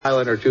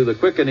Highlander 2, The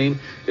Quickening,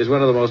 is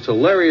one of the most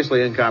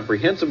hilariously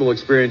incomprehensible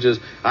experiences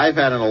I've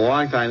had in a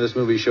long time. This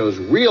movie shows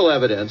real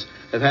evidence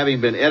of having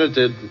been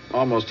edited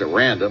almost at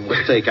random.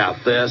 Let's take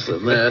out this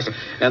and this.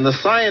 And the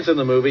science in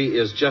the movie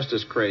is just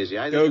as crazy.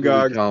 Go,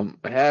 Gog.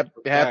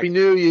 Happy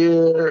New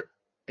Year.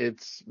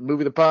 It's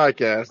Movie the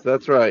Podcast.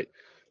 That's right.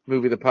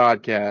 Movie the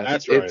Podcast.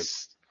 That's right.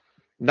 It's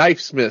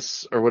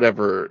Knifesmiths or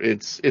whatever.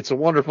 It's a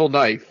wonderful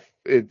knife.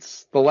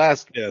 It's the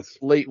last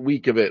late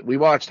week of it. We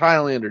watched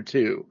Highlander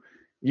 2.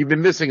 You've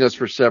been missing us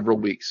for several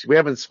weeks. We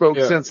haven't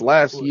spoken since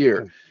last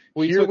year.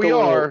 Here we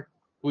are.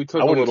 We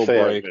took a little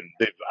break.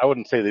 I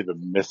wouldn't say they've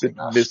been missing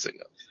us.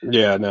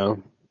 Yeah,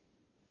 no.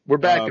 We're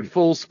back at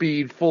full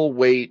speed, full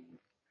weight.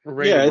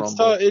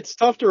 It's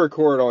tough to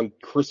record on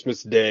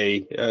Christmas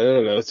Day. I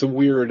don't know. It's a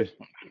weird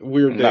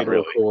day to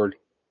record.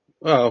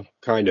 Oh,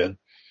 kind of.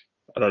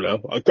 I don't know.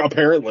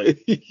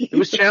 Apparently. It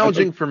was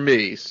challenging for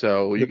me,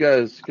 so you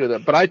guys could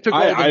have. But I took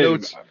all the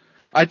notes.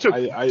 I took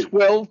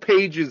 12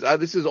 pages.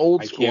 This is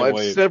old school. I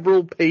have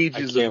several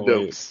pages of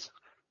notes.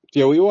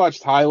 Yeah, we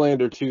watched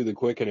Highlander 2, The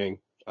Quickening.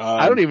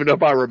 I don't even know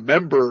if I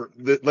remember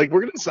that. Like,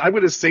 I'm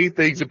gonna say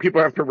things and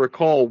people have to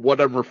recall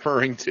what I'm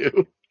referring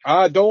to.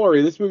 Don't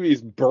worry. This movie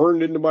is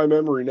burned into my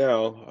memory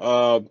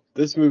now.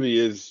 This movie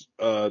is,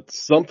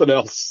 something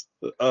else.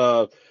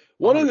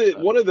 One of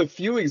the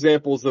few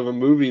examples of a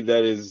movie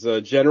that is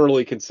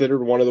generally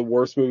considered one of the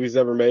worst movies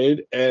ever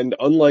made, and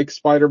unlike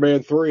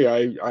Spider-Man 3,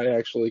 I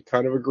actually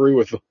kind of agree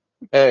with them.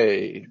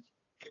 Hey.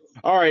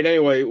 All right,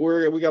 anyway,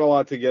 we got a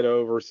lot to get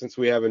over since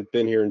we haven't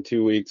been here in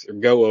 2 weeks, or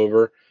go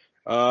over.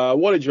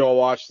 What did y'all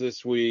watch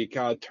this week?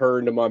 I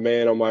turn to my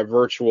man on my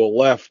virtual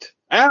left.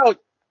 Alec!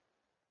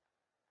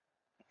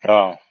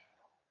 I'm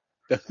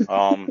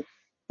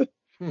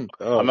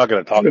not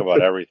going to talk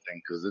about everything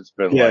because it's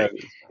been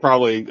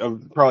probably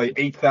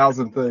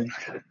 8,000 things.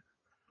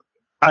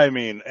 I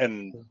mean,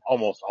 and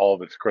almost all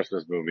of it's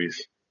Christmas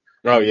movies.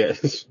 Oh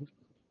yes,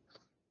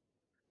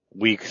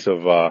 weeks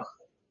of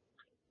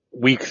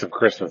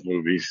Christmas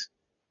movies.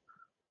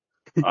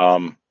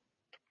 But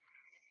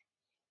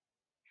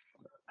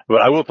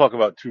I will talk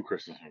about two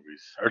Christmas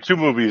movies, or two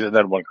movies and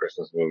then one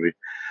Christmas movie.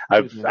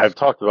 I've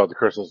talked about the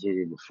Christmas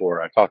movie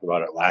before. I talked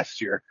about it last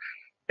year.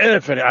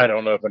 And I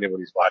don't know if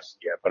anybody's watched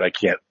it yet, but I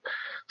can't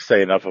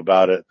say enough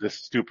about it. This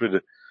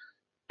stupid,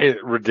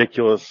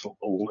 ridiculous,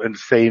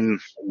 insane,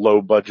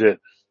 low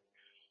budget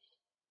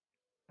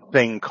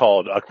thing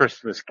called A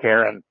Christmas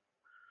Karen.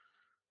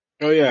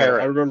 Oh yeah,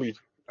 Karen. I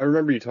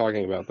remember you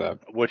talking about that.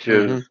 Which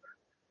is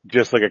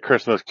just like A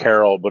Christmas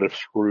Carol, but if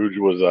Scrooge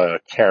was a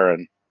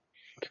Karen.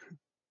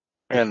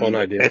 And fun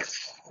idea. It's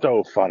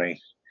so funny.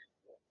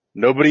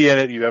 Nobody in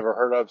it you've ever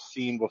heard of,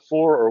 seen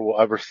before, or will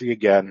ever see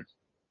again.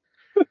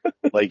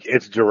 Like,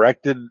 it's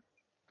directed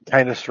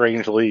kind of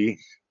strangely.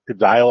 The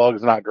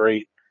dialogue's not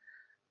great,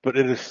 but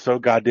it is so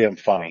goddamn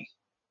funny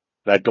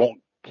that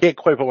can't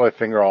quite put my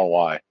finger on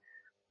why,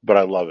 but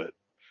I love it.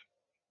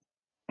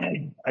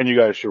 And you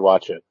guys should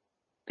watch it,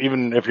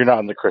 even if you're not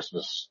in the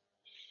Christmas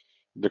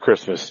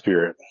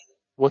spirit.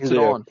 What's it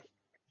on?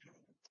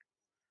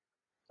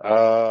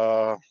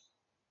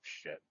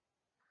 Shit.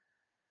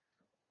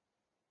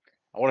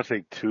 I want to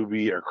say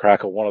Tubi or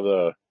Crackle, one of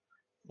the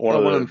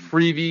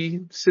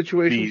freebie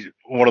situations.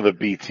 One of the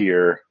B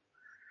tier.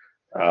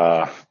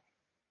 One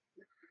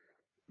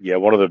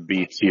of the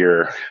B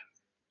tier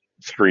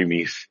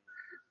streamies.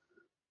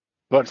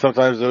 But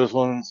sometimes those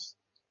ones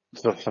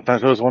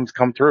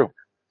come through.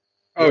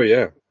 Oh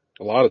yeah,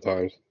 a lot of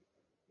times.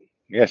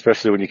 Yeah,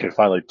 especially when you can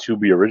find like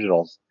Tubi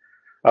originals.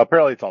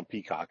 Apparently it's on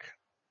Peacock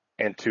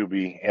and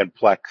Tubi and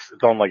Plex.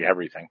 It's on like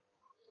everything.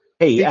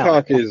 Hey,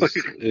 Peacock is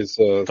it's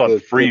on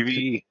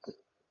freebie.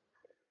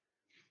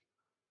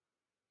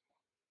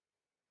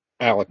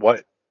 Alec.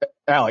 What?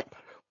 Alec.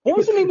 What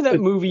was the name of that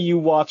movie you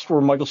watched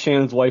where Michael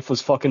Shannon's wife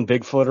was fucking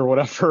Bigfoot or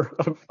whatever?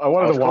 I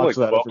wanted to watch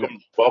that.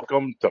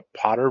 Welcome to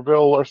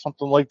Potterville or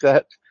something like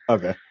that.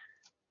 Okay.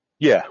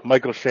 Yeah,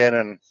 Michael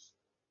Shannon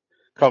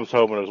comes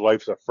home and his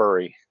wife's a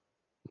furry.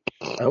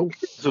 Oh.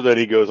 So then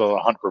he goes on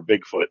a hunt for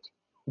Bigfoot.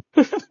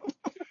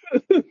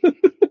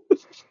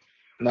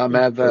 Not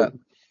mad at that.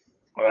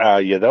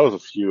 Yeah, that was a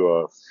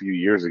few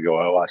years ago.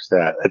 I watched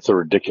that. It's a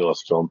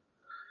ridiculous film.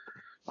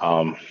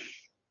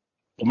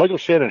 Michael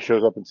Shannon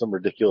shows up in some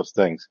ridiculous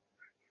things.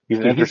 He's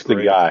an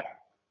interesting guy.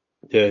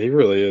 Yeah, he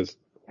really is.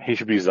 He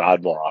should be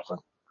Zod more often.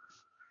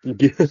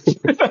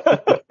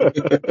 That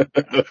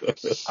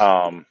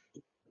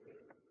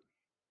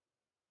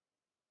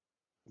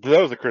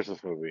was a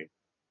Christmas movie.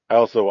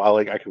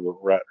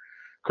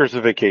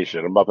 Christmas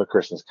Vacation, A Muppet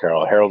Christmas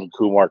Carol, Harold and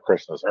Kumar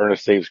Christmas,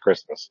 Ernest Saves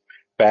Christmas,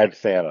 Bad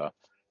Santa.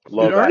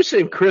 Ernest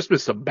Saves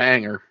Christmas is a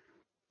banger.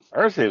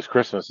 Ernest Saves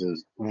Christmas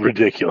is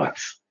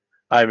ridiculous.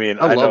 I mean,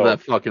 I love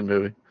that fucking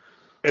movie.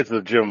 It's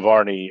a Jim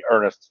Varney,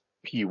 Ernest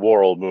P.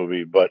 Worrell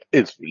movie, but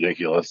it's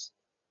ridiculous.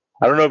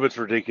 I don't know if it's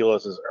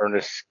ridiculous as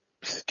Ernest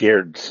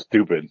Scared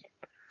Stupid.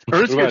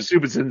 Ernest Scared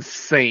Stupid's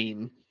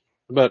insane.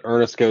 What about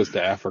Ernest Goes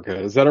to Africa?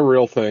 Is that a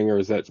real thing, or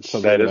is that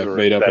something that I've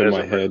made up in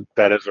my head?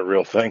 That is a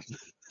real thing.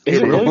 Is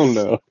it really?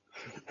 No.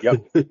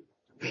 Yep.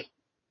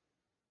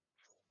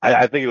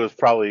 I think it was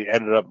probably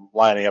ended up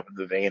lining up in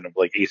the vein of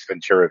like Ace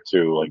Ventura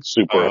 2, like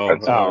super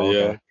offensive.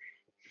 Okay.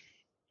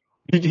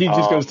 He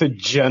just goes to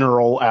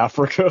General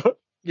Africa.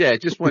 Yeah,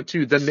 it just went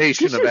to the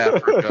nation of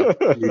Africa.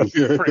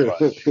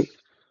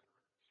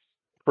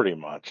 Pretty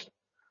much.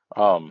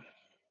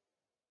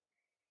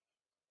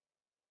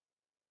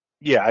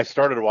 Yeah, I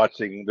started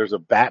watching, there's a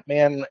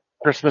Batman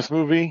Christmas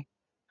movie,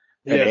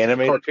 an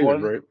animated cartoon,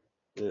 one. Right?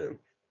 Yeah.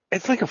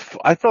 It's like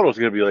I thought it was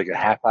going to be like a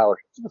half hour,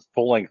 it's a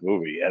full length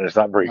movie, and it's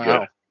not very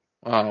good.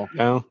 Oh.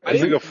 No.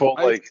 It's like a full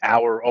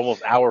hour,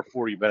 almost hour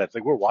 40 minutes.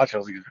 Like we're watching, I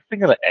was like, is this thing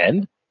going to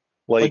end?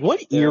 Like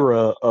what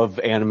era of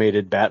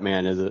animated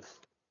Batman is it?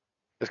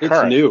 It's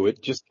current. New.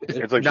 It's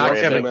like not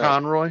brand Kevin new.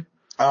 Conroy.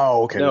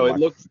 Oh, okay. No,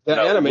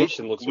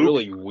 animation looks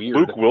really weird.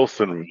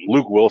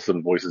 Luke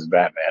Wilson voices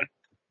Batman.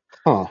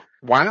 Huh.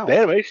 Wow. The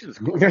animation's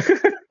cool.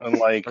 And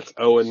like That's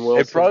Owen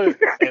Wilson.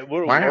 It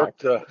would have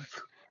worked.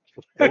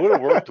 It would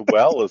have worked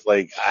well as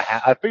like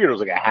I figured it was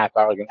like a half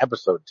hour, like an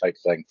episode type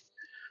thing.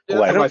 Yeah,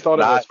 like, I thought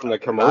it was from the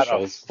commercials.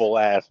 Not a full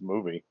ass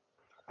movie.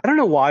 I don't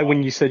know why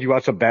when you said you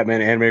watched a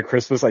Batman animated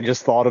Christmas, I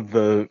just thought of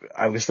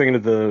I was thinking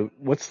of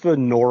what's the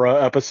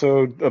Nora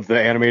episode of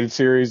the animated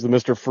series, the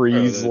Mr.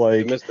 Freeze, the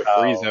Mr.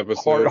 Freeze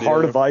episode.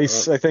 Heart of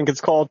Ice, I think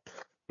it's called.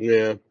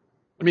 Yeah.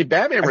 I mean,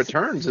 Batman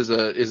Returns is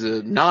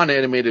a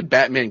non-animated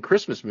Batman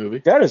Christmas movie.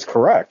 That is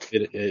correct.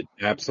 It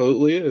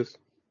absolutely is.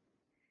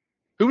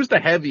 Who was the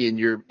heavy in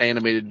your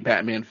animated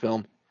Batman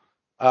film?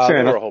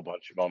 There were a whole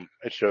bunch of them.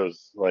 It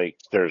shows like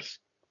there's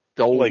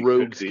the old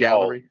Rogues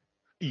Gallery.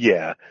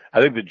 Yeah,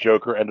 I think the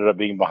Joker ended up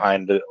being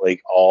behind it,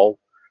 like all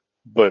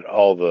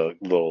the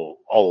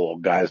little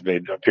guys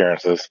made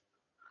appearances.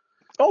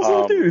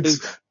 Also,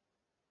 dudes.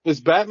 Is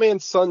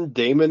Batman's son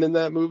Damon in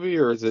that movie,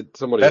 or is it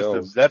somebody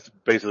else? That's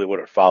basically what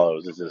it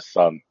follows. Is his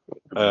son?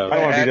 I don't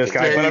want to be this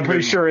guy, but I'm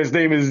pretty sure his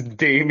name is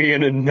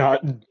Damien and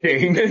not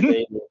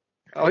Damon.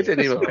 I like the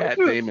name of Bat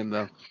Damon,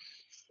 though.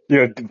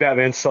 Yeah,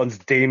 Batman's son's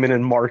Damon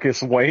and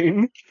Marcus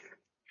Wayne.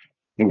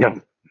 Yeah,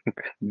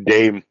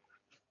 Dame.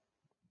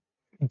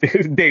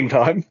 Dame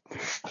time.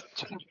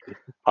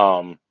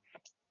 And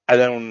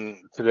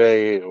then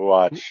today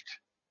watched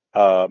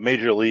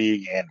Major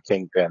League and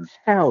Kingpin.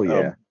 Hell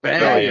yeah.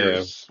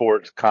 Banger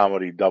sports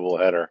comedy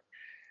doubleheader.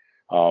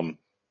 And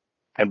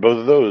both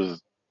of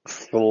those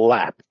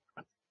slap.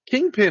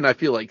 Kingpin, I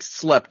feel like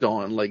slept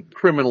on, like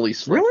criminally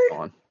slept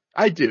on.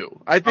 I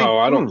do. I think.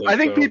 I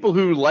think people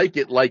who like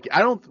it,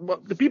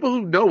 the people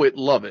who know it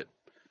love it.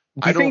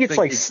 Do you think it's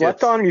like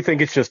slept on, or you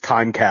think it's just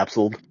time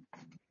capsuled?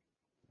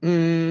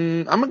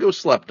 I'm gonna go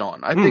slept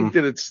on. I think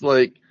that it's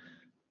like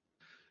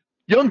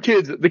young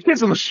kids, the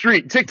kids on the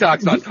street.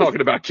 TikTok's not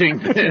talking about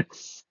Kingpin.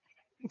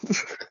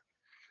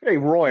 Hey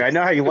Roy, I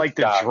know how you like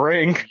to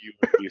drink. You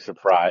would be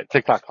surprised.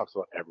 TikTok talks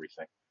about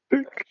everything.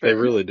 They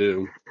really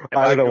do.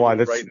 I don't know why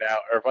that's right now.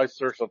 Or if I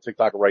search on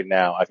TikTok right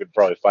now, I could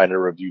probably find a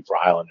review for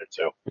Highlander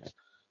too.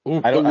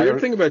 The weird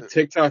thing about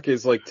TikTok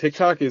is like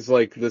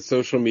the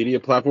social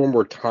media platform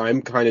where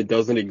time kind of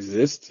doesn't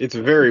exist. It's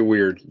very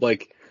weird.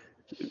 Like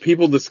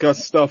people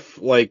discuss stuff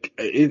like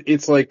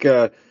it's like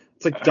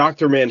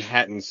Dr.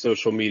 Manhattan's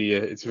social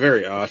media. It's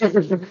very odd.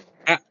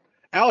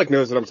 Alec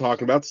knows what I'm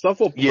talking about. Stuff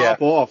will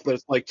pop off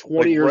that's like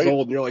 20 years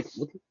old, and you're like,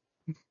 what?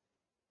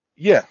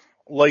 Yeah,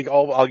 like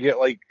I'll get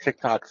like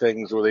TikTok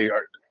things where they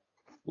are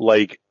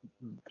like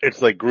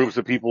it's like groups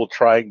of people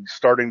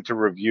starting to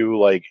review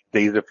like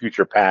Days of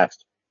Future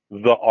Past,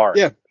 the art,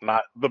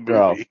 not the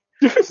movie.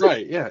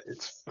 Right, yeah.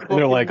 And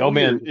they're like, oh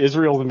man,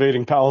 Israel's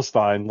invading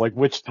Palestine. Like,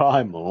 which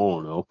time? Oh,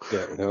 no.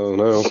 Yeah,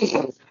 no.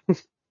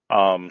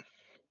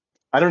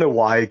 I don't know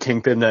why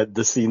Kingpin,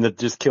 the scene that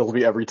just kills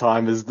me every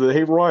time is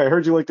hey Roy, I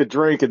heard you like to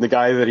drink, and the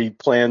guy that he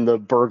planned the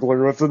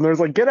burglar with, and there's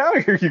like, get out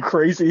of here, you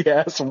crazy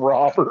ass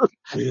robber.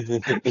 He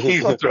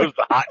throws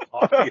the hot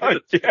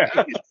coffee.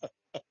 Yeah.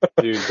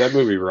 Dude, that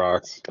movie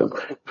rocks.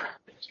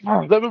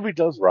 That movie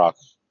does rock.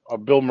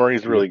 Bill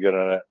Murray's really good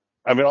in it.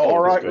 I mean,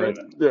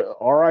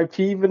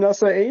 R.I.P.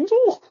 Vanessa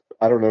Angel?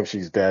 I don't know if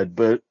she's dead,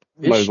 but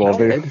might as well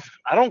be.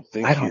 I don't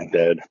think she's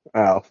dead.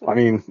 Oh, I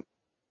mean,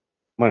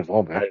 might as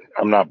well be.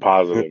 I'm not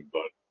positive,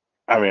 but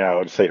I mean, I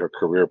would say her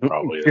career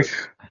probably is.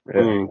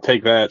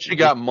 Take that. She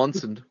got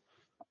Munsoned.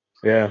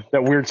 Yeah,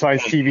 that Weird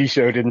Science TV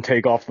show didn't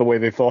take off the way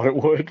they thought it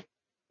would.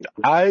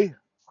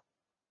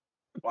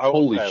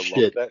 Holy shit.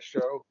 Loved that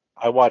show.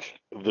 I watched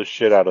the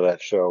shit out of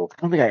that show.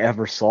 I don't think I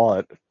ever saw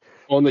it.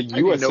 On the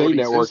USA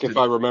Network, if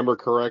I remember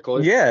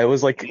correctly. Yeah, it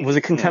was like, was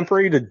it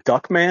contemporary to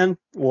Duckman?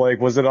 Like,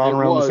 was it on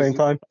around the same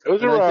time? It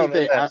was around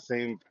in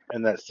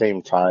that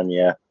same time,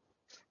 yeah.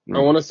 I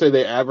want to say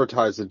they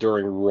advertised it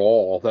during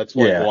Raw. That's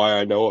why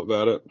I know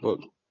about it. But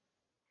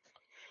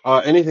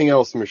anything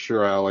else,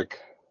 Monsieur Alec?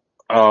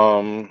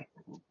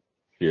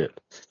 Yeah.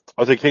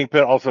 I think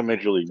Kingpin, also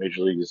Major League.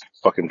 Major League is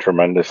fucking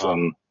tremendous.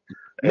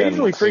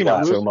 Major League 3,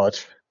 not so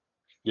much.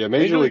 Yeah,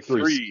 Major League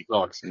 3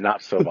 sucks.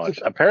 Not so much.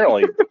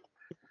 Apparently,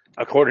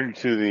 according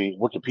to the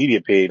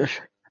Wikipedia page,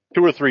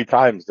 2 or 3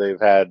 times they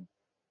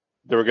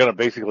were going to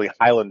basically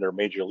Highlander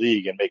Major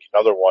League and make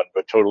another one,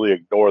 but totally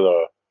ignore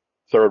the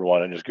third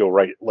one and just go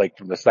right, like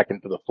from the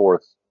second to the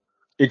fourth.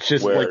 It's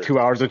just like 2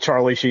 hours of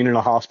Charlie Sheen in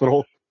a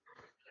hospital.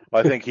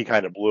 I think he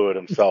kind of blew it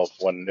himself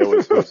when it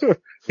was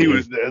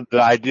the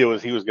idea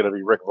was he was going to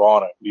be Rick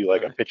Vaughn and be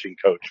like a pitching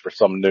coach for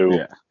some new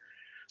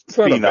It's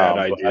not phenom. a bad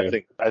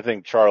idea. I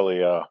think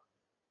Charlie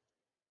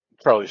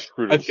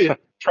screwed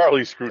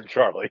Charlie screwed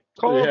Charlie.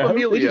 Call up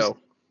Emilio.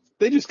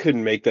 They just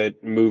couldn't make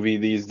that movie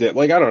these days.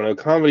 Like, I don't know,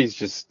 comedies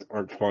just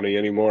aren't funny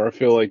anymore. I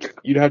feel like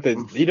you'd have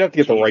to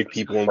get the right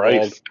people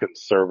involved.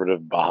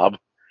 Conservative Bob.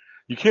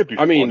 You can't be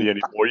funny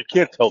anymore. You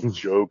can't tell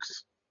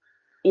jokes.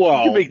 Well,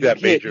 you can make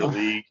that Major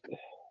League.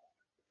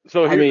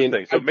 So here's the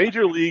thing. So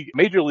Major League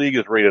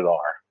is rated R.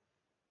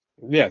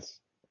 Yes.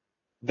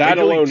 That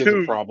Major alone League is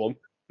a problem.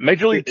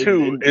 Major League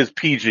 2 is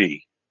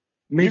PG.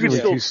 Major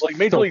League 2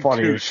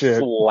 slaps.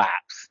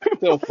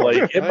 Still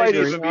like, it might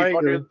even be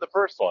funnier than the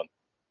first one.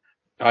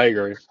 I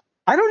agree.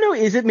 I don't know.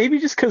 Is it maybe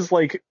just because,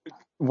 like,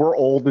 we're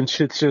old and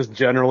shit's just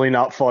generally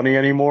not funny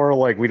anymore?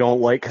 Like, we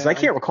don't like, because I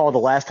can't recall the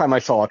last time I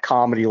saw a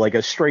comedy, like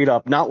a straight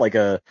up, not like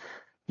a,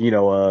 you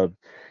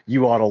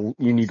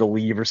need to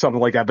leave or something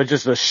like that, but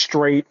just a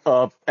straight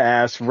up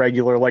ass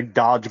regular, like,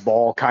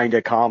 dodgeball kind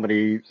of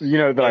comedy,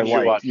 that I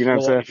like. You know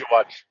what I'm saying? You should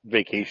watch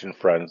Vacation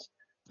Friends.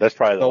 That's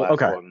probably the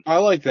last one. I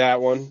like that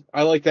one.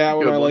 I like that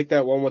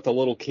one with the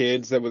little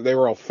kids they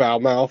were all foul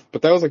mouthed,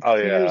 but that was like 2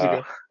 years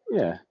ago.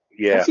 Yeah.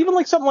 Yeah. It's even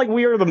like something like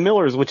We Are the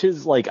Millers, which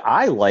is like,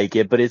 I like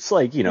it, but it's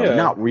like,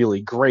 not really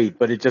great,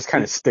 but it just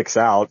kind of sticks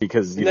out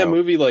because, that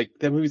movie's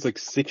like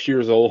 6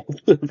 years old.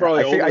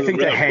 Probably I think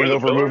the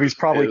Hangover movies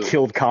probably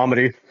killed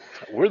comedy.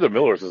 We're the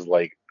Millers is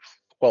like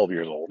 12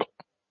 years old.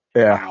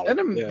 Yeah.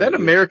 That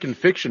American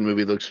Fiction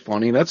movie looks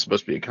funny. That's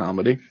supposed to be a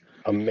comedy.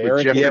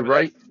 American,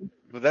 right?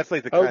 But that's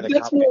like the kind of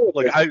comedy.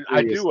 Like,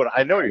 I know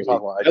what you're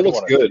talking about. It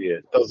looks good.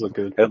 It does look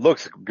good. It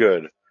looks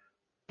good.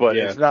 But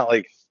it's not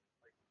like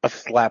a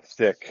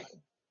slapstick.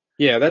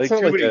 Yeah, that's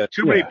like not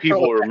too many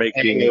people are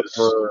making it's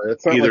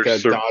not either like a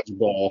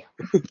dodgeball.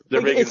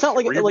 They're making it's not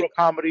like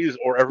comedies,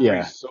 or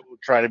everybody's so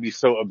trying to be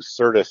so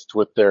absurdist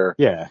with their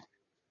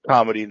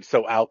comedy and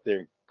so out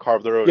there,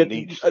 carve their own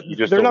niche.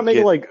 They're not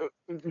making like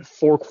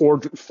four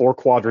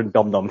quadrant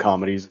dum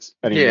comedies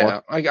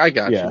anymore. Yeah, I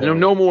got you.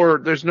 No more.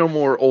 There's no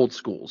more old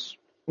schools.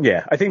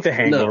 Yeah, I think the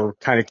Hangover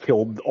kind of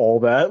killed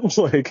all that.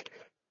 Like,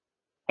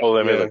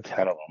 they made like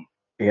 10 of them.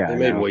 Yeah, they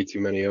made way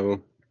too many of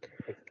them.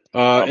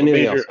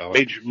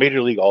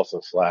 Major League also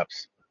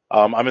slaps.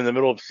 I'm in the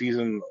middle of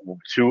season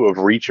 2 of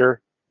Reacher,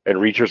 and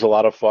Reacher's a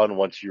lot of fun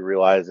once you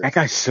realize that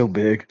guy's so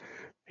big.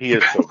 He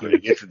is so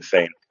big. It's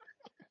insane.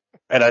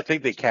 And I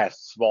think they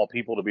cast small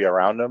people to be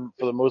around him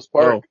for the most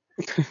part.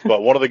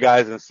 But one of the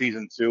guys in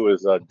season 2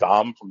 is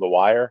Dom from The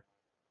Wire.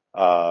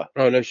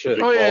 No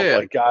shit.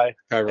 White guy.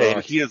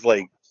 And he is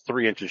like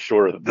 3 inches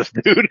shorter than this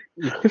dude.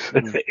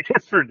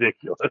 It's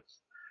ridiculous.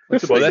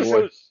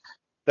 Well,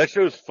 that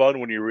show's fun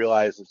when you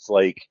realize it's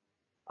like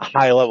a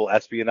high level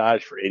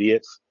espionage for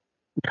idiots,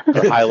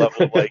 or high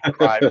level like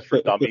crimes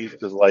for dummies.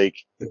 Because like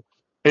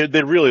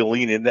they really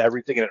lean into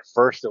everything, and at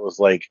first it was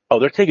like, oh,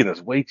 they're taking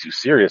this way too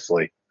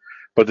seriously.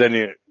 But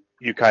then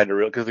you kind of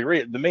realize, because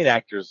the main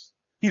actor's,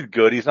 he's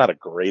good. He's not a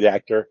great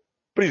actor,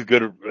 but he's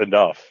good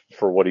enough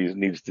for what he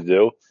needs to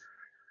do.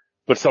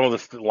 But some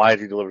of the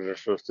lines he delivers are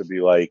supposed to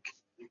be like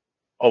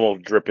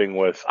almost dripping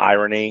with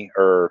irony,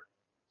 or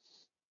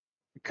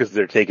because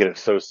they're taking it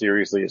so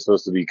seriously, it's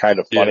supposed to be kind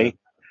of funny.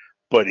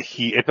 But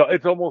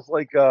it's almost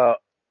like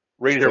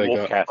Raiders of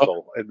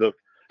Wolfcastle.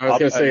 I was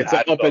gonna say it's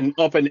up and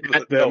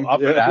at them. No,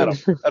 up and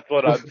at them. That's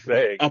what I'm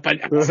saying. Up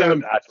and at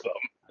them.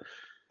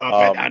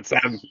 Up and at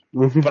them.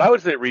 But I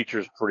would say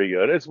Reacher's pretty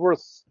good. It's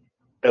worth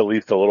at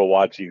least a little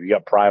watch. You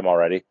got Prime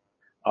already.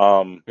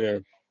 And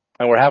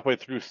we're halfway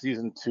through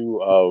season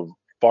 2 of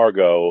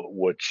Fargo,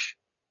 which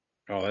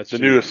that's the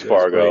newest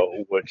Fargo,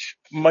 which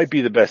might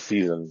be the best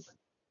season.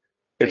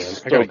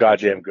 It's so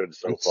goddamn good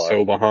so far.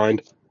 So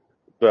behind.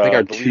 I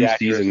got 2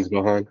 seasons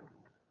behind.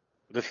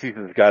 This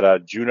season's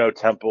got Juno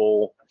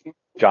Temple,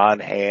 John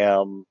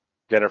Hamm,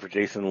 Jennifer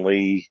Jason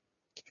Leigh,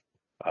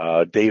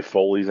 Dave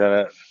Foley's in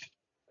it.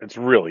 It's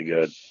really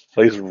good.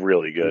 He's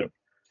really good.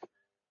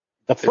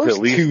 The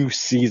first 2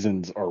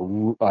 seasons were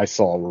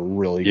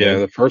really good. Yeah,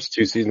 the first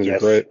 2 seasons are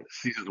great.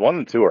 Seasons 1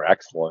 and 2 are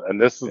excellent,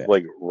 and this is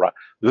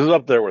this is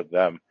up there with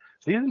them.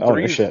 Season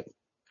 3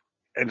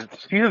 and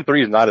season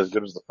 3 is not as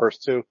good as the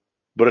first 2,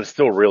 but it's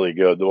still really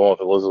good. The one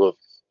with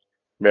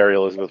Mary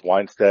Elizabeth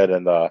Winstead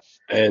and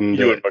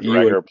Ewan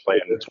McGregor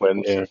playing the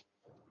twins. Yeah.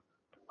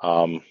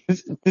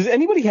 Does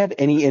anybody have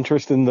any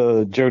interest in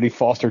the Jodie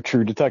Foster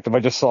True Detective? I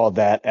just saw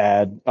that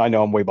ad. I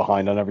know I'm way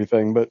behind on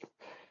everything, but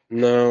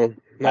no,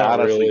 I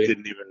honestly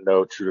didn't even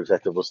know True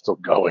Detective was still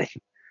going.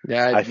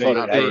 Yeah, I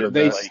thought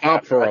they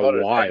stopped for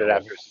a while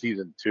after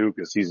season 2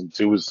 because season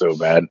 2 was so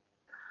bad.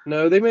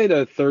 No, they made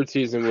a 3rd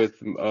season with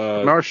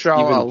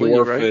Mahershala Ali,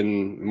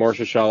 and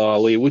Mahershala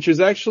Ali, which is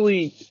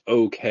actually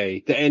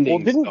okay. The ending.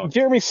 Well, didn't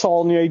Jeremy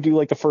Saulnier do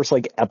like the first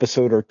like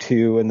episode or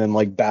 2 and then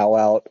like bow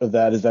out of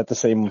that? Is that the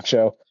same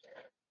show?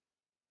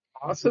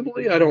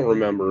 Possibly, I don't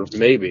remember.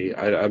 Maybe,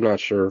 I'm not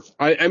sure.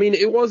 I mean,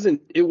 it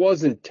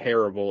wasn't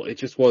terrible. It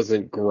just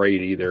wasn't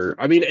great either.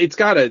 I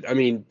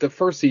mean, the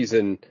first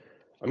season,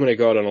 I'm gonna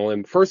go out on a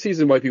limb. First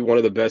season might be one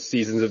of the best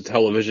seasons of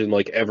television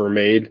like ever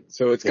made.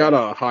 So it's got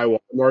a high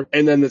watermark.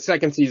 And then the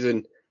second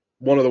season,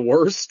 one of the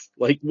worst,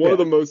 like one of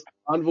the most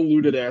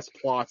convoluted ass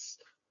plots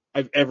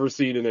I've ever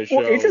seen in a show.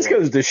 Well, it just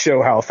goes to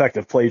show how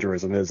effective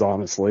plagiarism is,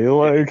 honestly.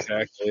 Like,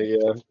 exactly,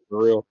 yeah,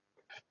 for real.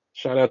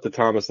 Shout out to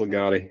Thomas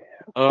Ligotti.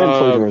 And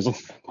plagiarism.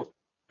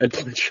 And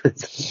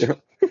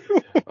plagiarism.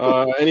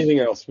 Anything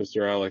else,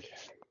 Mr. Alec?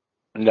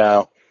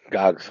 No,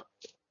 gods.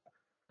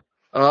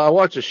 I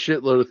watch a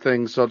shitload of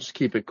things, so I'll just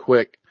keep it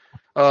quick.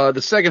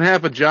 The second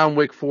half of John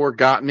Wick 4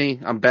 got me.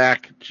 I'm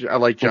back. I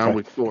like John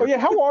Wick 4. Oh yeah,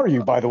 how are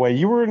you, by the way?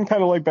 You were in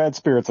kind of like bad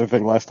spirits, I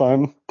think, last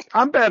time.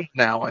 I'm better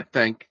now, I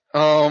think.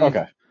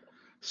 Okay.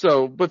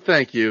 So, but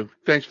thank you.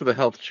 Thanks for the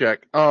health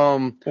check.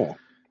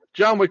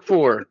 John Wick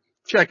 4,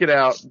 check it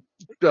out.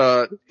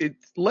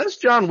 It's less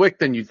John Wick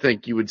than you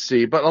think you would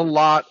see, but a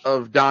lot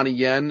of Donnie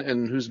Yen,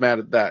 and who's mad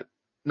at that?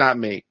 Not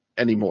me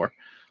anymore.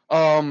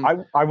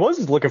 I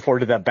was looking forward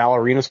to that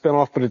ballerina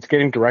spinoff, but it's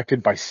getting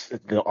directed by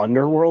the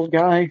Underworld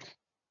guy.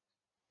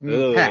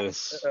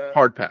 Pass.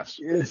 Hard pass.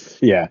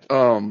 Yeah.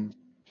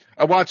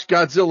 I watched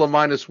Godzilla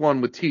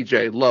 -1 with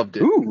TJ. Loved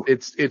it. Ooh.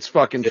 It's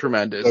fucking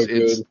tremendous. So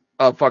it's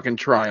a fucking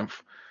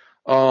triumph.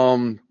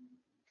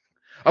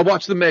 I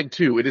watched The Meg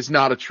 2. It is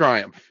not a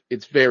triumph.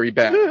 It's very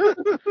bad.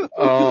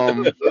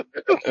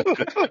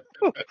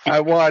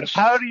 I watched.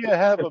 How do you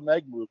have a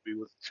Meg movie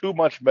with too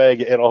much Meg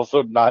and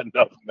also not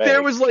enough Meg?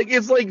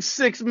 It's like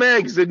 6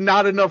 Megs and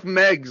not enough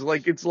Megs.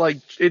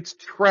 It's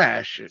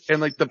trash.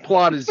 And the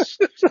plot is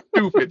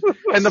stupid.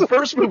 And the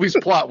first movie's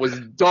plot was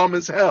dumb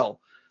as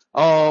hell.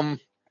 And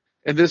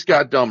this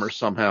got dumber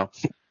somehow.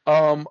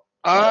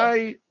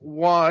 I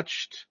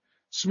watched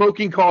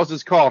Smoking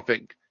Causes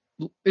Coughing.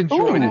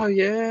 Enjoyed it. Oh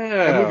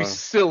yeah. That movie's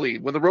silly.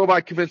 When the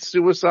robot commits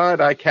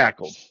suicide, I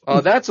cackled.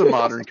 That's a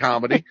modern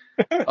comedy.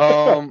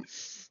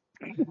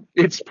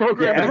 It's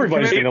programmed. Yeah,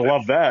 everybody's gonna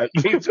love that.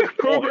 It's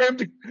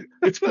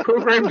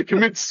programmed to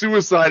commit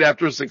suicide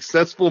after a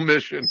successful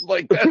mission.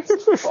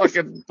 That's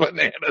fucking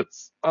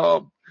bananas.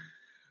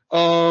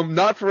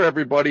 Not for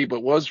everybody,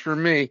 but was for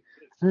me.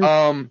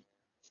 I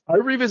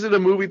revisited a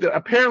movie that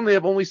apparently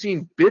I've only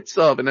seen bits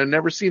of, and I've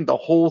never seen the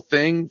whole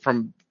thing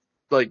from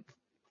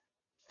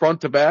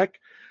front to back.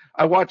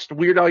 I watched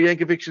Weird Al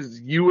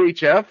Yankovic's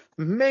UHF.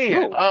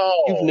 Man.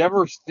 Oh. You've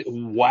never...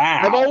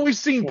 Wow. I've always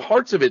seen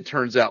parts of it,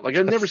 turns out.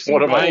 I've never seen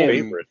one of my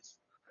favorites.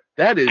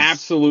 That is...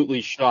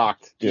 absolutely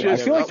shocked. Yeah, I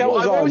feel like that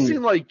was I've always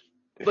seen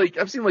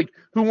I've seen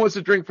Who Wants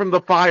to Drink from the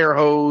Fire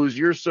Hose,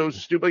 You're So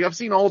Stupid. I've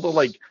seen all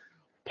the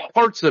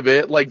parts of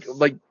it, like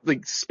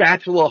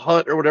Spatula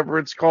Hut or whatever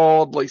it's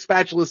called,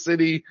 Spatula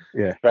City.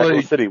 Yeah.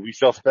 Spatula City, we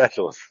sell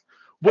spatulas.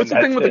 What's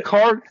the thing with the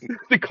car?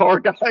 The car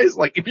guys,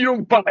 if you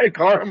don't buy a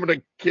car, I'm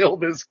gonna kill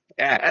this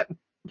cat.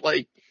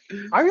 Wasn't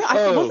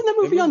that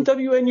movie on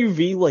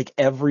WNUV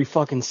every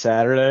fucking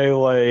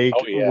Saturday?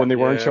 When they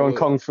weren't showing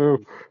Kung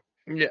Fu.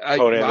 Yeah,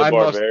 Conan the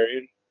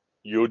Barbarian.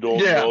 You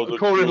don't know the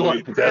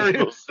Conan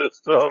dental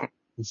system.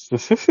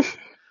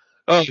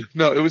 Oh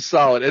no, it was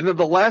solid. And then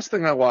the last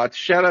thing I watched,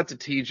 shout out to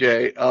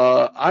TJ.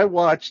 I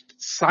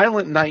watched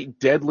Silent Night,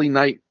 Deadly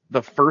Night,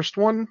 the first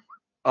one.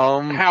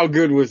 How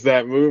good was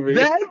that movie?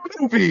 That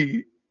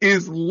movie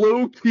is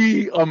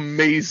low-key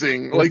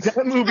amazing.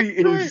 That movie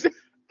is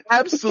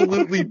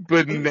absolutely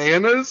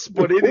bananas,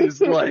 but it is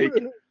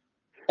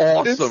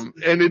awesome.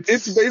 And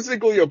it's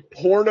basically a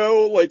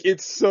porno. It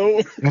is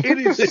so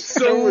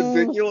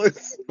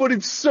ridiculous, but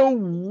it's so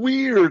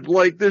weird.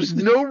 There's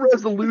no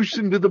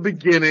resolution to the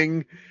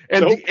beginning,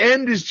 and the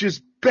end is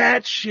just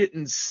batshit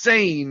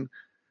insane.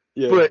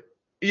 Yeah. But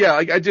yeah,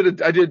 I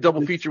did a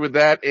double feature with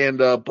that and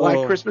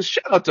Black Christmas.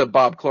 Shout out to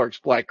Bob Clark's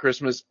Black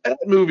Christmas. That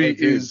movie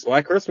is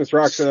Black Christmas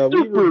rocks.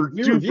 We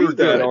reviewed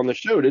that on the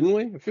show, didn't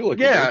we? I feel like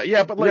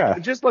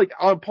but just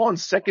upon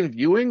second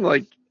viewing,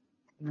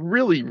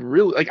 really,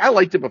 really, I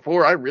liked it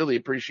before. I really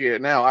appreciate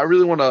it now. I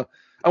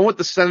want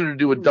the Senator to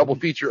do a double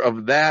feature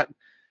of that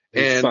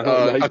and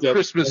a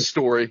Christmas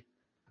Story.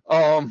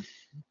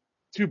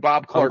 Two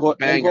Bob Clark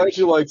bangers. I'm glad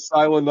you like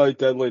Silent Night,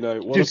 Deadly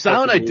Night. Dude,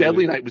 Silent Night,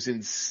 Deadly Night was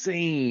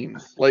insane.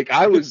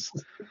 I was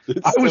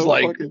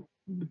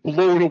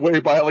blown away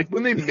by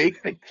when they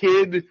make the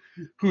kid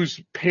whose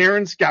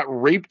parents got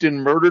raped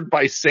and murdered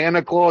by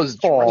Santa Claus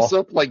dress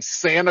up like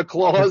Santa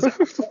Claus at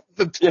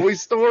the toy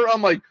store.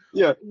 I'm what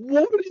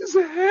is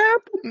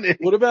happening?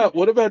 What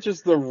about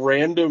just the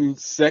random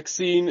sex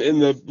scene in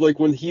the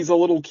when he's a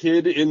little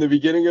kid in the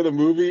beginning of the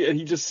movie and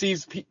he just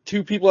sees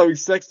two people having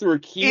sex through a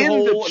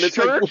keyhole in the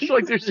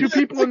church? There's two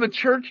people in the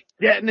church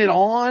getting it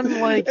on.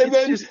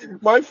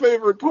 My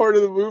favorite part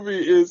of the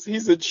movie is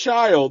he's a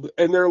child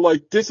and they're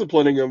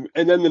disciplining him,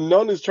 and then the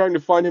nun is trying to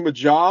find him a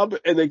job,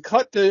 and they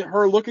cut to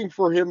her looking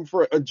for him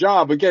for a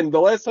job. Again, the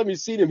last time you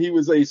seen him, he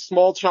was a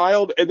small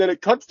child, and then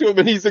it cuts to him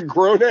and he's a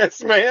grown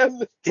ass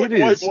man.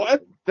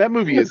 What? That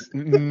movie is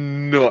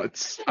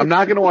nuts. I'm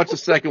not going to watch the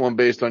second one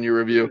based on your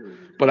review,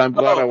 but I'm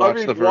glad I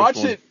watched the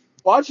first one.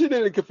 watch it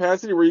in a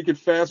capacity where you could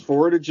fast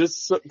forward it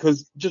just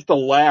to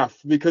laugh,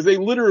 because they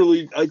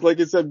literally, like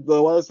I said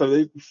the last time,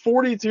 they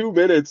 42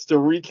 minutes to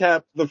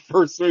recap the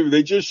first movie.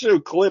 They just show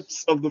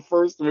clips of the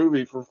first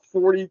movie for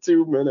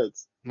 42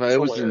 minutes. No, it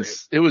was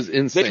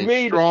insane.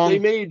 They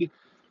made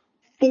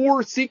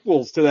 4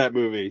 sequels to that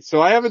movie,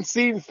 so I haven't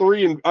seen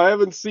 3, and I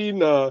haven't seen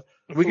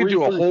we could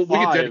do we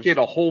could dedicate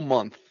a whole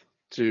month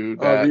to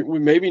that.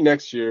 Maybe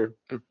next year.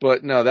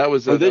 But no, that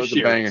was a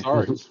banger.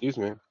 Sorry, excuse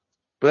me.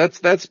 But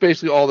that's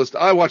basically all this.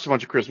 I watched a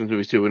bunch of Christmas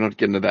movies too. We don't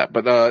get into that,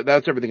 but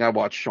that's everything I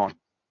watched. Sean.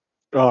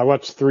 Oh, I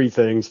watched 3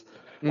 things.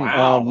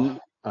 Wow.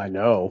 I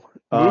know.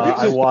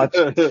 I watched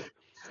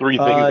 3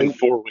 things in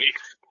 4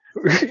 weeks.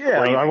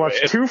 Yeah, I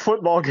watched 2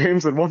 football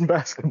games and 1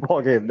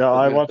 basketball game. No,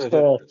 I watched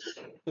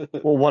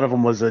one of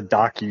them was a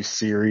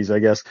docu-series, I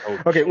guess.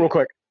 Okay, real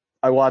quick.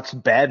 I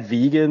watched Bad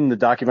Vegan, the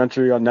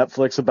documentary on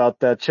Netflix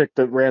about that chick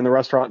that ran the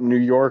restaurant in New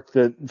York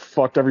that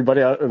fucked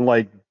everybody out and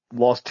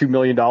lost $2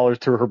 million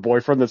to her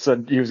boyfriend that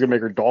said he was going to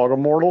make her dog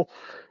immortal.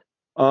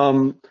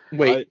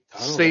 Wait,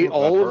 say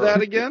all of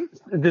that again?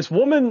 This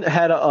woman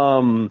had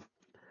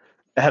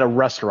a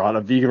restaurant,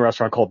 a vegan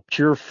restaurant called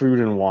Pure Food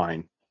and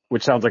Wine,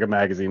 which sounds like a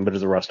magazine, but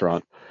is a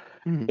restaurant.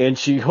 Mm-hmm. And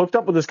she hooked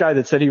up with this guy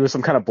that said he was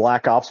some kind of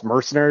black ops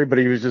mercenary, but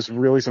he was just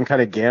really some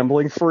kind of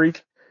gambling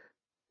freak.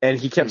 And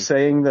he kept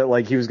saying that,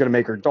 he was going to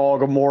make her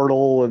dog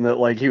immortal and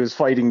that, he was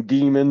fighting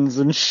demons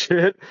and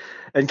shit.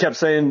 And kept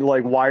saying,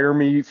 wire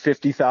me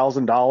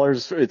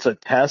 $50,000. It's a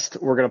test.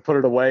 We're going to put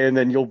it away and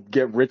then you'll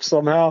get rich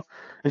somehow.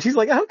 And she's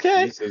like,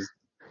 okay. Jesus.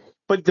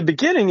 But the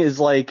beginning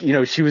is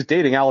she was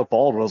dating Alec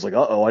Baldwin. I was like,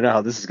 uh-oh, I know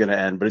how this is going to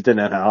end. But it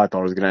didn't end how I thought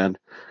it was going to end.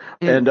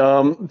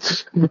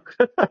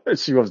 And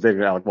she was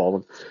dating Alec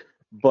Baldwin.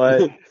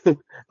 But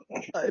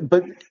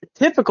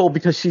typical,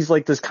 because she's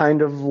this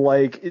kind of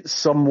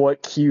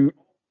somewhat cute,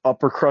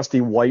 upper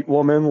crusty white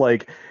woman.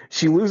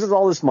 She loses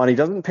all this money,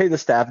 doesn't pay the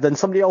staff, then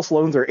somebody else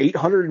loans her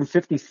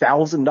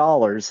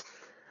 $850,000,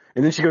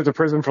 and then she goes to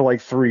prison for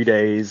 3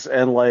 days,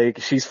 and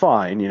she's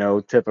fine,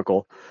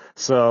 typical.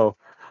 So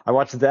I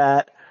watched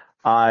that.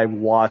 I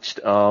watched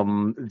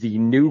the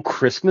new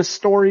Christmas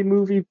Story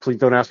movie. Please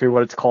don't ask me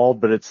what it's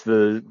called, but it's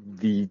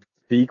the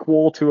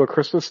sequel to A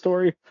Christmas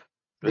Story.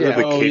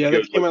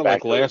 That came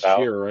out last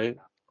year, right?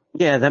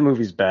 Yeah, that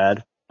movie's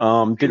bad.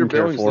 Didn't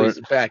care for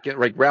it. Back,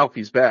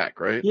 Ralphie's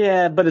back, right?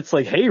 Yeah, but it's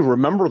hey,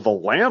 remember the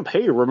lamp?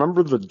 Hey,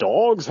 remember the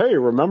dogs? Hey,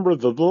 remember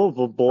the blah,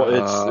 blah, blah.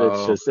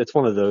 It's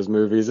one of those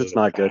movies. It's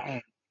not good.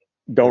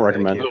 Don't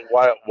recommend it.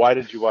 Why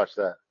did you watch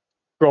that?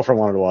 Girlfriend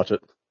wanted to watch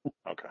it.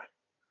 Okay.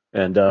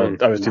 And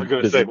I was too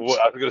busy. I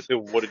was gonna say,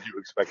 what did you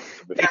expect it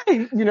to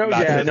be?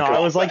 I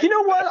was like, you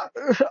know what?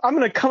 I'm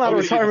gonna come out of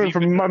retirement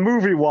from my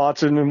movie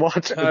watching and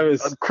watch a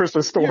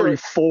Christmas Story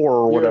 4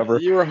 or whatever.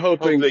 You were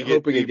hoping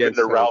against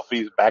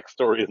Ralphie's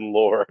backstory and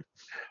lore.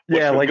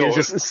 Yeah,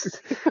 it's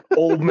just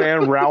old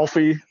man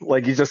Ralphie,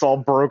 he's just all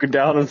broken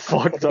down and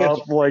fucked up,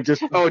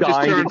 just it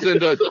just turns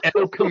into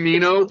El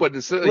Camino, but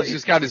he's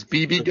just got his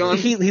BB gun.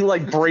 He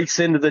breaks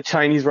into the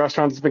Chinese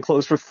restaurant that's been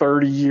closed for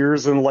 30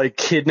 years and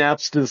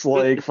kidnaps this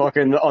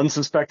fucking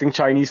unsuspecting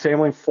Chinese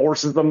family and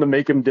forces them to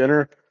make him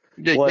dinner.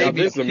 Yeah,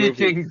 that's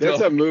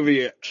a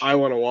movie I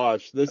want to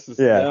watch. This is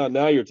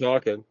now you're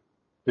talking.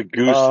 The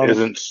goose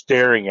isn't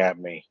staring at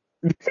me.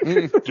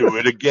 Do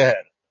it again.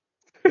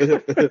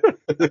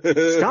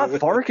 Scott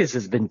Farkas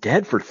has been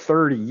dead for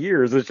 30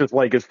 years. It's just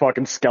his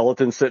fucking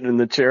skeleton sitting in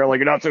the chair.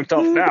 You're not so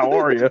tough now,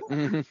 are you?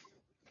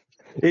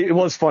 It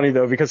was funny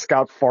though, because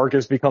Scott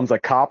Farkas becomes a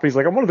cop. He's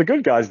I'm one of the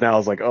good guys now. I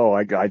was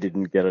I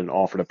didn't get an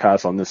offer to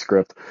pass on this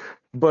script.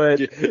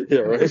 But yeah,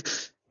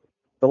 right.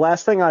 The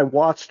last thing I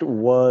watched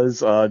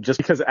was just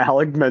because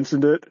Alec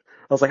mentioned it.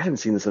 I was I haven't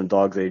seen this in a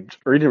dog's age,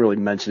 or he didn't really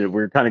mention it.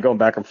 We were kind of going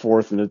back and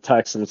forth in the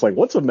text, and it's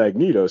what's a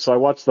Magneto? So I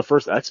watched the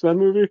first X-Men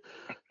movie.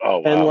 Oh,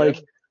 wow. And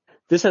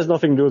this has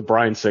nothing to do with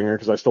Bryan Singer,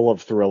 because I still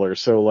love Thriller.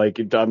 So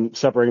I'm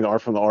separating the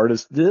art from the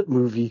artist. This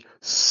movie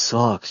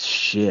sucks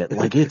shit.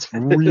 It's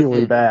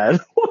really bad.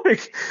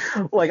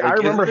 I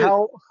remember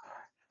how.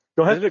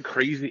 Go ahead. Isn't it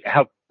crazy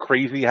how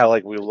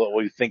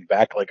we think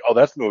back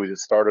that's the movie that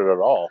started it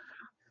all.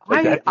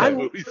 That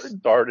movie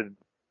started.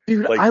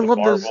 Dude, I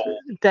love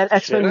that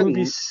X-Men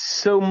movie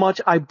so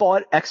much. I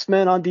bought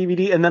X-Men on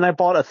DVD, and then I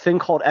bought a thing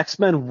called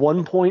X-Men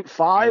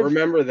 1.5. I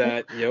remember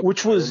that. Yep.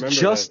 Which was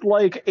just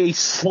a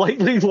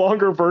slightly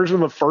longer version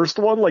of the first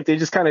one. They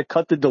just kind of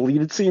cut the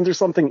deleted scenes or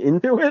something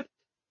into it.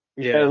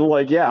 Yeah.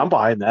 And I'm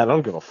buying that. I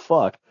don't give a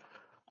fuck.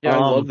 Yeah, I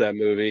love that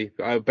movie.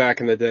 Back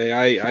in the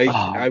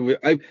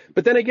day,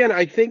 but then again,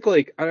 I think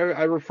I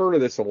refer to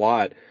this a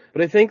lot,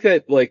 but I think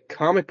that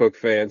comic book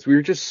fans, we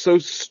were just so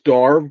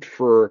starved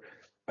for.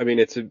 I mean,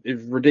 it's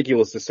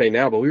ridiculous to say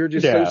now, but we were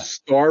just so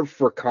starved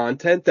for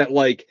content that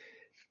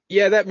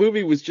that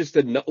movie was just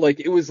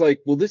it was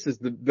well, this is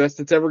the best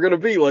it's ever going to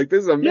be.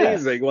 This is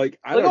amazing.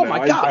 I don't know. Oh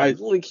my God.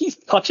 He's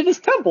touching his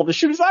temple to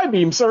shoot his eye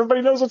beam so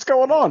everybody knows what's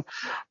going on.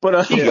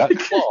 But, he got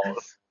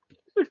claws.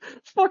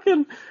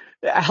 Fucking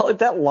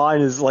that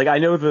line is like, I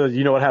know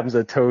you know what happens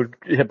to Toad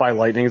hit by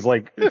lightning is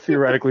like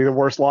theoretically the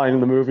worst line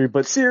in the movie,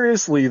 but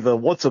seriously,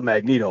 what's a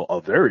Magneto?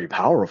 A very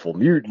powerful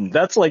mutant.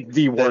 That's like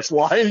the worst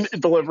line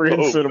delivery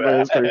in cinema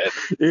history.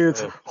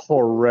 It's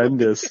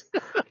horrendous.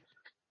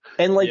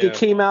 And like it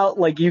came out,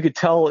 like you could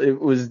tell it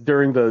was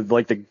during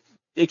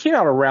it came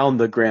out around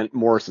the Grant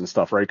Morrison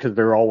stuff, right? Because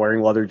they're all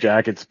wearing leather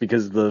jackets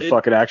because the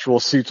fucking actual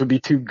suits would be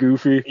too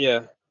goofy.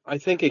 Yeah, I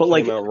think it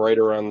came out right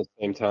around the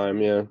same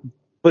time, yeah.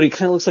 But it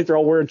kind of looks like they're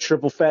all wearing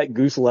triple fat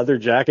goose leather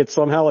jackets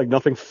somehow, like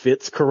nothing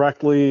fits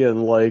correctly,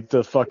 and like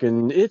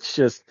it's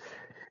just...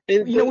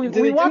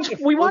 we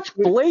watched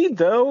Blade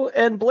though,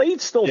 and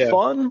Blade's still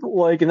fun,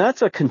 like, and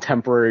that's a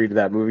contemporary to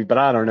that movie. But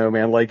I don't know,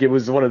 man. Like, it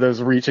was one of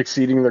those reach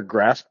exceeding their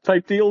grasp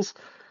type deals.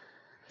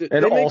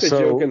 And they make the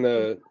joke in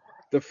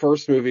the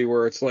first movie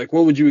where it's like,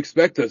 what would you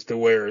expect us to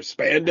wear?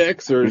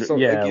 Spandex or something?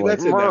 Yeah,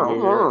 that's in that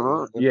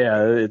movie.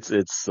 Yeah,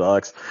 it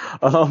sucks.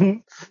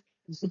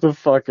 The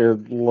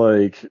fucking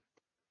like,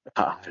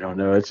 I don't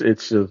know.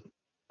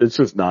 It's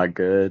just not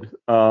good.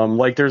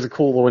 Like there's a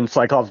cool when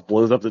Cyclops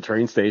blows up the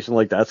train station.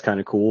 Like that's kind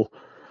of cool.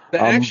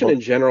 The action in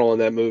general in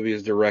that movie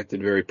is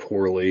directed very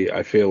poorly.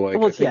 I feel like.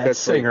 Well, it's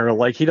Singer.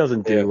 Like he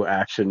doesn't do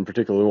action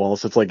particularly well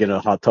unless it's like in a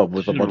hot tub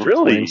with a bunch of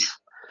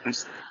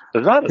twinks.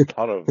 There's not a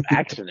ton of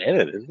action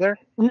in it, is there?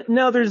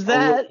 No, there's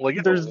that.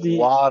 There's a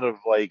lot of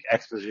like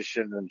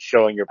exposition and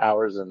showing your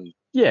powers and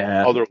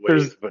other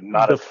ways, but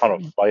not a ton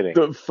of fighting.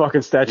 The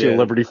fucking Statue of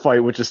Liberty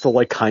fight, which is still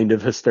like kind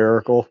of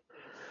hysterical.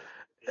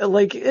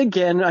 Like,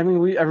 again, I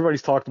mean,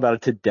 everybody's talked about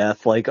it to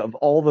death. Like, of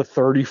all the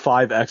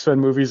 35 X-Men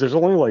movies, there's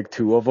only like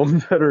 2 of them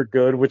that are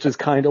good, which is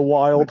kind of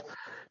wild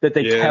that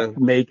they kept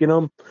making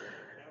them.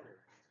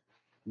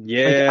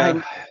 Yeah.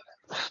 Like,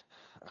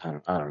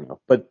 I don't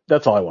know, but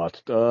that's all I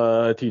watched.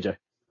 TJ.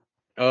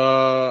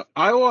 I'm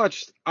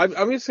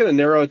just going to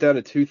narrow it down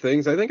to 2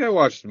 things. I think I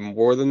watched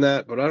more than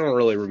that, but I don't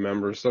really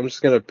remember. So I'm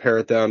just going to pare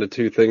it down to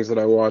 2 things that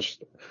I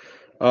watched.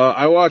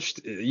 I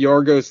watched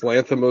Yorgos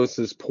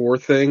Lanthimos' Poor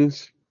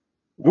Things.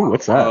 Ooh,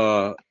 what's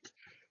that?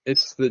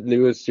 It's the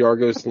newest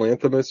Yorgos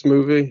Lanthimos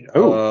movie.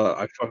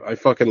 I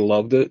fucking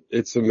loved it.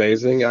 It's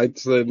amazing.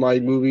 It's my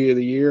movie of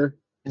the year.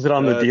 Is it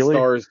on the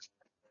dealer?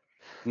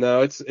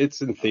 No, it's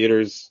in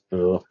theaters.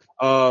 Ugh.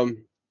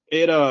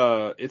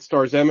 It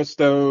stars Emma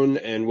Stone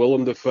and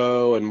Willem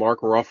Dafoe and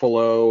Mark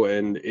Ruffalo,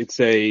 and it's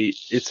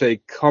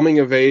a coming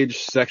of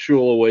age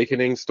sexual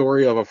awakening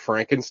story of a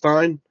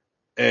Frankenstein,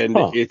 and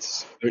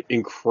it's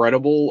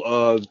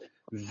incredible.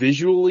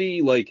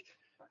 Visually, like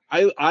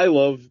I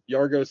love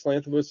Yorgos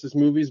Lanthimos'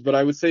 movies, but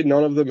I would say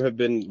none of them have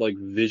been like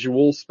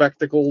visual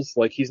spectacles.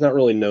 Like he's not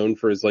really known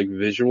for his like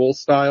visual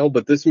style,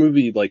 but this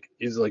movie like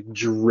is like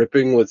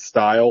dripping with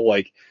style.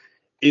 Like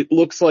it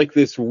looks like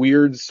this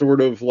weird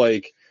sort of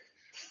like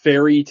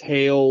fairy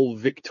tale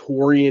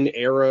Victorian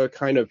era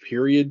kind of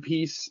period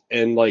piece,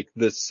 and like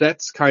the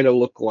sets kind of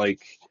look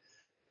like,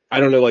 I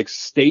don't know, like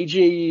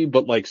stagey,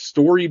 but like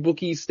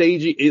storybooky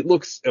stagey. It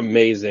looks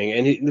amazing.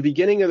 And in the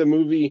beginning of the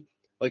movie,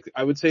 like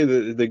I would say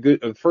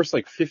the first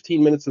like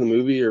 15 minutes of the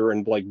movie are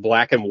in like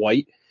black and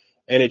white,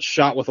 and it's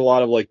shot with a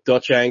lot of like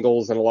Dutch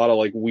angles and a lot of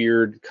like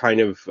weird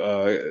kind of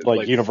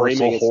like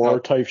Universal horror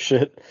type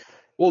shit.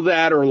 Well,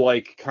 that or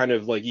like kind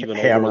of like even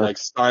older like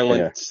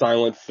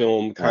silent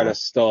film kind of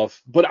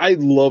stuff. But I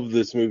love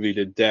this movie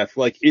to death.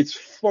 Like it's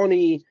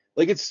funny,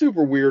 like it's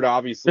super weird.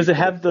 Obviously, does it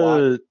have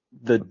the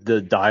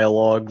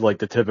dialogue like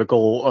the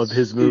typical of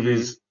his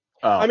movies?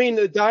 Oh. I mean,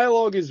 the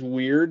dialogue is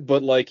weird,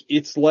 but like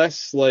it's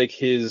less like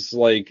his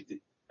like.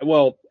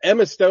 Well,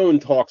 Emma Stone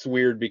talks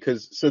weird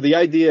because the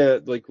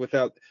idea like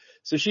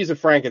so she's a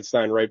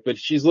Frankenstein, right? But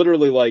she's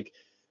literally like.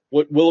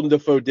 What Willem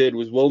Dafoe did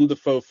was Willem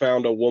Dafoe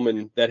found a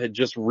woman that had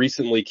just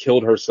recently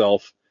killed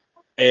herself,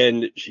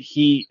 and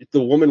the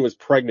woman was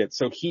pregnant.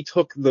 So he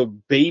took the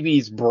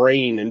baby's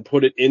brain and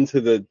put it into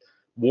the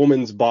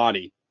woman's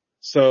body.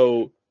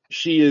 So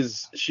she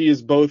is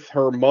both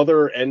her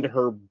mother and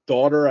her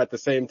daughter at the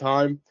same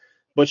time,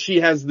 but she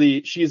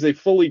is a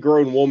fully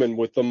grown woman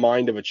with the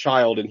mind of a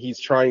child, and he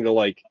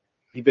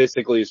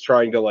basically is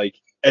trying to like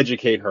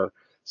educate her.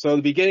 So at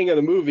the beginning of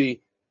the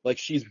movie, like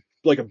she's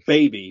like a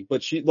baby,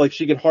 but she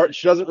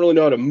doesn't really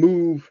know how to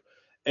move,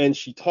 and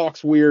she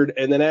talks weird,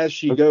 and then as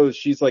she goes,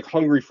 she's like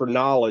hungry for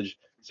knowledge,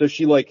 so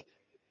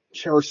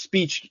her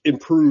speech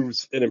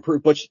improves,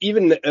 but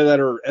even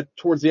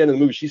towards the end of the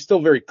movie, she's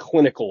still very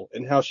clinical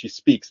in how she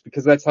speaks,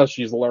 because that's how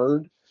she's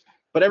learned.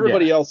 But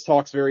everybody else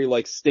talks very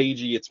like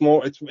stagey.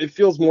 It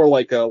feels more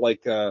like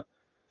a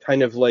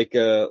kind of like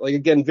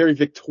again, very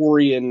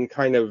Victorian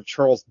kind of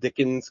Charles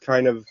Dickens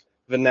kind of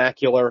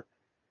vernacular.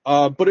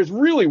 But it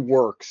really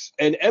works.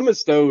 And Emma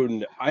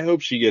Stone, I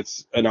hope she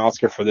gets an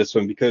Oscar for this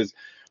one, because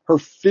her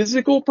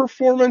physical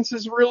performance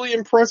is really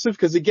impressive.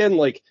 Because again,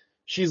 like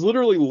she's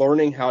literally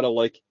learning how to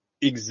like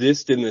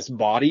exist in this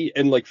body,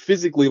 and like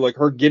physically, like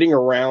her getting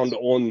around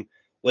on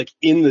like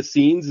in the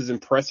scenes is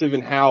impressive,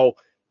 and how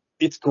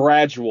it's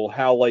gradual,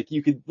 how like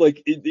you could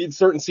like in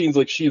certain scenes,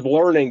 like she's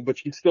learning, but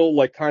she still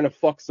like kind of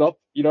fucks up.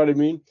 You know what I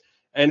mean?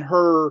 And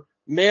her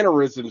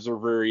mannerisms are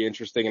very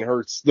interesting,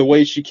 and the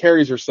way she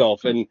carries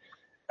herself. And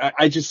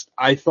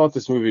I thought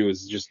this movie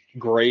was just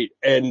great.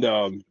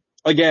 And,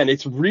 again,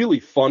 it's really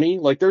funny.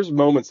 Like, there's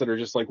moments that are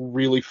just like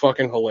really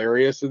fucking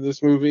hilarious in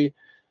this movie.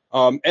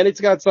 And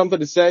it's got something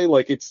to say.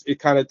 Like, it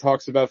kind of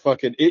talks about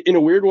in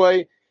a weird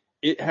way,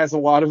 it has a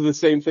lot of the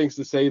same things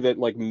to say that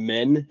like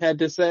men had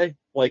to say.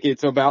 Like,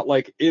 it's about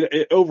like,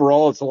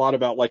 overall, it's a lot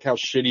about like how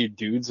shitty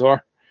dudes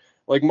are.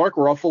 Like, Mark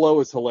Ruffalo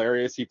is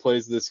hilarious. He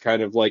plays this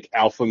kind of like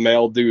alpha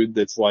male dude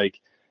that's like,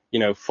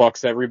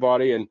 fucks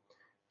everybody. And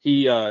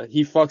he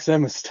fucks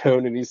Emma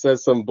Stone, and he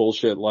says some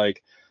bullshit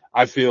like,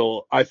 I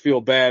feel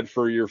bad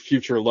for your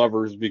future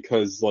lovers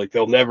because like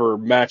they'll never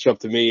match up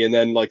to me. And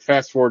then like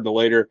fast forward to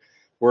later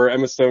where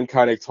Emma Stone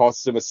kind of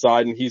tosses him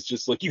aside and he's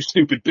just like, you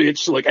stupid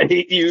bitch. Like, I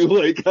hate you.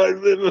 Like,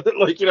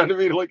 like, you know what I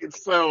mean? Like,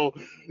 it's so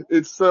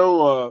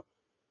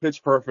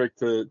pitch perfect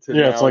to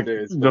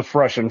nowadays. It's like the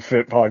Fresh and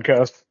Fit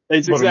podcast.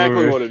 It's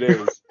exactly what it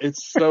is.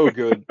 It's so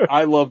good.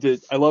 I loved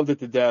it. I loved it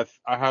to death.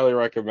 I highly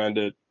recommend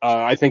it.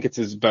 I think it's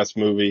his best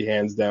movie,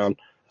 hands down.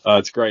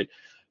 It's great.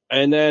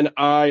 And then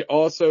I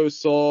also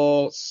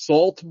saw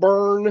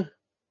Saltburn,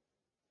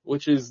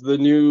 which is the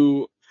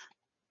new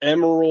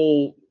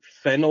Emerald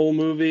Fennell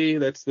movie.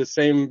 That's the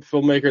same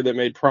filmmaker that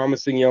made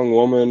Promising Young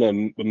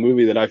Woman, a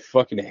movie that I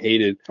fucking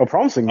hated. Oh,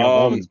 Promising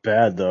Young Woman's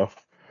bad, though.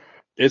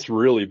 It's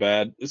really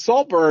bad.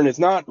 Saltburn is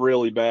not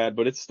really bad,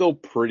 but it's still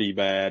pretty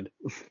bad.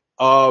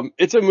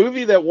 It's a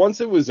movie that once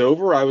it was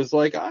over, I was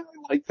like, I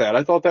like that.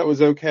 I thought that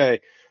was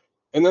okay.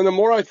 And then the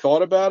more I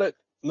thought about it,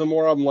 the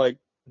more I'm like,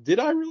 did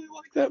I really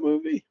like that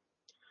movie?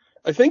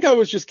 I think I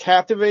was just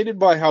captivated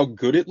by how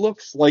good it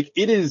looks. Like,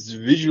 it is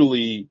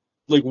visually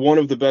like one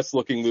of the best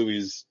looking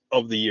movies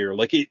of the year.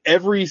 Like,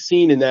 every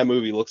scene in that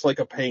movie looks like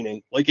a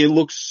painting. Like, it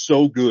looks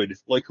so good.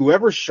 Like,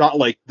 whoever shot,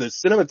 like, the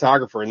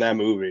cinematographer in that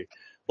movie,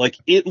 like,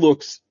 it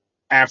looks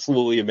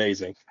absolutely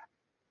amazing.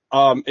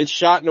 It's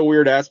shot in a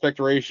weird aspect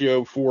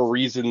ratio for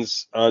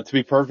reasons. To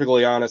be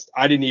perfectly honest,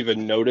 I didn't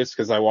even notice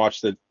because I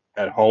watched it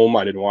at home.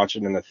 I didn't watch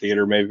it in the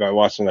theater. Maybe if I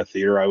watched it in the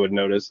theater, I would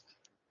notice.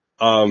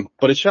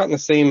 But it's shot in the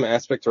same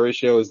aspect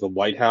ratio as The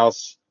White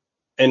House.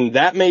 And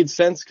that made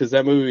sense because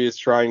that movie is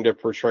trying to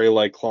portray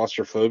like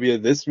claustrophobia.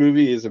 This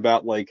movie is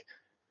about like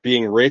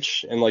being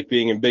rich and like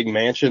being in big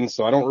mansions.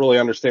 So I don't really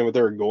understand what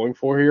they're going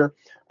for here.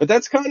 But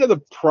that's kind of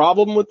the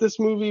problem with this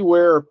movie,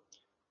 where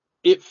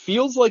it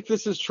feels like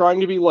this is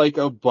trying to be like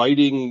a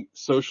biting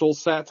social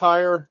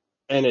satire,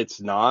 and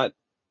it's not.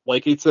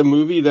 Like, it's a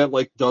movie that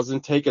like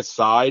doesn't take a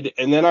side.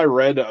 And then I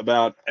read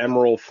about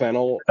Emerald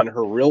Fennell and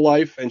her real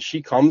life, and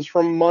she comes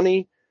from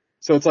money.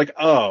 So it's like,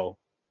 oh,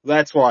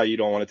 that's why you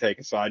don't want to take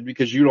a side,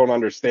 because you don't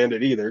understand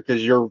it either,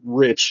 because you're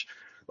rich.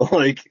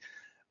 Like,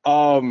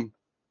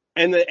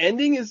 and the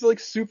ending is like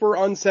super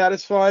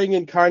unsatisfying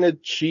and kind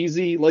of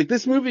cheesy. Like,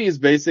 this movie is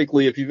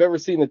basically, if you've ever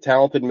seen The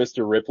Talented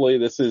Mr. Ripley,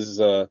 this is,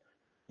 the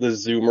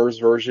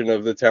Zoomers version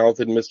of The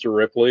Talented Mr.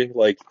 Ripley.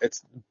 Like,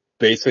 it's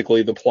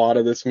basically the plot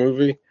of this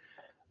movie.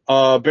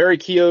 Barry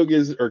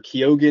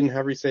Keoghan,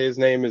 however you say his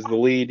name, is the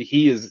lead.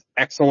 He is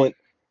excellent.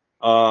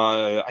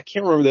 I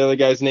can't remember the other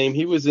guy's name.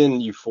 He was in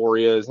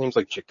Euphoria. His name's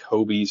like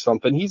Jacoby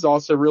something. He's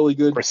also really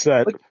good.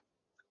 Brissett.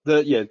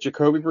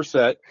 Jacoby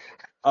Brissett.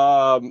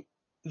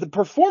 The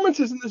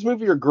performances in this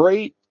movie are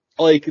great.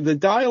 Like, the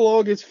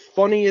dialogue is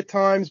funny at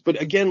times,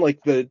 but again,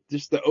 like the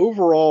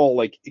overall,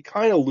 like, it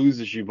kind of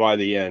loses you by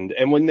the end.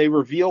 And when they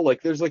reveal,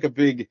 like, there's a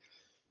big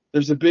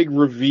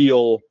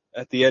reveal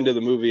at the end of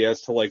the movie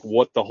as to like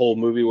what the whole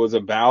movie was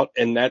about,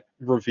 and that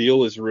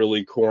reveal is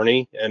really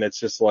corny, and it's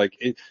just like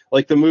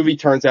the movie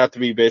turns out to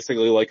be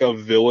basically like a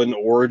villain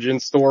origin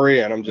story,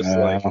 and I'm just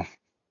like,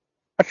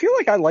 I feel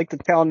like I liked The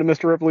Talented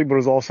Mr. Ripley, but it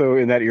was also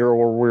in that era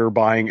where we were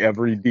buying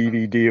every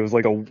DVD. It was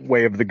like a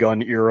Way of the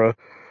Gun era.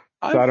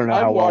 So I don't know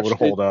how well it would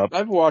hold up.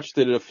 I've watched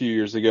it a few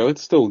years ago.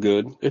 It's still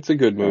good. It's a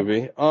good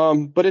movie.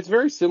 But it's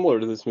very similar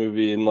to this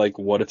movie in like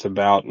what it's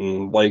about.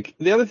 And like,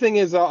 the other thing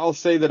is, I'll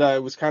say that I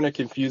was kind of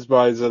confused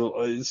by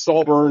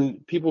Saltburn.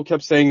 People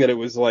kept saying that it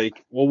was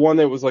like, well, one,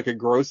 that it was like a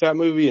gross out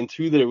movie, and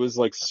two, that it was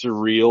like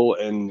surreal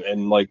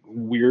and like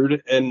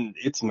weird. And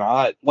it's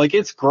not. Like,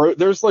 it's gross.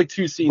 There's like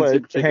two scenes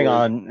in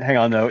particular. Hang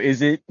on though.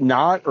 Is it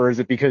not, or is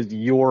it because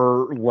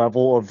your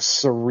level of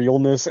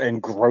surrealness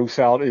and gross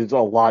out is a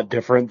lot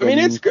different than... I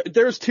mean,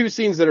 there's two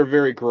scenes that are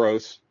very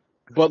gross,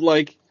 but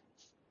like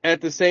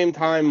at the same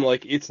time,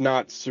 like, it's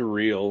not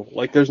surreal.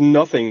 Like, there's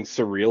nothing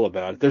surreal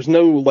about it. There's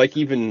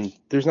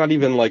not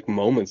even like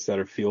moments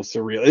that feel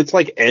surreal. It's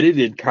like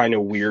edited kind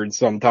of weird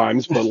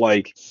sometimes, but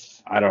like,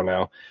 I don't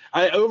know.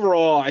 I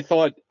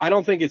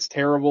don't think it's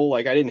terrible.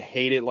 Like, I didn't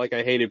hate it like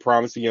I hated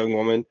Promising Young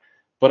Woman,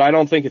 but I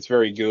don't think it's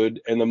very good.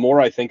 And the more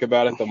I think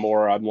about it, the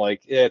more I'm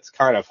like, it's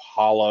kind of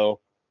hollow.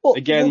 Well,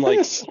 again,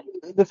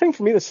 the thing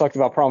for me that sucked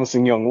about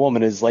Promising Young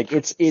Woman is like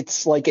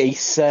it's like a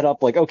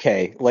setup. Like,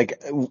 okay, like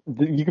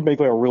you can make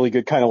like a really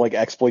good kind of like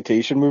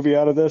exploitation movie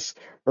out of this,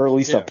 or at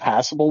least a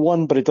passable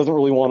one, but it doesn't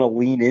really want to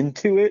lean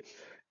into it.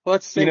 Well,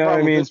 that's the same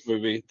problem with this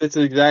movie. That's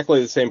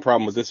exactly the same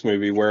problem with this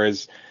movie.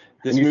 Whereas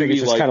And you think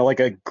it's just kind of like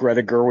a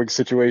Greta Gerwig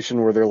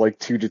situation where they're like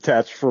too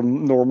detached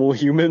from normal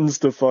humans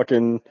to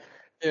fucking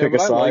pick a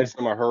side?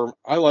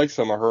 I like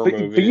some of her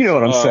movies. But you know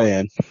what I'm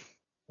saying.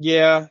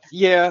 Yeah,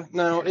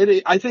 no,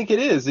 I think it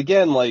is.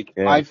 Again, like,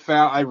 yeah.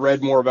 I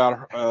read more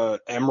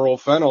about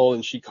Emerald Fennell,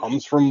 and she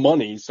comes from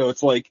money, so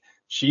it's like,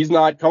 she's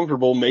not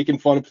comfortable making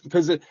fun of,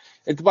 because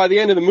it's by the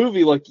end of the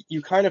movie, like,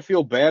 you kind of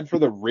feel bad for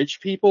the rich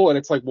people, and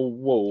it's like, well,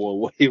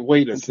 whoa,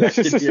 wait a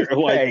second here.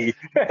 Like, hey.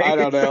 I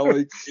don't know.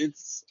 Like,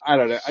 I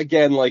don't know.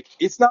 Again, like,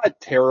 it's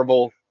not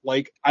terrible.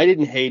 Like, I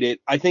didn't hate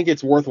it. I think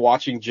it's worth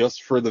watching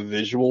just for the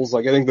visuals.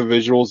 Like, I think the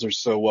visuals are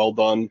so well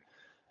done.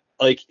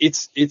 Like,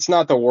 it's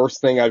not the worst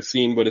thing I've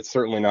seen, but it's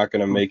certainly not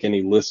going to make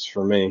any lists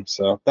for me.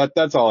 So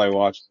that's all I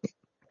watched.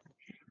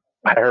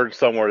 I heard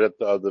somewhere that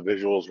the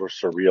visuals were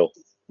surreal.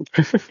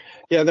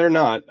 Yeah, they're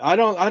not. I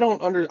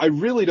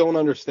really don't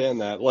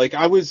understand that. Like,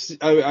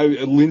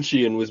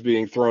 Lynchian was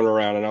being thrown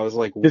around, and I was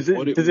like, does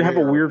it have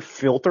a weird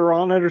filter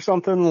on it or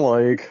something?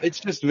 Like, it's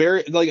just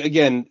very, like,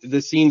 again,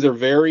 the scenes are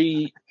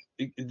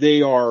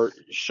they are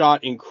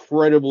shot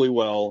incredibly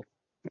well.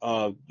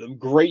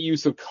 Great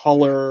use of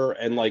color,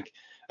 and like,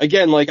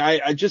 again, like,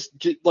 I just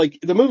like,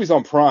 the movie's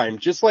on Prime.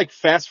 Just like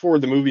fast forward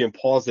the movie and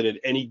pause it at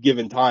any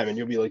given time, and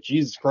you'll be like,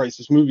 Jesus Christ,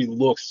 this movie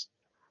looks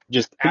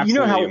just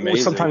absolutely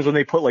amazing. Sometimes when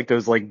they put like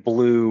those like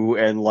blue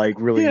and like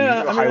really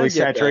highly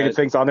saturated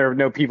things on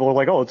there, people are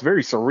like, oh, it's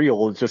very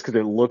surreal. It's just because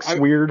it looks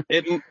weird.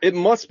 It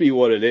must be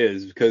what it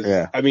is, because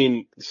I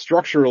mean,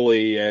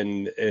 structurally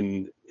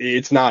and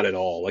it's not at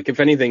all. Like, if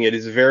anything, it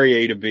is very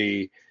A to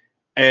B.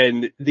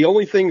 And the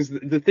things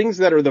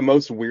that are the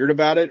most weird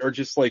about it are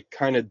just like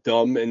kind of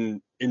dumb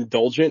and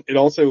indulgent. It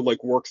also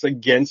like works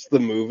against the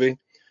movie,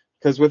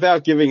 because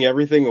without giving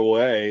everything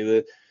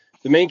away,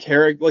 the main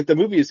character, like, the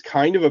movie is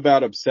kind of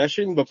about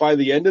obsession, but by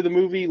the end of the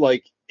movie,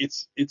 like,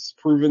 it's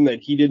proven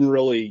that he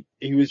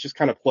was just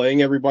kind of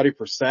playing everybody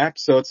for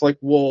sex. So it's like,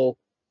 well,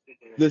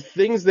 the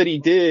things that he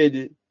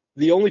did,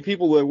 the only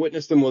people that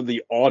witnessed them were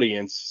the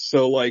audience.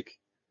 So, like,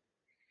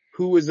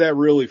 who was that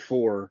really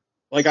for?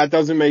 Like, that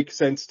doesn't make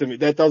sense to me.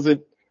 That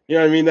doesn't, you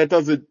know what I mean? That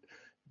doesn't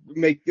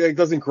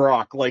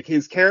grok. Like,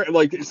 his character,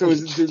 like, so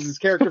does his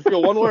character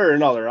feel one way or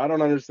another? I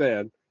don't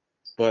understand.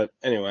 But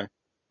anyway,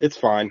 it's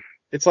fine.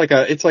 It's like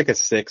a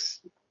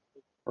 6.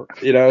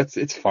 You know,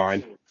 it's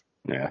fine.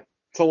 Yeah.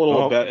 It's a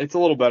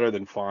little better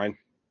than fine.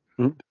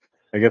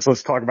 I guess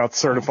let's talk about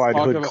certified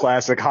hood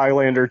classic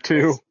Highlander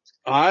 2.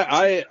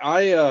 I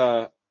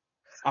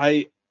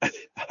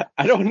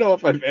don't know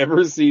if I've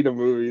ever seen a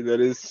movie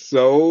that is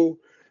so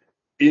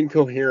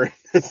incoherent.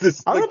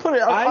 I'm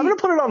gonna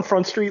put it on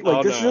Front Street.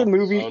 Like, this is a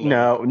movie.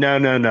 No,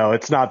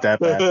 it's not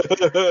that bad.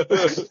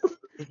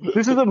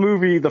 This is a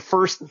movie. The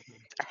first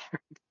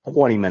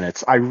 20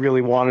 minutes I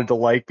really wanted to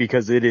like,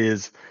 because it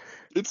is.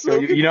 It's so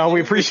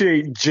we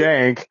appreciate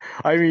jank.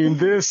 I mean,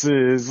 this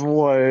is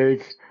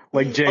like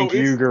Jank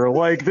Uger.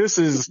 Like, this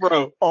is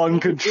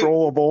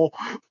uncontrollable.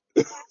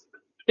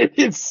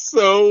 It's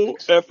so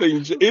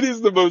effing. It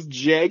is the most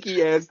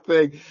janky ass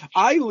thing.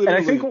 And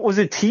I think, was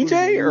it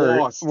TJ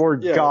or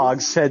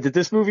Gog said that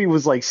this movie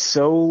was like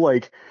so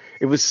like,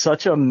 it was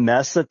such a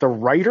mess that the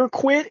writer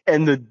quit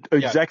and the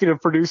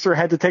executive producer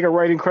had to take a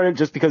writing credit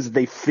just because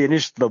they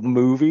finished the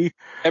movie.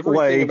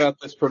 Everything about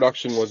this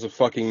production was a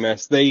fucking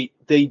mess. They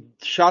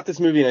shot this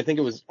movie in, I think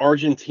it was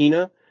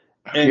Argentina,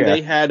 and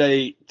they had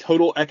a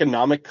total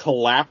economic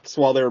collapse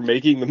while they were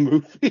making the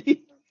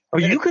movie. Oh,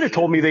 you could have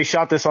told me they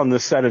shot this on the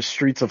set of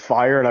Streets of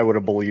Fire, and I would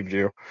have believed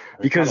you,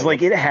 because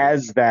like, it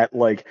has that,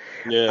 like,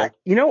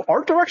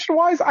 art direction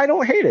wise, I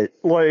don't hate it.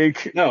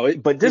 Like, no,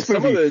 but this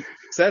movie, some of the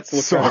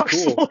sets look kind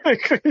of cool.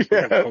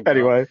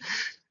 Like,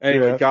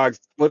 anyway, Gogs,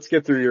 let's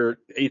get through your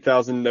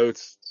 8,000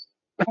 notes.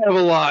 I have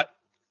a lot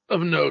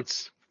of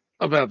notes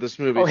about this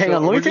movie. Oh, hang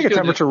on. Let me take a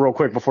temperature real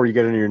quick before you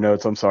get into your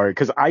notes. I'm sorry,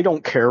 because I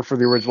don't care for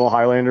the original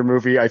Highlander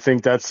movie. I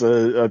think that's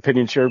an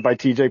opinion shared by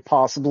TJ,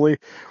 possibly.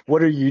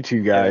 What are you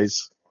two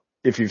guys,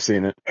 if you've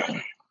seen it?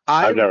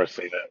 I've never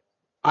seen it.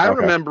 I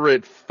remember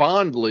it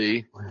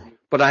fondly,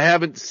 but I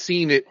haven't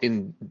seen it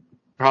in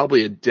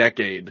probably a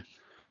decade.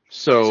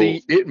 So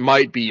it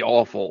might be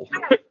awful.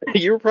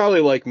 You're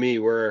probably like me,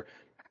 where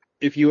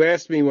if you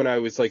asked me when I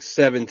was like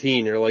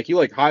 17, you're like, you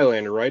like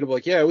Highlander, right? I'm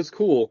like, yeah, it was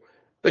cool.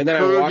 And then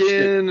I watched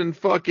it, and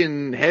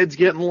fucking heads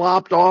getting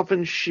lopped off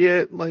and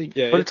shit. Like,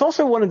 but it's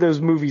also one of those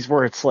movies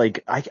where it's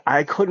like,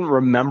 I couldn't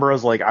remember. I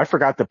was like, I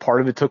forgot that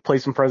part of it took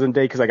place in present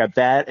day, because I got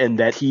that and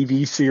that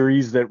TV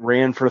series that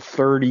ran for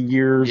 30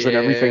 years and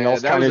everything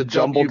else kind of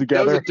jumbled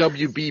together. That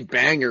was a WB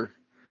banger.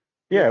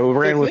 Yeah, it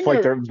ran with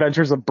like the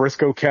Adventures of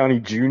Briscoe County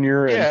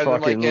Jr. and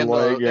fucking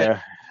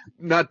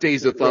not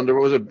Days of Thunder.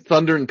 What was it?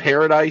 Thunder in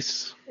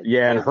Paradise.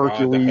 Yeah, and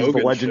Hercules,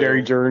 the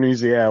Legendary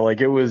Journeys. Yeah,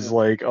 like, it was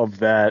like of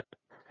that.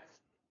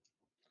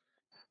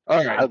 All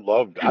right. I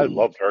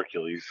loved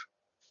Hercules.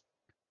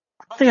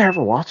 I don't think I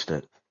ever watched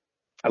it.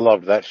 I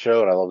loved that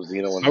show, and I loved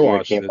Xena when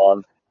Xena came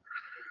on.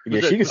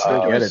 Yeah, she could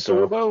still get it,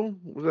 though. Sorbo?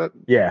 Was that?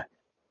 Yeah.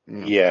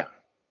 Yeah.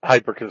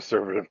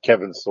 Hyper-conservative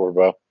Kevin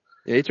Sorbo.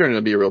 Yeah, he turned out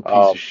to be a real piece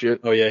of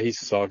shit. Oh, yeah, he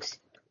sucks.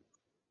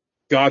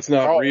 God's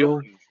not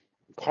real.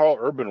 Carl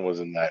Urban was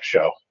in that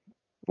show.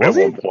 Was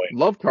at he? one point.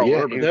 Love Carl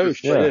Yeah, Urban. No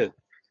shit.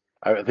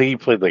 I think he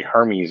played like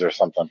Hermes or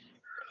something.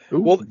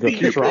 Well, The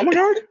Futurama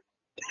guard?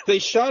 They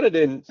shot it,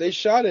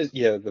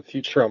 yeah, the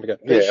Futurama guy.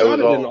 They Yeah, it shot was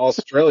it in all-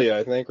 Australia,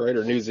 I think, right?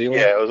 Or New Zealand?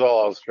 Yeah, it was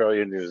all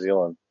Australia, New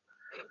Zealand.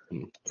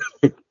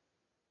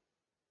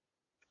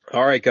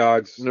 All right,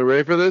 Gogs. You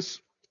ready for this?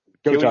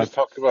 Can we just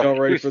talk about, Y'all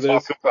ready can we for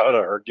just this? talk about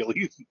a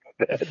Hercules?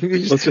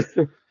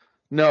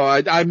 No,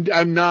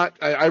 I'm not.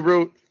 I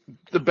wrote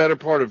the better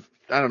part of,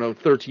 I don't know,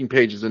 13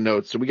 pages of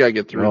notes, so we gotta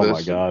get through Oh this.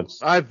 my god.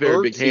 I have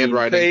very big 13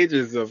 handwriting.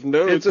 pages of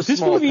notes. It's a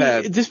small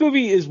pad. This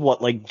movie is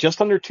what, like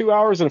just under 2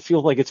 hours, and it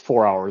feels like it's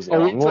 4 hours Oh,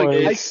 long. it's like,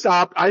 Like,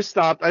 I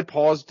stopped, I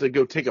paused to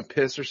go take a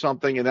piss or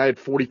something, and I had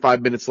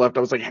 45 minutes left. I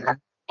was like,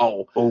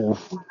 oh.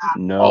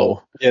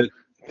 no. Yeah,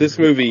 this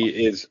movie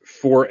is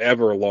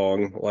forever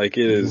long. Like,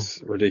 it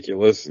is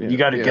ridiculous. You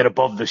got to get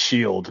above the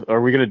shield. Are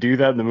we going to do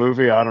that in the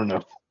movie? I don't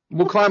know.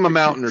 We'll climb a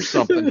mountain or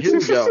something. Here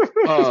we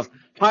go.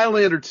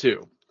 Highlander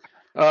 2.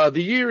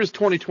 The year is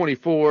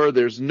 2024.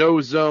 There's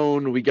no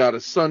zone. We got a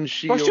sun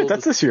shield. Oh shit,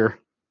 that's this year.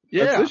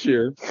 Yeah. That's this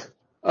year.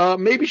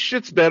 Maybe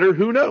shit's better.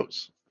 Who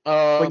knows?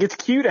 Like, it's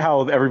cute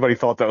how everybody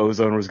thought the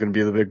ozone was going to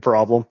be the big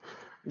problem.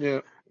 Yeah.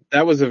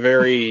 That was a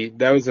very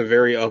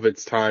of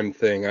its time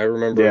thing. I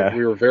remember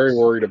we were very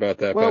worried about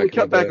that. Well, we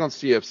cut back on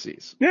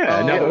CFCs.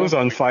 Yeah, now the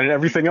ozone's fine and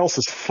everything else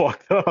is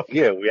fucked up.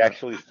 Yeah, we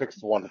actually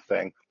fixed one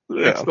thing.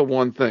 That's the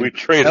one thing. We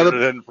traded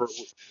ozone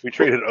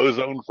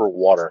for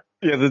water.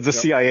 Yeah, the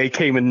CIA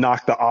came and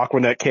knocked the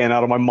Aquanet can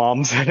out of my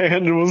mom's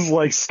hand and was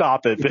like,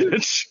 "Stop it,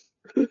 bitch."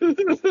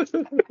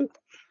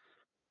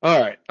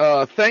 All right.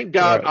 Thank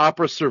God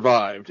Opera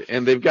survived,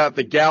 and they've got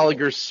the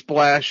Gallagher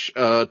splash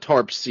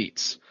tarp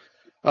seats.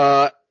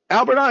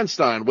 Albert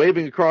Einstein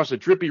waving across a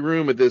drippy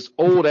room at this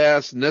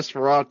old-ass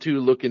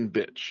Nosferatu-looking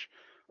bitch.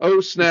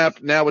 Oh,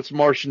 snap, now it's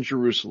Martian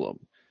Jerusalem.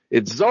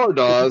 It's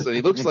Zardoz, and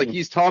he looks like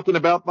he's talking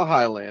about the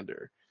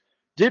Highlander.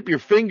 Dip your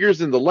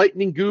fingers in the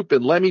lightning goop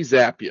and let me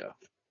zap ya.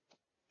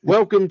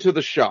 Welcome to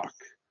the shock.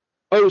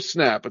 Oh,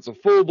 snap, it's a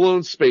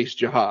full-blown space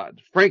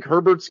jihad. Frank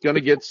Herbert's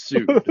gonna get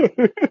sued.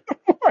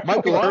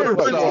 Michael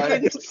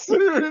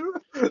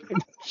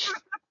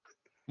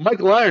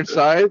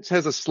Ironsides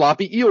has a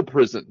sloppy eel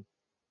prison.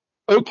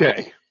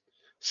 Okay,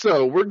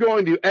 so we're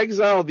going to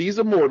exile these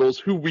immortals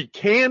who we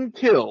can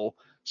kill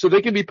so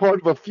they can be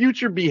part of a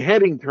future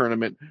beheading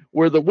tournament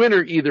where the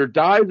winner either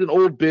dies an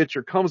old bitch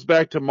or comes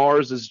back to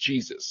Mars as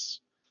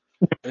Jesus.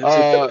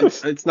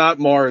 It's not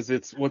Mars.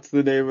 It's, what's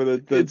the name of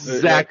it? It's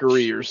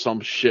Zachary or some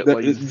shit,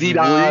 like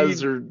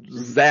Zidaz or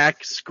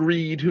Zach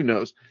Screed, who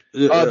knows.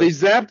 They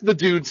zapped the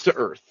dudes to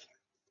Earth.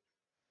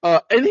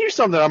 And here's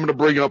something I'm going to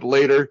bring up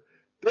later.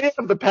 They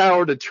have the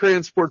power to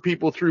transport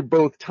people through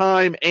both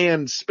time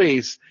and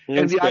space.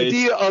 And the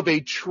idea of a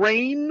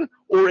train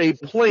or a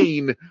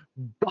plane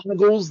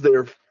boggles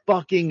their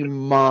fucking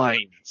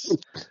minds.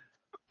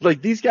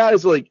 Like, these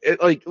guys, like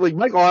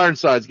Michael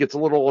Ironsides gets a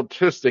little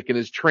autistic in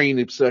his train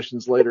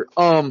obsessions later.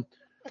 Oh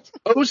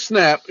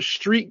snap,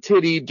 street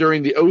titty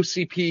during the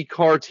OCP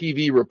car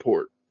TV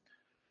report.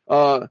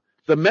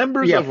 The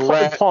members of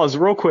Rat... Pause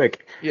real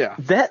quick. Yeah.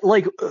 That,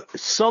 like,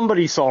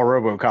 somebody saw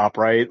RoboCop,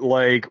 right?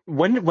 Like,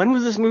 when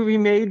was this movie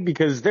made?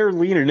 Because they're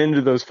leaning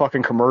into those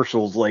fucking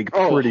commercials, like,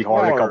 pretty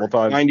hard a couple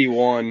times.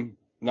 91.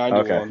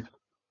 Okay.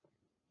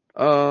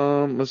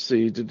 Let's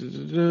see.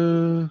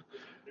 Oh,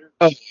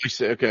 I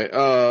see. Okay.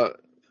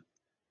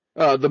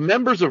 The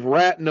members of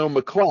Rat know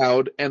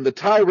McLeod, and the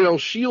Tyrell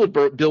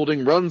Shield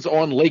building runs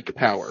on lake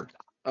power.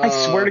 I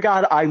swear to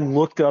God, I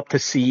looked up to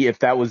see if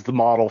that was the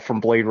model from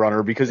Blade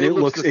Runner because it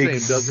looks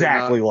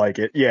exactly like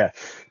it. Yeah.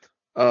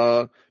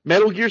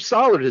 Metal Gear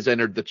Solid has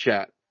entered the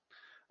chat.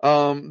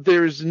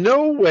 There's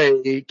no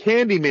way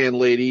Candyman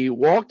Lady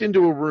walked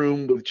into a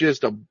room with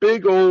just a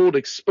big old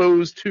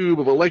exposed tube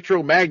of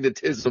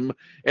electromagnetism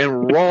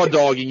and raw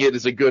dogging it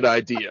is a good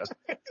idea.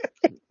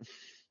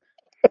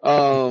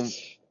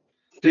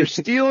 They're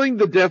stealing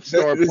the Death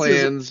Star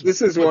plans.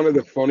 This is one of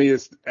the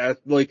funniest,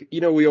 like,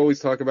 you know, we always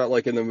talk about,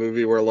 like, in the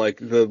movie where, like,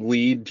 the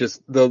lead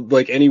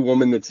any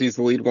woman that sees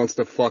the lead wants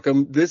to fuck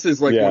him. This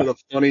is, like, one of the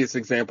funniest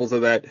examples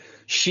of that.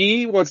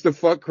 She wants to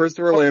fuck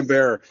Christopher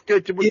Lambert. We'll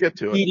get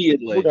to it.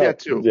 Immediately. We'll get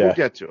to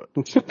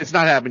it. It's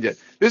not happened yet.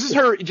 This is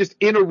her just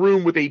in a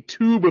room with a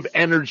tube of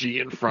energy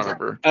in front of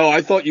her. Oh,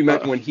 I thought you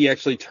meant when he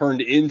actually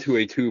turned into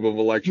a tube of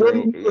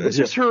electro. This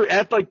is her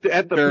at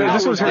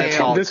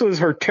This was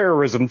her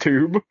terrorism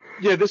tube.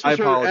 Yeah, this was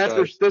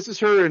her. This is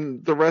her,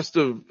 and the rest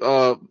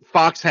of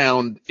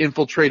Foxhound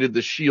infiltrated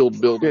the Shield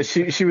building.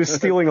 Yeah, she was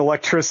stealing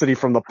electricity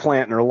from the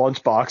plant in her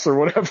lunchbox or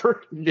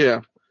whatever.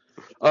 Yeah,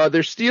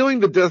 they're stealing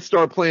the Death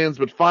Star plans,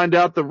 but find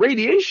out the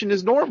radiation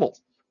is normal.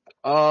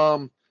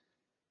 They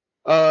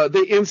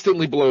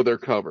instantly blow their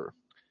cover.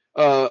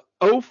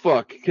 Oh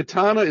fuck,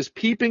 Katana is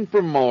peeping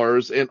from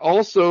Mars and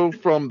also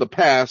from the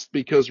past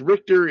because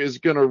Richter is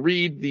gonna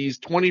read these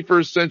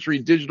 21st century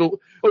digital.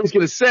 He's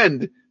gonna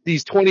send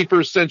these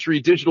 21st century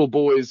digital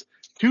boys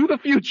to the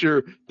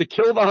future to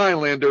kill the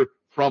Highlander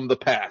from the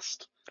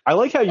past. I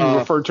like how you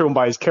referred to him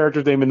by his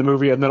character's name in the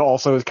movie and then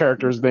also his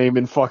character's name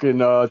in fucking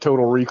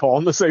Total Recall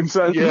in the same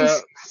sentence. Yeah,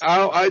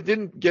 I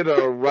didn't get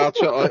a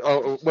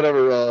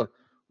whatever.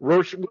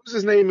 Roach, what was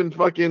his name in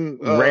fucking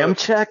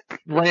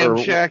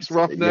Ramchak's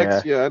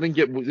Roughnecks? Yeah, I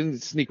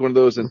didn't sneak one of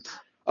those in.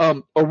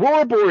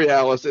 Aurora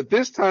Borealis at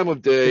this time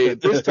of day,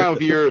 at this time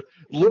of year,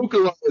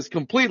 localized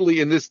completely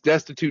in this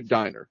destitute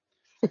diner.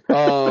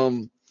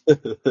 Let's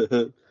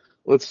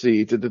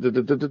see.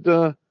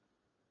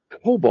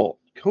 Cobalt?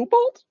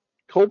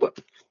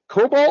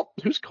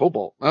 Who's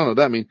Cobalt? I don't know what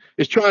that means.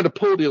 Is trying to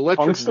pull the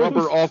electric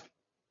rubber off.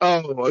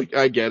 Oh,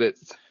 I get it.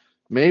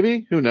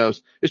 Maybe? Who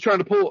knows? Is trying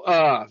to pull,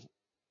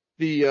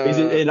 Is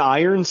it an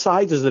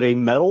Ironsides? Is it a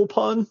metal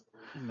pun?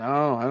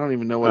 No, I don't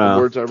even know what the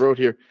words I wrote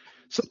here.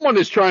 Someone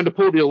is trying to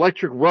pull the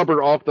electric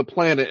rubber off the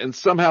planet, and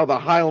somehow the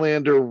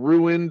Highlander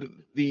ruined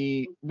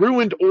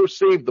or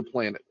saved the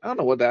planet. I don't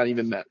know what that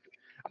even meant.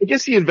 I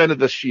guess he invented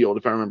the shield,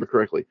 if I remember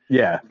correctly.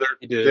 Yeah. I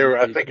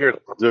think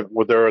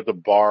they're at the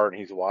bar and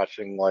he's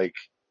watching like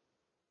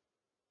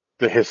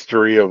the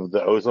history of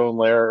the ozone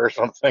layer or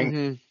something.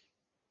 Mm-hmm.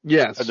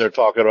 Yes. And they're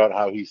talking about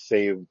how he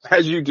saved.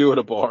 As you do at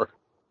a bar.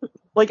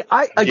 Like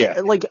point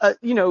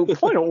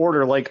of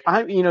order. Like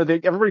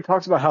everybody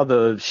talks about how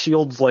the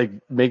shield's like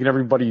making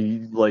everybody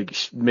like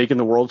making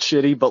the world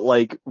shitty, but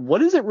like,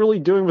 what is it really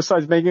doing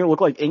besides making it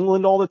look like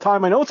England all the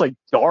time? I know it's like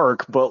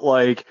dark, but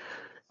like,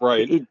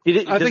 right? Does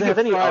it have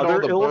any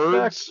other ill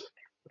effects?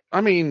 I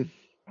mean,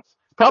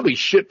 probably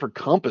shit for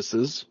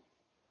compasses.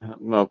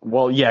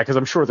 Well, yeah, because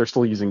I'm sure they're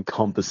still using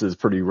compasses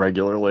pretty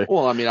regularly.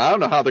 Well, I mean, I don't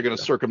know how they're going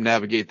to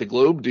circumnavigate the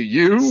globe. Do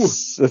you?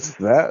 It's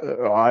that.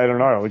 I don't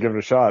know. I'll give it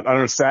a shot. I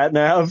don't know. Sat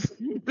nav,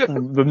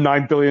 the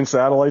 9 billion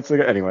satellites.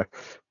 Anyway,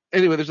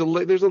 there's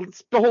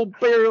the whole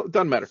barrel.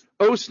 Doesn't matter.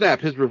 Oh snap!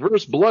 His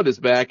reverse blood is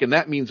back, and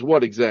that means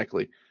what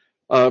exactly?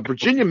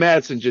 Virginia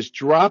Madsen just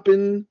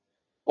dropping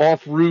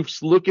off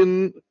roofs,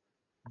 looking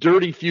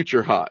dirty,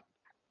 future hot.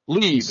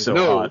 Leave. So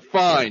no, hot.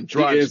 fine.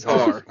 Drives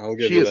car.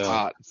 She is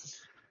hot.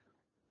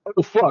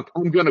 Oh fuck,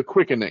 I'm gonna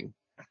quickening.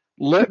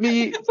 Let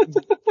me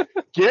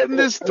get in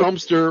this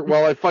dumpster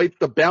while I fight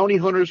the bounty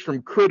hunters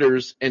from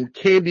Critters and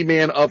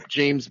Candyman up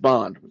James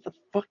Bond. What the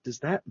fuck does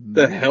that mean?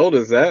 The hell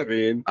does that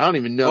mean? I don't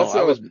even know.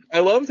 Also, I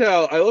loved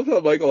how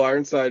Michael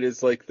Ironside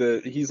is like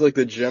he's like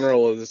the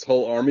general of this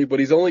whole army, but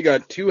he's only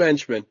got 2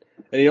 henchmen,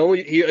 and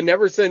he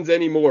never sends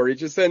any more. He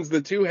just sends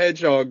the 2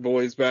 hedgehog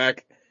boys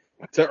back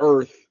to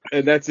Earth,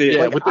 and that's it.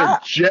 Yeah, with their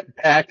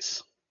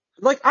jetpacks.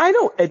 Like,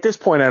 at this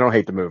point, I don't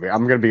hate the movie.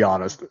 I'm going to be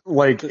honest.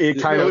 Like, this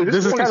is kind of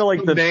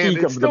like the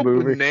peak of the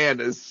movie.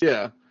 Bananas,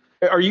 yeah.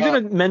 Are you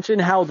going to mention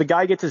how the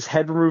guy gets his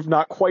head removed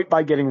not quite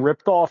by getting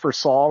ripped off or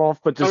sawed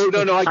off, but just...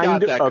 Oh, no, I got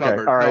that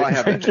covered. All right. No, I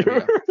have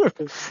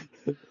that.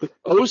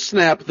 Oh,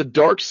 snap. The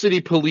Dark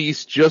City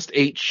police just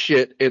ate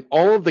shit, and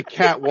all of the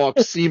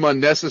catwalks seem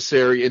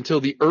unnecessary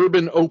until the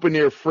urban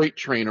open-air freight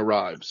train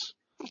arrives.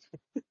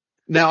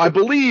 Now, I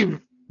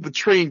believe the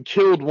train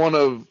killed one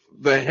of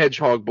the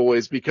hedgehog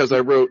boys because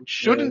I wrote,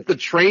 shouldn't the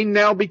train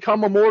now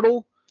become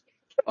immortal?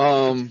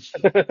 He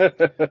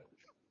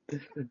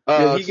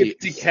gets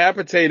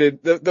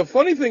decapitated. The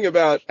funny thing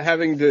about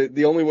having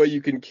the only way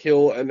you can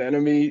kill an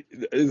enemy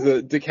is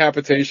a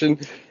decapitation.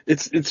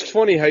 It's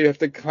funny how you have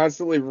to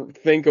constantly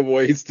think of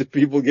ways to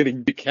people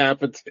getting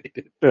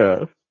decapitated.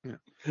 Yeah.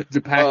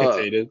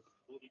 Decapitated.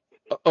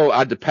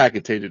 I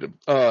decapitated him.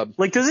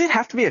 Like, does it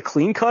have to be a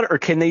clean cut, or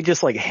can they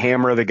just like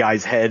hammer the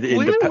guy's head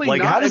into?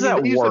 Like, how does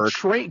that work?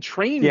 Train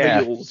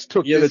wheels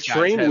took the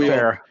train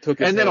wheel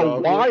took, and then a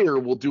wire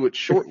will do it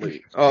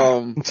shortly.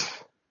 Oh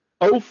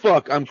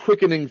fuck! I'm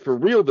quickening for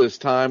real this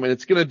time, and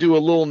it's gonna do a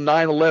little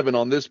 9/11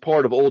 on this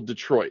part of old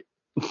Detroit.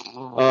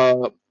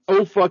 Oh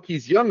fuck!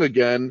 He's young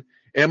again,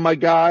 and my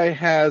guy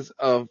has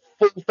a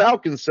full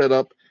Falcon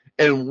setup.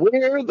 And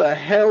where the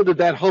hell did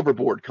that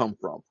hoverboard come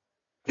from?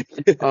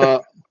 It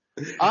was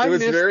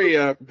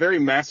very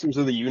Masters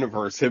of the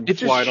Universe. Him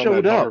flying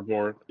on that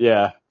hoverboard.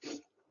 Yeah.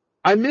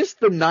 I missed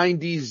the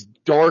 90s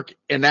dark,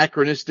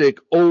 anachronistic,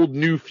 old,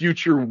 new,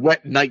 future,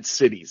 wet night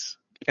cities.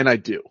 And I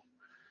do.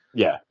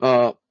 Yeah.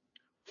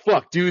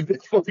 Fuck, dude.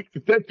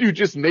 That dude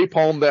just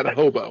napalmed that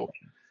hobo.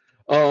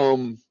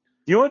 You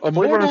know what?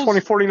 Blade Runner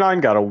 2049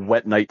 got a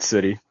wet night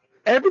city.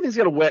 Everything's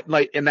got a wet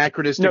night,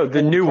 anachronistic. No,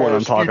 the new one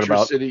I'm talking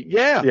about. City.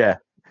 Yeah. Yeah.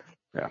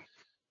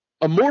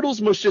 Immortals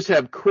must just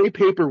have crepe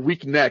paper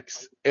weak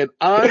necks, and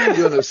I'm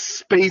gonna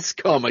space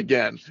come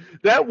again.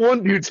 That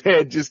one dude's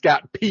head just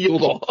got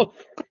peeled off.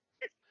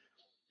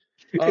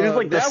 It is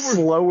like the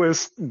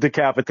slowest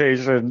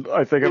decapitation,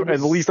 I think, and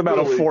the least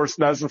amount of force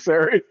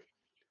necessary.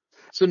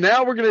 So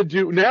now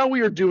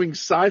we are doing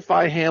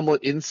sci-fi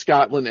Hamlet in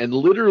Scotland, and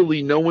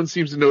literally no one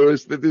seems to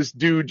notice that this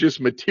dude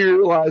just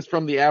materialized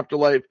from the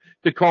afterlife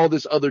to call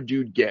this other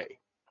dude gay.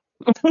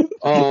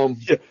 Yeah.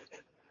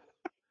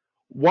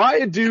 Why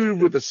a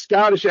dude with a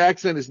Scottish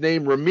accent is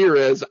named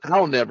Ramirez,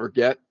 I'll never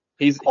get.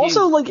 He's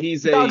an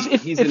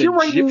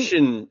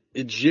Egyptian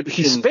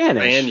he's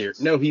Spanish. Spaniard.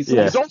 No, he's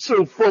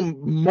also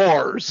from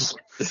Mars.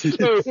 That's a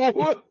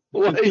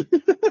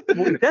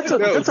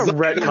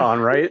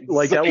retcon, right?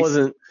 Like that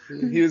wasn't.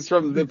 He was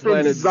from the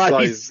planet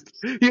Zeiss.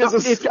 He has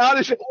a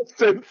Scottish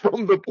accent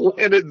from the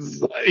planet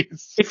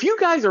Zeiss. If you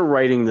guys are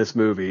writing this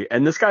movie,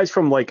 and this guy's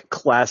from like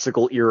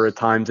classical era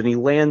times, and he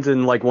lands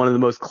in like one of the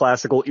most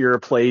classical era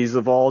plays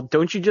of all,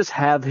 don't you just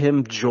have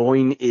him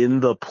join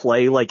in the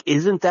play? Like,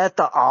 isn't that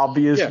the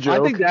obvious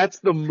joke? I think that's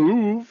the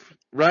move,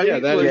 right? Yeah,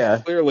 that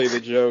is clearly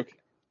the joke.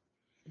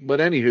 But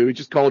anywho, he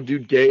just called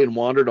dude gay and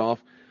wandered off.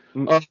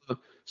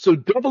 So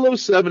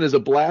 007 is a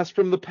blast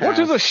from the past. What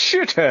is a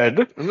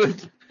shithead?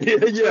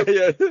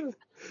 yeah.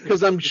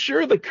 Because I'm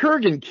sure the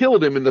Kurgan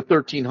killed him in the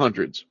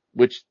 1300s,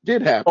 which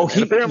did happen.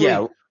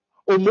 Oh,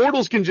 or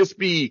mortals can just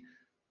be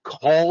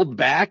called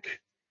back.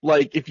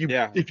 Like if you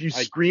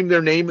scream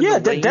their name in the rain.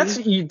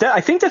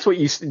 I think that's what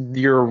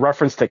your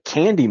reference to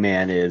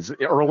Candyman is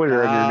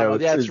earlier in your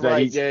notes. That's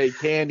right. Yeah,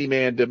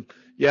 Candyman him.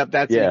 Yep,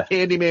 that's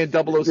Candyman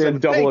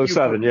 007.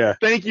 007,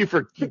 Thank you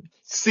for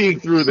seeing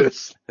through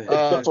this.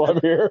 That's why I'm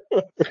here.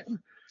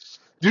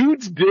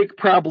 Dude's dick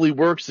probably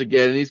works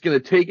again, and he's going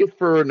to take it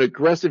for an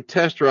aggressive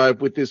test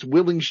drive with this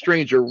willing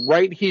stranger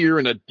right here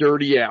in a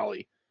dirty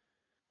alley.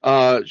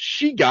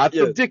 She got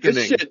the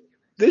dickening.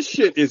 This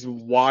shit is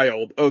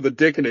wild. Oh, the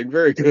dickening.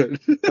 Very good.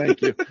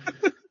 Thank you.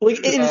 Like,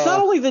 it's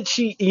not only that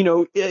she,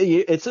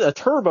 it's a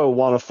turbo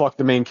want to fuck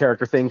the main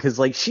character thing, because,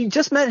 like, she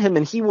just met him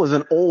and he was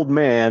an old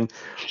man.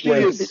 She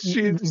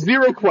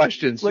zero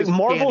questions. Like,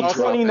 Marvel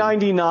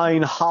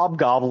 2099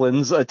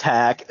 hobgoblins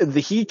attack.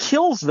 He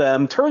kills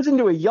them, turns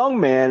into a young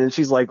man, and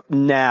she's like,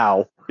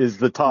 now is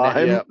the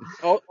time.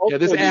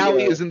 This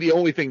alley isn't the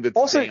only thing that's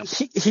also,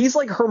 he's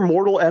like her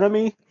mortal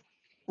enemy,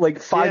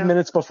 like 5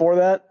 minutes before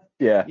that.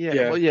 Yeah.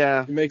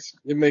 It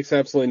makes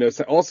absolutely no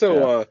sense.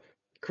 Also,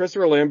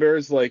 Christopher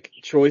Lambert's like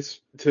choice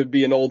to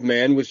be an old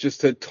man was just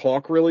to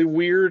talk really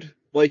weird.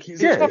 Like he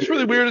talks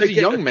really weird as a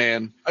young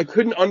man. I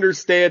couldn't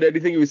understand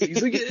anything he was.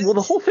 He's like, well,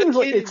 the whole thing's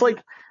like it's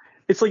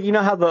like you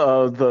know how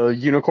the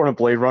Unicorn of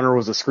Blade Runner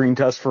was a screen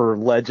test for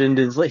Legend.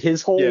 Is like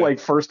his whole like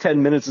first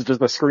 10 minutes is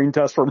just a screen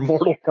test for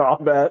Mortal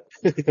Kombat.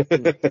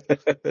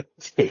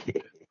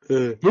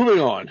 Moving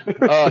on.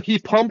 He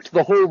pumped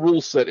the whole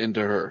rule set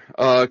into her.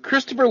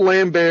 Christopher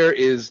Lambert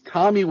is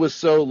Tommy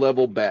Wiseau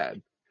level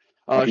bad.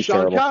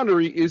 Sean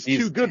Connery is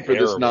too good for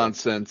this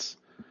nonsense.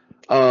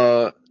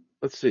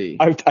 Let's see.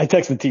 I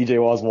texted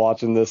TJ while I was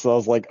watching this. I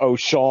was like, oh,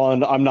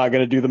 Sean, I'm not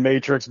going to do The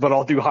Matrix, but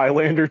I'll do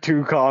Highlander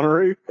 2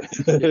 Connery.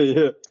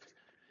 Here's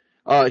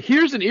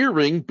an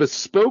earring,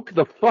 bespoke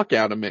the fuck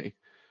out of me.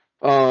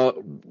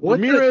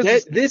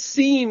 This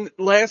scene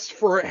lasts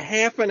for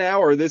half an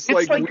hour. It's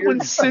like weird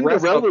when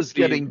Cinderella's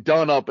getting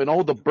done up and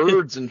all the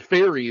birds and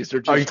fairies are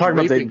just you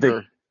talking about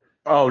her.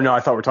 Oh, no, I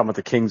thought we were talking about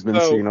the Kingsman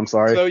scene. I'm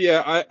sorry. So,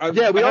 yeah,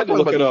 we had to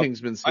look it up.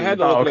 Kingsman scene. I had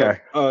to look it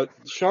up.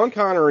 Sean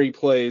Connery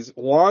plays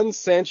Juan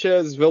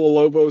Sanchez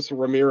Villalobos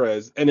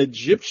Ramirez, an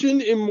Egyptian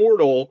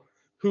immortal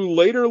who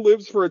later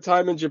lives for a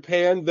time in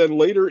Japan, then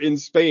later in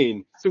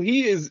Spain. So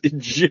he is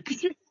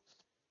Egyptian.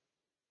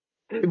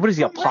 What is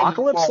he,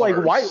 Apocalypse? Like,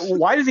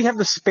 why does he have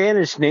the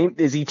Spanish name?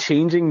 Is he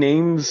changing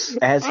names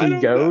as he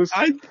goes?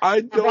 I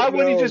don't know. Why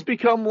would he just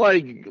become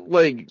like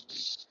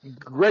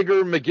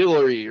Gregor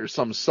McGillary or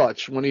some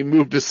such when he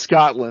moved to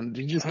Scotland?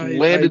 He just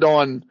landed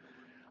on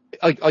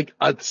like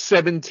a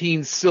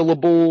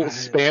 17-syllable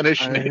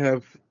Spanish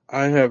name.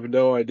 I have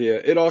no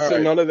idea. It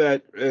also, none of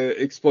that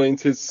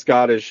explains his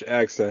Scottish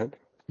accent.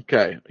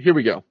 Okay, here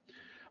we go.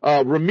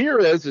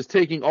 Ramirez is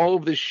taking all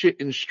of this shit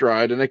in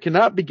stride, and I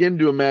cannot begin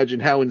to imagine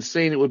how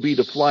insane it would be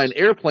to fly an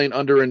airplane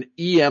under an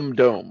EM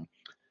dome.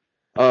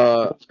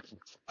 I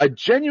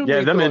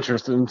genuinely them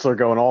interests are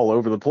going all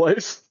over the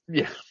place.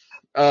 Yeah.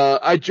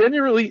 I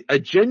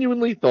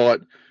genuinely thought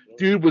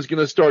dude was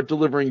going to start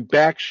delivering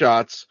back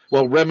shots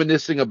while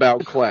reminiscing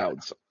about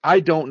clouds.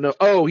 I don't know.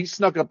 Oh, he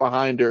snuck up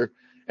behind her,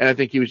 and I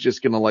think he was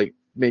just going to like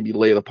maybe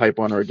lay the pipe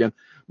on her again.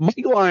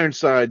 Michael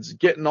Ironside's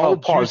getting all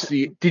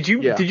juicy. Did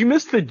you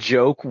miss the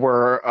joke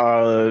where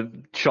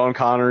Sean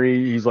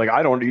Connery, he's like,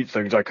 I don't eat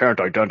things I can't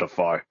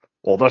identify?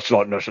 Well, that's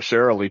not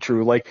necessarily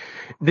true. Like,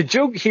 the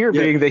joke here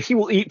being that he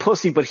will eat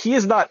pussy, but he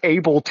is not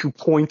able to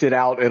point it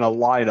out in a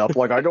lineup.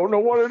 Like, I don't know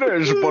what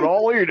it is, but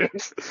I'll eat it.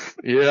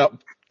 Yep.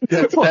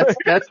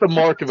 That's the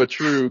mark of a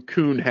true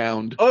coon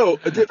hound. Oh,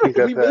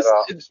 we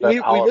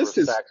missed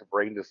his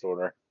brain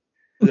disorder.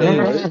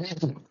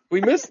 We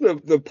missed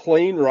the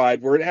plane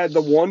ride where it had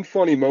the one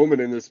funny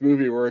moment in this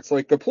movie where it's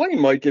like the plane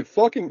might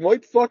fucking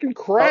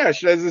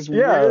crash as this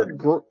weird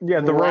the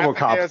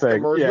RoboCop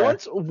thing. Yeah.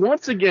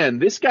 Once again,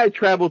 this guy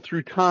traveled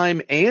through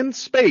time and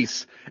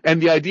space,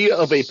 and the idea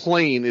of a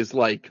plane is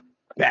like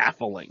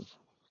baffling.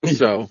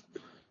 So,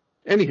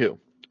 anywho,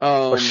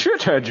 a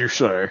shithead, you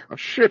say? A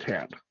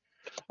shithead.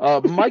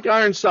 Mike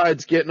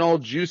Ironside's getting all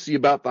juicy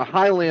about the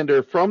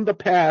Highlander from the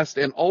past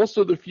and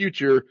also the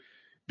future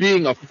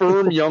being a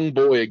firm young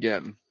boy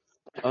again.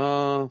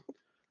 Oh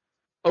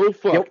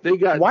fuck!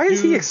 Why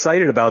is he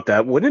excited about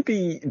that? Wouldn't it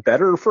be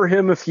better for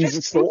him if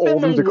he's still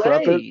old and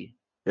decrepit?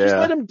 Just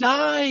let him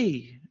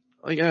die.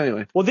 Like,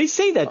 anyway. Well, they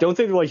say that, don't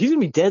they? They're like, he's gonna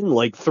be dead in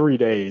like 3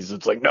 days.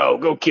 It's like, no,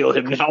 go kill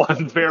him now.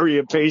 I'm very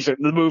impatient.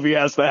 The movie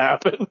has to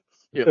happen.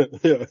 Yeah.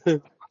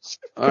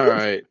 All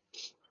right.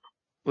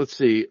 Let's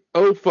see.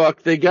 Oh,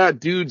 fuck. They got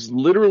dudes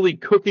literally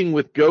cooking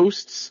with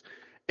ghosts,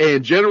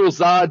 and General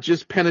Zod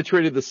just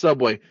penetrated the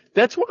subway.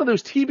 That's one of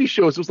those TV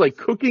shows. It was like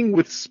cooking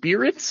with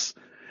spirits,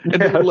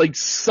 and they were like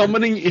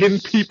summoning in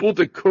people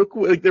to cook.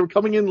 Like they were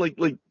coming in like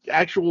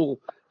actual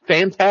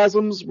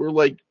phantasms were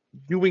like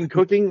doing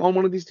cooking on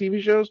one of these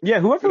TV shows. Yeah,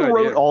 whoever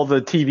wrote all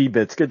the TV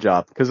bits, good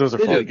job, because those are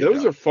funny.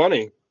 Those are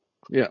funny.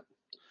 Yeah.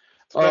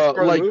 It's the best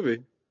part of the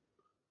movie.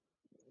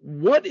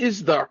 What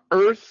is the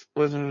Earth?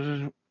 What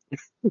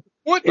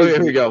is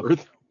here we go.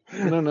 Earth?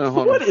 No,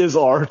 hold What on. is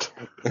art?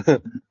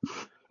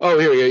 Oh,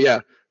 here we go, yeah.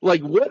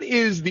 Like, what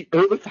is the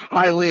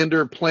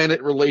Earth-Highlander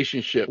planet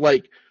relationship?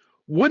 Like,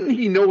 wouldn't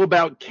he know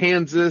about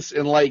Kansas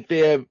and, like, they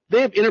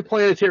have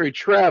interplanetary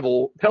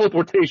travel,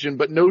 teleportation,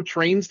 but no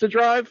trains to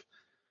drive?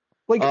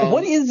 Like,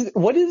 what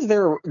is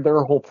their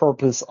whole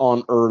purpose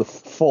on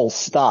Earth, full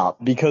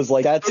stop? Because,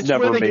 like, that's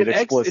never made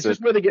explicit. It's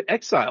just where they get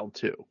exiled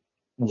to.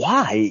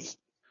 Why?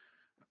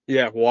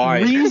 Yeah,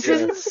 why?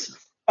 Reasons? Yeah.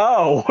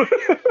 Oh.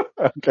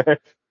 Okay.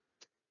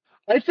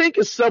 I think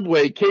a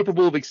subway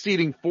capable of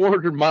exceeding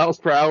 400 miles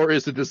per hour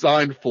is a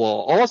design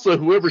flaw. Also,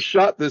 whoever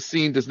shot this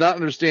scene does not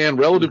understand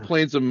relative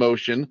planes of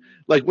motion.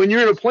 Like, when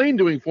you're in a plane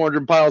doing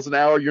 400 miles an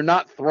hour, you're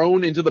not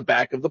thrown into the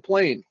back of the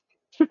plane.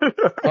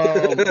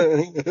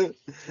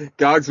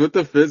 Gogs with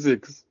the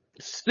physics.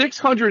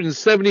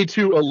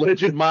 672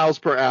 alleged miles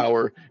per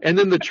hour, and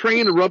then the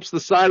train erupts the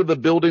side of the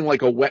building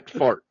like a wet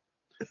fart.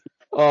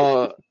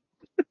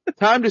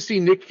 Time to see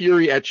Nick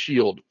Fury at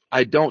S.H.I.E.L.D.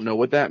 I don't know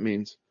what that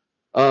means.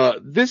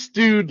 This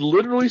dude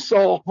literally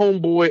saw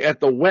Homeboy at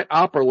the Wet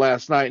Opera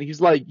last night, and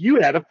he's like, you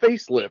had a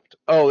facelift.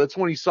 Oh, that's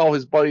when he saw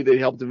his buddy that he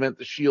helped invent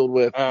the shield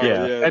with. Oh,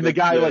 yeah. And the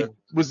guy,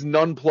 was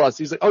nonplussed.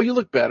 He's like, oh, you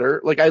look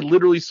better. Like, I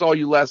literally saw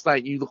you last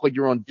night, and you look like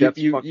you're on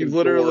death's fucking You've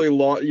literally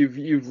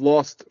you've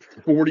lost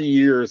 40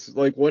 years.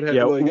 Like, what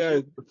happened? Yeah,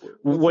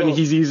 when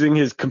he's using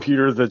his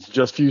computer that's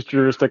just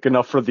futuristic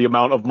enough for the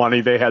amount of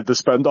money they had to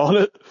spend on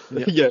it.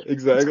 Yeah,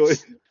 exactly.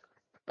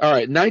 All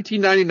right,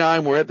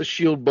 1999, we're at the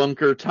S.H.I.E.L.D.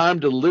 bunker.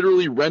 Time to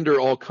literally render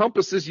all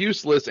compasses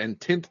useless and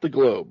tint the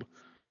globe.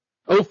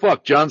 Oh,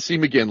 fuck, John C.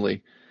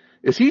 McGinley.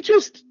 Is he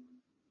just...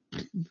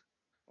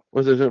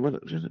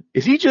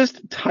 Is he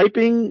just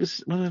typing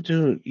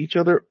each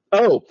other?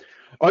 Oh,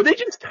 are they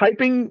just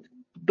typing,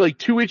 like,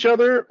 to each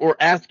other or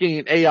asking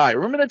an AI?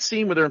 Remember that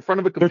scene where they're in front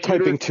of a computer? They're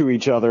typing to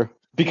each other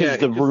because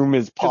the room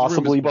is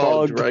possibly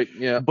bugged, right?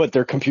 Yeah. But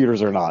their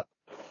computers are not.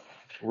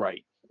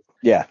 Right.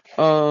 Yeah.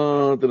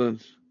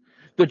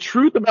 The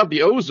truth about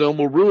the ozone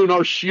will ruin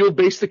our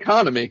shield-based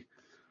economy.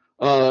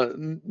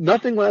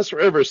 Nothing lasts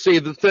forever,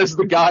 says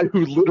the guy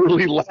who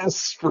literally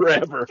lasts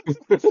forever.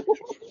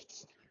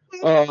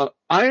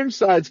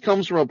 Ironsides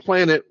comes from a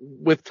planet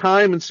with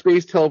time and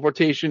space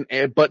teleportation,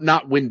 but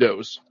not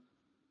windows.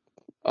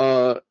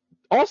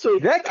 Also,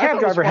 that cab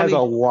driver has a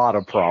lot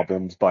of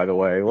problems, by the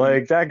way.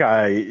 Like, that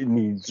guy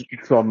needs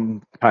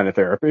some kind of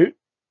therapy.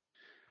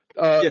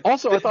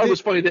 Also, I thought it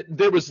was funny that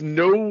there was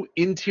no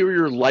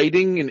interior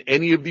lighting in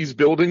any of these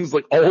buildings.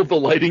 Like, all of the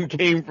lighting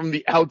came from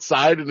the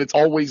outside, and it's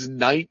always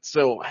night.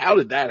 So, how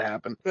did that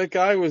happen? That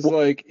guy was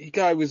like,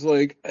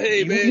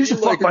 hey, man, you should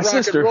fuck my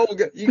sister.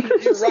 You're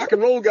a rock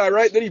and roll guy,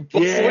 right? And then he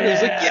busts the window.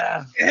 He's like,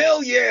 yeah,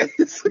 hell yeah.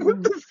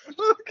 What the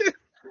fuck?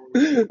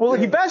 Well,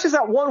 he bashes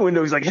out one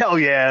window. He's like, hell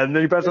yeah. And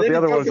then he bashes out the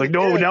other one. He's like,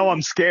 no, now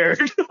I'm scared.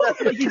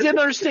 He didn't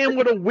understand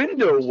what a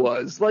window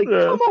was. Like,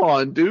 come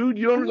on, dude.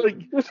 You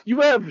don't,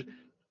 you have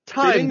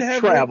time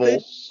travel.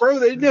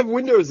 They didn't have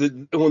windows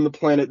on the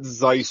planet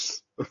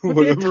Zeiss.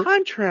 Whatever.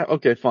 Time travel.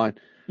 Okay, fine.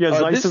 Yeah,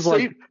 Zeiss is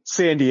like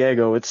San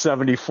Diego. It's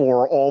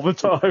 74 all the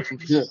time.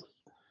 Yeah.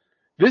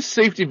 This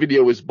safety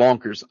video is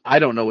bonkers. I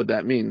don't know what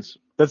that means.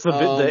 That's the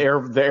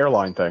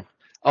airline thing.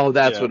 Oh,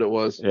 that's what it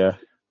was. Yeah.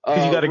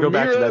 Because you got to go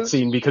back to that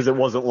scene because it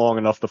wasn't long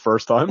enough the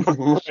first time.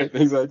 Right,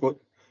 exactly.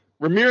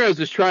 Ramirez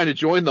is trying to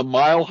join the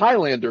Mile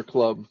Highlander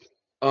Club.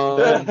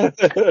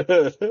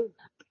 That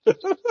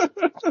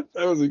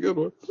was a good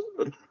one.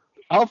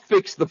 I'll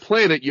fix the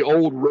planet, you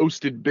old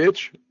roasted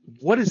bitch.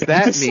 What does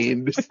that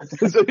mean?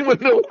 Does anyone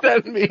know what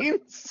that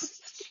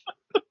means?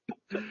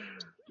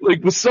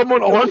 Like, was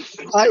someone on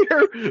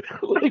fire?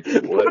 Like,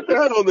 put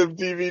that on the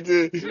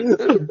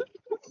DVD.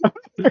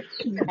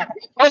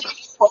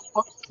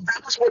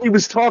 That's when he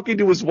was talking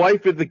to his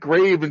wife at the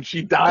grave and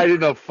she died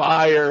in a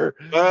fire.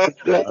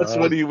 That's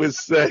what he was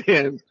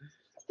saying.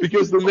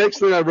 Because the next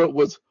thing I wrote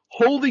was,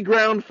 holy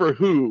ground for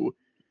who?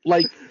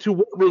 Like, to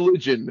what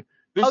religion?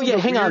 This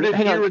is hang on.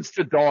 Adherence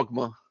to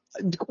dogma.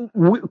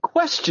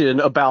 Question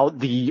about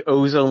the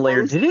ozone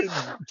layer. Did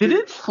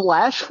it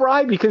flash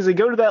fry because they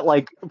go to that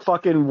like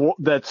fucking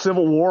that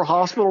Civil War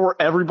hospital where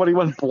everybody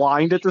went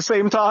blind at the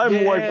same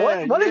time?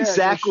 What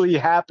exactly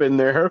happened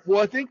there?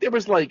 Well, I think there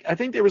was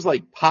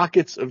like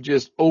pockets of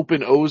just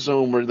open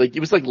ozone where like it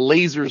was like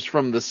lasers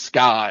from the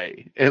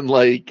sky and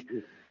like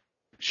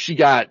she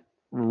got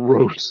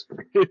roasted.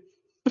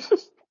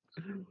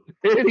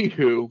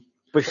 Anywho.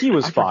 But he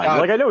was fine.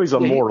 Like, I know he's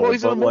immortal.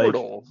 He's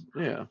immortal.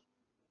 Like, yeah.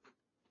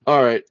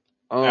 All right.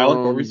 Alec,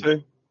 what were we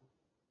saying?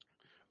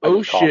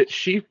 Oh, shit.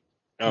 She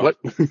Oh. What?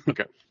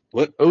 Okay.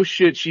 What? Oh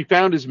shit, she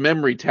found his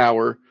memory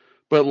tower,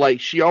 but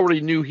like she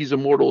already knew he's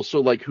immortal,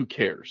 so like who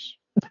cares?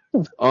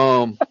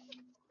 Why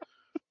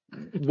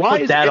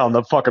Put is that on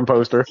the fucking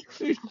poster.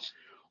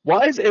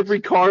 Why is every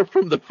car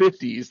from the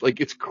 50s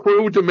like it's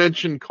Crow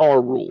Dimension car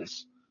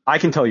rules? I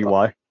can tell you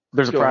why.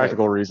 There's a Go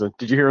practical reason.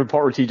 Did you hear the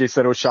part where TJ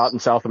said it was shot in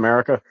South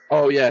America?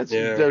 Oh yeah,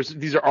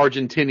 these are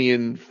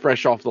Argentinian,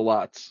 fresh off the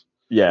lots.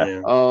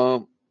 Yeah.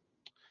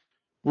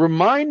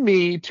 Remind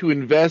me to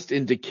invest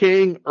in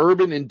decaying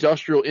urban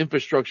industrial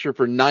infrastructure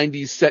for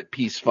 90s set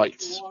piece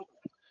fights.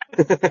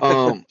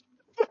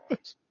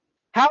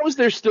 How is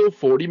there still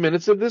 40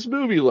 minutes of this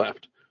movie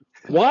left?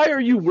 Why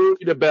are you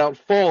worried about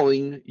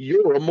falling?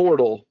 You're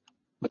immortal.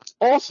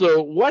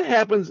 Also, what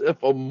happens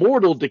if a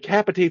mortal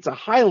decapitates a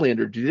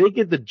Highlander? Do they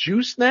get the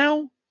juice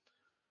now?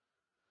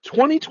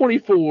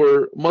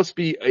 2024 must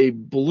be a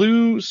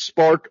blue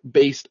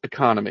spark-based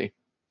economy.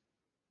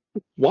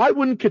 Why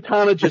wouldn't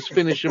Katana just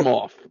finish him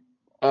off?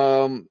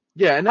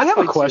 Yeah, and I have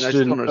a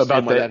question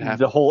about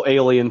the whole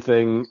alien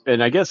thing,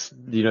 and I guess,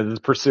 this is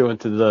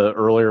pursuant to the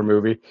earlier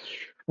movie.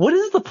 What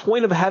is the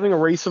point of having a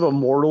race of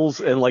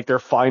immortals and, like, their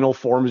final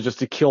form is just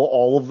to kill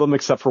all of them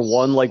except for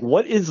one? Like,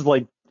 what is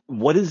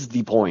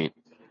the point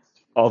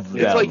of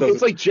that?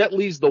 It's like Jet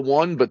Li's the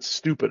one, but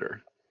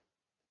stupider.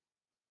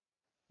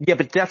 Yeah,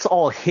 but that's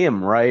all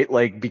him, right?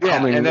 Like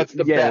becoming, and that's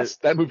the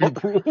best. That movie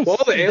rules. Well,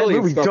 the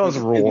alien movie stuff does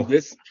rule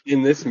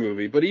in this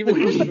movie, but even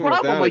here's the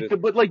problem.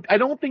 But I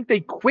don't think they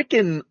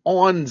quicken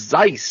on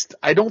Zeist.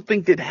 I don't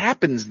think it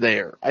happens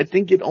there. I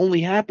think it only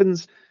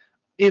happens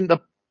in the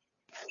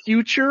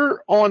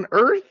future on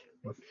Earth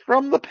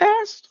from the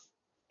past.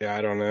 Yeah,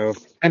 I don't know.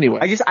 Anyway,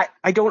 I guess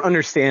I don't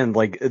understand,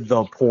 like,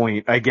 the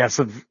point, I guess,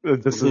 of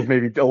this is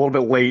maybe a little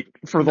bit late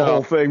for the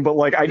whole thing, but,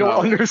 like, I don't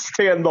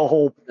understand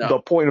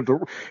the point of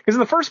because in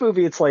the first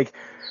movie, it's like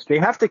they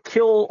have to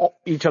kill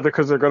each other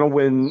because they're going to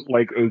win,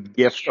 like, a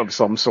gift of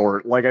some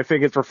sort. Like, I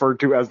think it's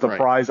referred to as the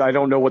prize. I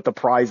don't know what the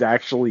prize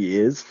actually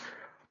is,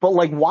 but,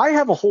 like, why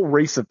have a whole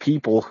race of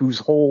people whose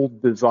whole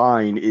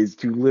design is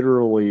to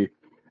literally,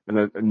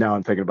 and now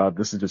I'm thinking about it,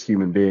 this is just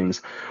human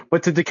beings,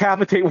 but to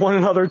decapitate one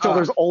another until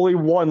there's only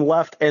one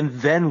left, and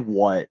then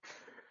what?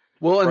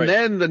 Well, and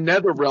then the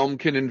Netherrealm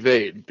can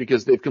invade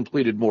because they've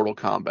completed Mortal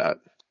Kombat.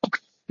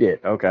 Yeah,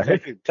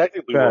 okay.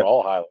 Technically we're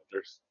all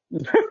Highlanders.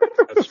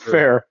 That's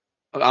fair.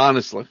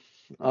 Honestly.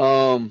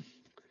 All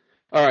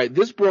right,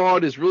 this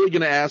broad is really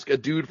going to ask a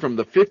dude from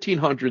the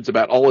 1500s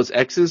about all his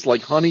exes,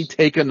 like, honey,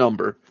 take a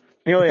number.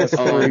 He only has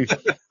 3.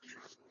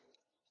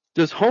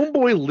 Does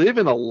Homeboy live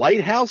in a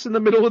lighthouse in the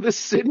middle of this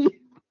city?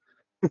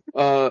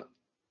 Like,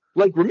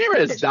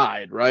 Ramirez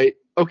died, right?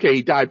 Okay,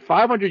 he died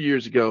 500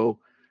 years ago,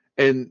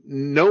 and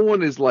no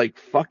one is like,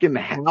 fucking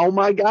how,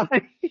 my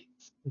guy? He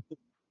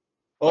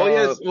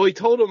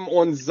told him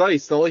on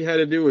Zeist, all he had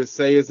to do was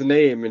say his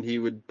name, and he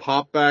would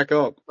pop back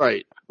up.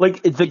 Right.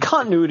 Like, the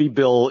continuity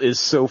bill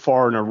is so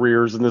far in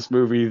arrears in this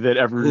movie that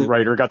every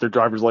writer got their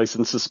driver's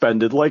license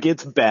suspended. Like,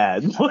 it's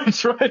bad. Like,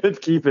 trying to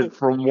keep it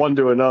from one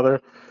to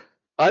another.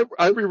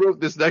 I rewrote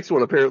this next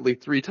one apparently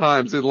 3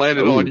 times and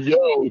landed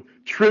on,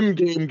 trim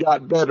game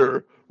got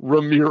better,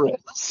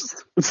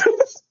 Ramirez.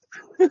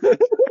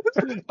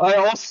 I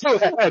also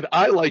had,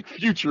 I like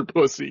future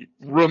pussy,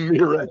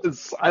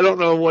 Ramirez. I don't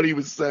know what he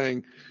was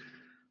saying.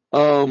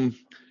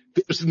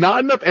 There's not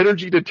enough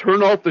energy to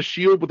turn off the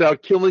shield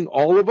without killing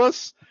all of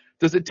us.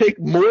 Does it take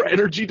more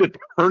energy to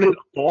turn it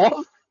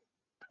off?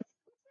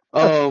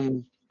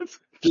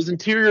 Does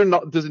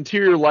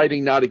interior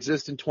lighting not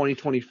exist in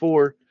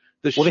 2024?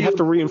 They have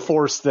to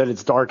reinforce that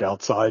it's dark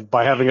outside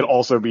by having it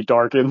also be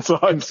dark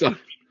inside.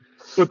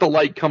 But the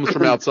light comes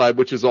from outside,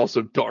 which is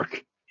also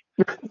dark.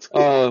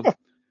 The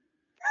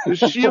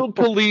shield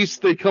police,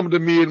 they come to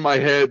me in my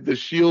head. The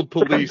shield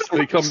police,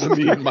 they come to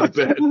me in my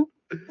bed.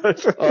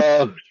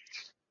 Can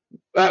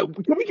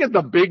we get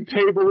the big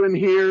table in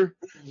here?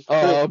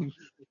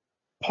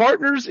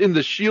 Partners in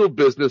the shield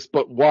business,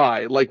 but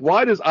why? Like,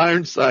 why does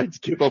Ironsides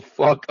give a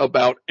fuck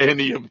about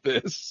any of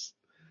this?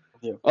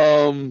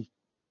 Yeah.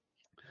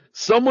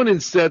 Someone in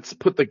sets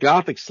put the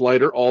Gothic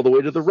slider all the way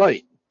to the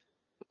right.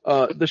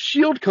 The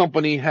Shield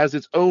Company has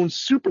its own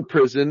super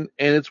prison,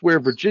 and it's where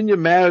Virginia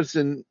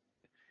Madison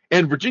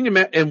and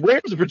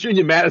where's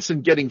Virginia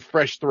Madison getting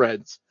fresh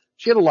threads?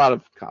 She had a lot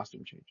of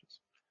costume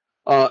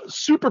changes.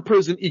 Super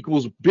prison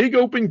equals big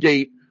open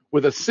gate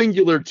with a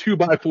singular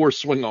 2x4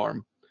 swing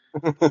arm.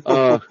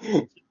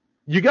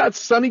 You got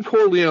Sonny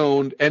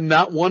Corleone and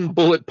not one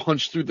bullet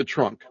punched through the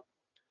trunk.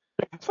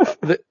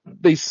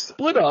 They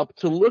split up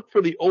to look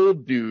for the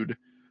old dude,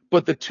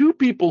 but the 2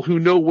 people who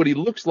know what he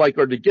looks like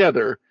are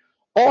together.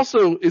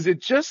 Also, is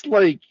it just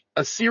like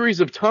a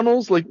series of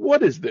tunnels? Like,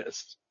 what is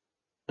this?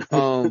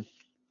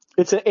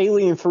 It's an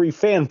Alien 3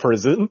 fan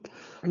prison.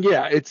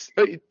 Yeah, it's,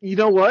 you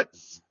know what?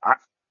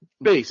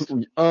 Based.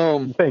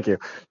 Thank you.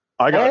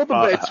 I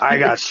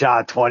got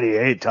shot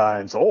 28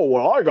 times. Oh,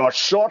 well, I got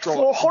shot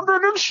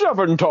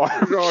 407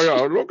 times. Oh,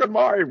 yeah, look at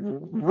my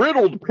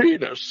riddled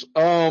penis.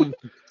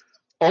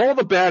 All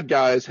the bad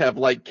guys have,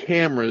 like,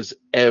 cameras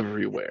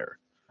everywhere.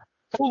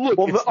 Oh, look,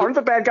 well, aren't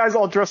the bad guys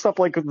all dressed up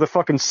like the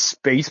fucking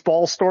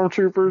Spaceball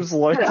stormtroopers?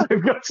 Like, Yeah.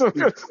 they've got some.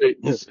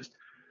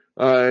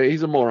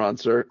 He's a moron,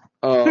 sir.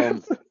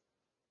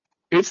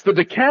 It's the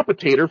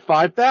Decapitator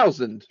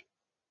 5000.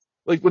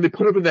 Like when they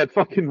put him in that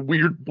fucking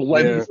weird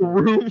blend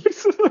room,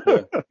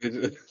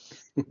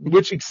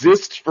 which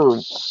exists for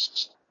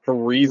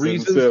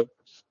reasons. So.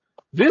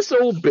 This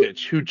old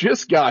bitch who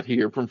just got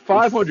here from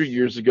 500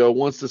 years ago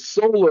wants to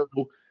solo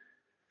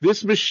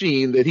this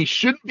machine that he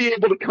shouldn't be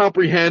able to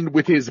comprehend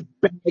with his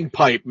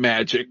bagpipe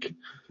magic.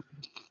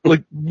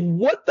 Like,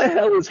 what the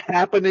hell is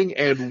happening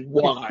and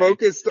why? He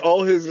focused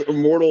all his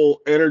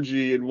immortal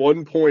energy in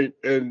one point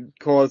and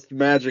caused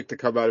magic to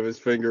come out of his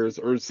fingers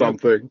or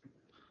something.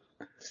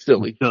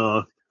 Silly.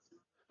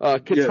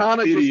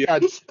 Katana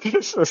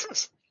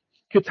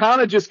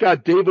just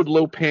got David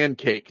Low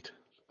pancaked.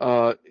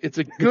 It's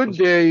a good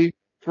day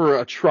for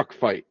a truck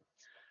fight.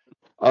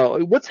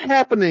 What is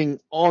happening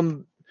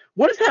on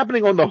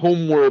the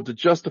home world to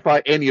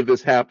justify any of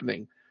this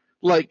happening?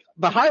 Like,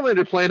 the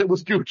Highlander planet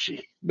was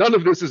Gucci. None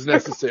of this is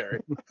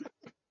necessary.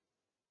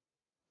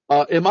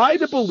 Am I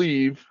to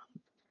believe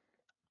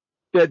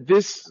that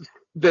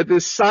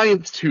this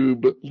science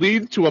tube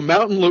leads to a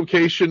mountain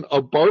location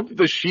above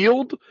the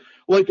shield?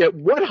 Like, at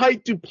what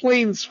height do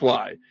planes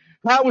fly?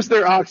 How is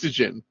there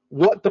oxygen?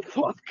 What the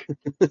fuck?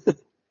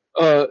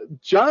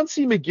 John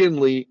C.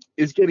 McGinley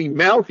is getting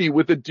mouthy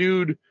with a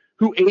dude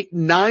who ate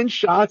 9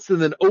 shots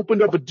and then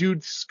opened up a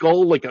dude's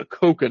skull like a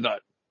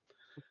coconut.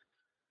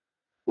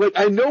 Like,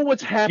 I know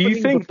what's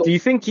happening. Do you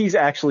think he's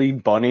actually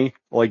Bunny?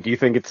 Like, do you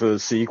think it's a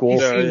sequel? He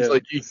seems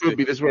like he could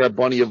be. This is where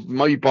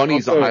my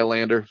Bunny's also, a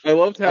Highlander. I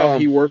loved how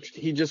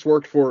he just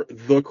worked for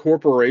the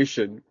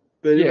corporation.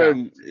 They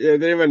didn't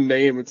even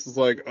name. It's just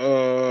like,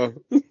 I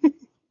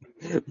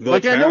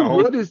know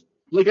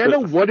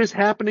what is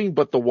happening,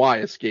 but the why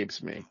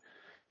escapes me.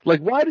 Like,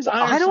 why does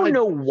Ironside? I don't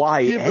know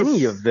why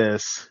any of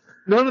this.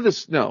 None of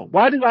this. No.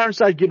 Why did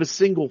Ironside give a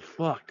single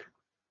fuck?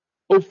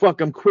 Oh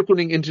fuck! I'm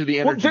quickening into the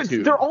energy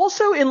tube. They're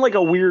also in like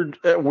a weird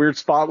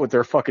spot with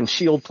their fucking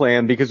shield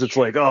plan because it's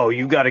like, oh,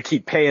 you got to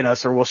keep paying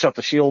us or we'll shut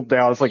the shield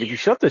down. It's like, if you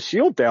shut the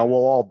shield down, we'll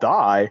all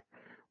die.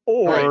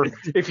 Or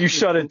if you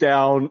shut it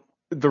down,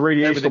 the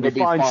radiation will be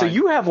fine. So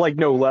you have like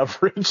no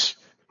leverage.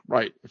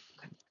 Right.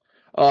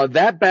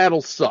 That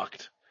battle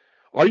sucked.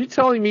 Are you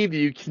telling me that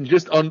you can't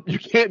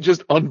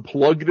just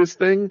unplug this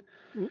thing?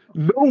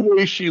 No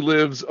way she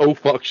lives. Oh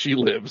fuck, she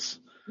lives.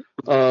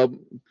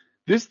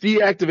 This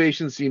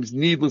deactivation seems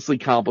needlessly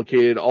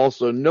complicated.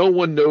 Also, no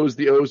one knows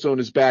the ozone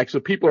is back, so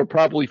people are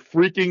probably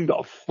freaking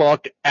the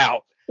fuck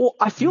out. Well,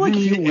 I feel like if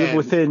you live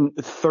within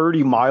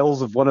 30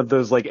 miles of one of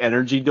those like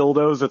energy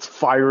dildos that's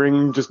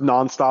firing just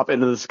nonstop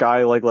into the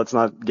sky, like let's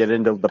not get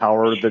into the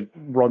power that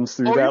runs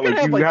through that.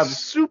 Like you have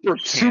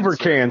super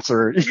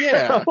cancer.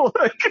 Yeah.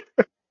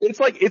 It's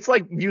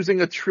like using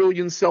 1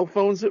 trillion cell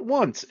phones at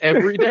once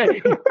every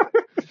day.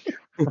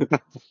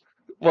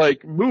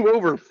 Like, move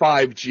over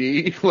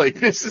 5G. Like,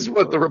 this is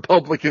what the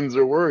Republicans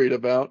are worried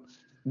about.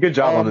 Good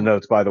job on the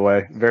notes, by the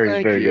way.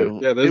 Very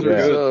good. Yeah, those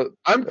were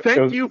good.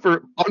 Thank you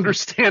for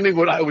understanding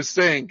what I was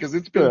saying, because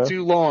it's been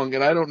too long,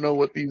 and I don't know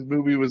what this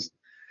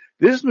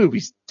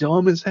movie's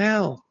dumb as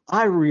hell.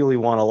 I really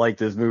want to like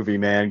this movie,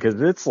 man,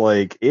 because it's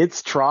like,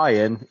 it's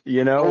trying,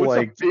 you know?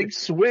 It's a big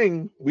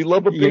swing. We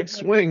love a big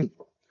swing.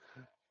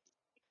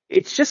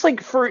 It's just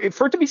like, for it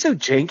to be so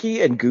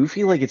janky and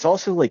goofy, like, it's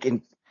also like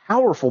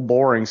powerful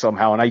boring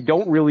somehow, and I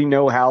don't really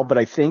know how, but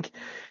I think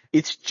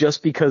it's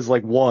just because,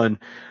 like, one,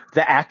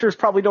 the actors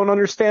probably don't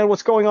understand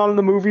what's going on in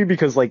the movie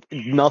because, like,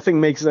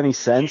 nothing makes any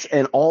sense,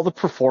 and all the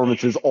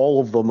performances,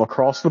 all of them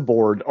across the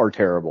board, are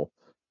terrible.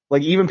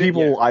 Like, even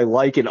people I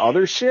like in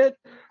other shit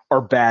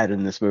are bad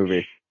in this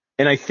movie.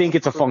 And I think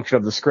it's a function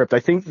of the script. I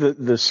think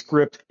the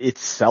script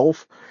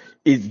itself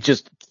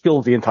just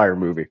kills the entire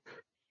movie.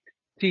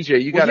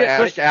 TJ, you gotta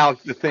ask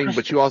Alex the thing,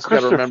 but you also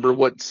gotta remember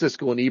what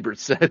Siskel and Ebert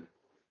said.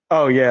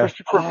 Oh yeah,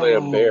 Christopher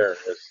Lambert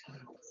is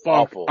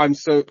awful. I'm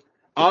so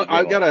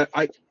I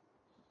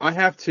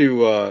have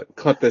to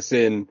cut this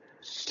in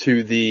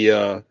to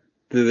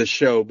the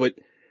show, but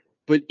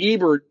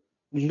Ebert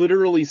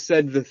literally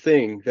said the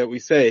thing that we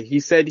say. He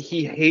said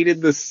he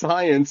hated the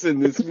science in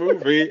this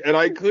movie, and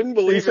I couldn't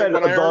believe it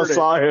when I heard it.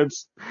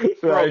 Science.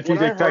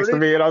 TJ texted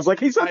me, and I was like,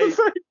 he said the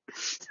thing.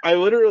 I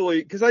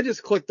literally, because I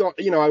just clicked on,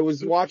 I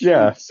was watching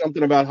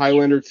something about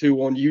Highlander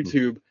 2 on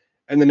YouTube,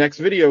 and the next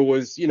video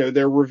was,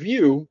 their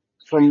review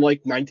from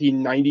like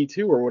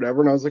 1992 or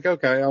whatever. And I was like,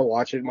 okay, I'll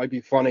watch it. It might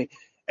be funny.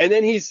 And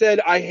then he said,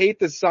 I hate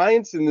the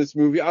science in this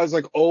movie. I was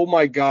like, oh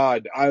my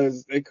God. I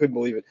couldn't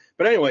believe it.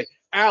 But anyway,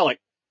 Alec,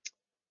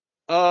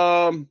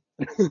 what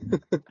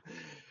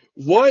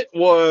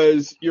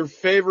was your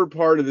favorite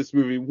part of this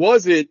movie?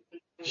 Was it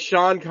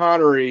Sean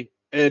Connery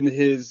and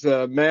his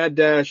Mad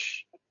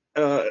Dash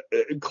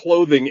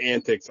clothing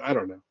antics? I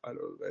don't know.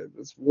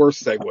 It's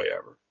worst segue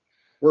ever.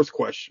 Worst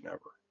question ever.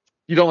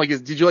 You don't like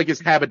did you like his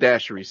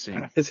haberdashery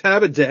scene? His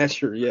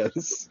haberdashery,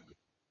 yes.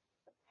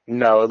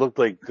 No, it looked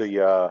like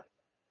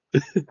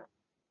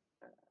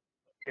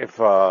if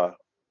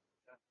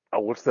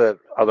what's that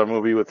other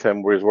movie with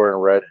him where he's wearing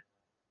red?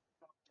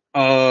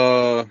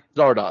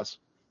 Zardoz.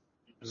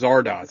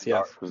 Zardoz,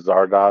 yes.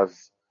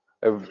 Zardoz.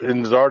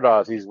 In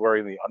Zardoz, he's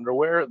wearing the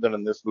underwear. Then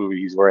in this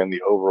movie, he's wearing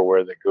the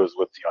overwear that goes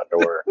with the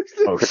underwear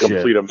to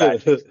complete a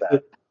matching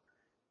set.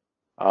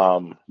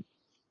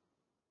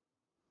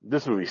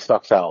 This movie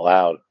sucks out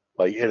loud.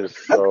 Like it is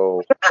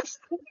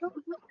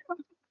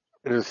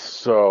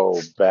so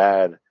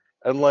bad.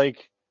 And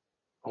like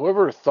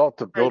whoever thought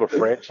to build a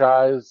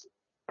franchise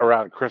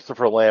around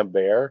Christopher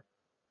Lambert,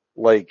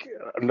 like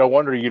no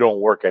wonder you don't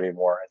work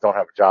anymore. I don't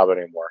have a job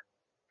anymore.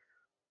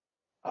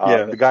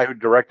 The guy who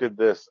directed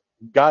this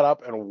got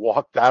up and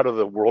walked out of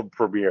the world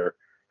premiere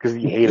because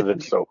he hated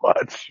it so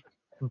much.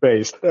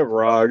 Based. That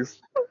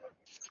rocks.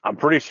 I'm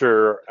pretty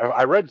sure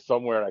I read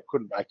somewhere and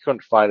I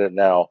couldn't find it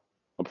now.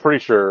 I'm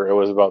pretty sure it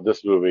was about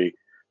this movie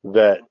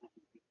that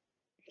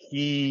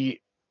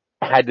he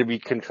had to be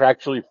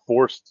contractually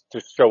forced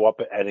to show up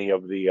at any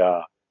of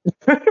the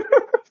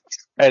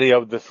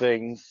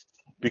things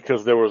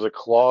because there was a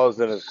clause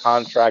in his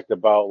contract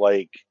about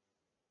like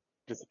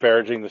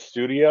disparaging the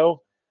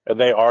studio, and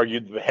they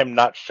argued that him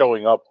not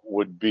showing up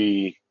would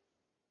be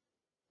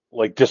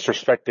like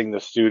disrespecting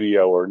the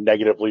studio or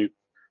negatively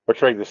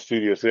portraying the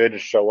studio, so they had to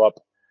show up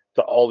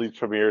to all these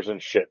premieres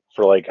and shit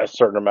for like a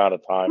certain amount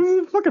of time. This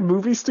is a fucking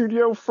movie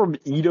studio from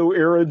Edo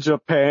era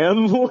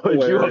Japan.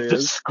 Like you have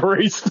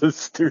disgraced the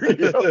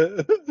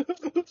studio.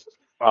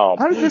 How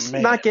did this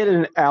not get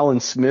an Alan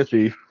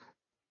Smithy?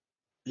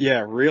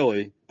 Yeah,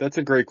 really. That's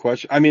a great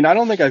question. I mean, I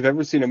don't think I've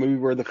ever seen a movie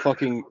where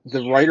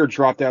the writer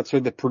dropped out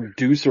so the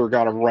producer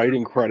got a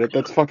writing credit.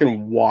 That's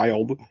fucking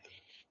wild.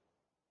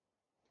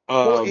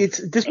 Well,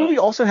 this movie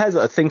also has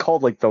a thing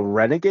called like the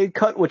Renegade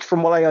cut, which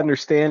from what I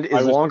understand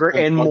is longer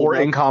and more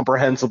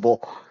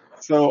incomprehensible.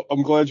 So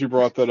I'm glad you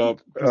brought that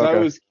up because I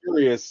was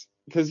curious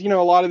because, you know,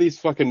 a lot of these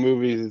fucking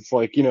movies, it's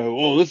like, you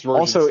know, this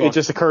version Also, sucks. It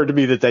just occurred to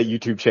me that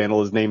YouTube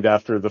channel is named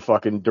after the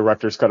fucking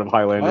director's cut of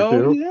Highlander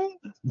too. Yeah?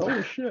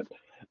 Oh shit.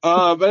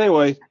 But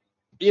anyway,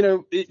 you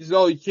know,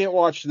 you can't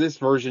watch this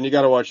version. You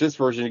got to watch this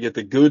version to get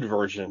the good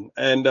version.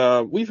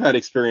 And we've had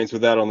experience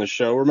with that on the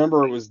show.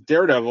 Remember, it was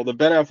Daredevil, the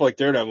Ben Affleck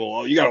Daredevil.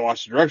 Oh, you got to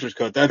watch the director's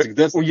cut. That's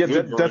that's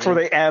where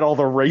they add all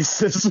the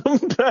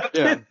racism.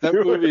 That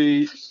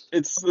movie.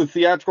 It's the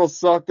theatrical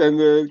sucked and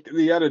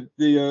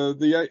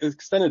the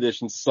extended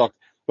edition sucked.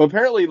 But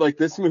apparently, like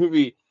this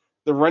movie,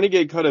 the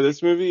Renegade cut of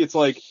this movie, it's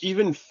like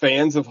even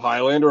fans of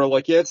Highlander are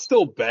like, yeah, it's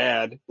still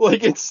bad.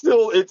 Like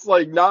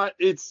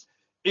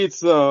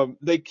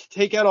they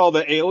take out all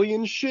the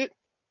alien shit,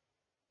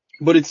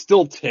 but it's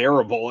still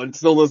terrible and it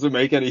still doesn't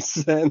make any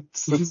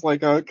sense. It's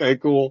like, okay,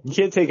 cool. You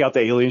can't take out the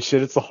alien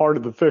shit. It's the heart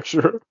of the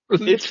picture.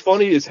 It's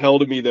funny as hell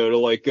to me though to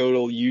like go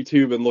to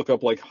YouTube and look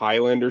up like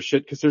Highlander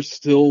shit because there's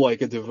still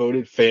like a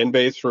devoted fan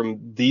base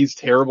from these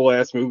terrible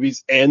ass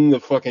movies and the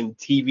fucking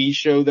TV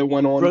show that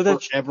went on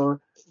forever.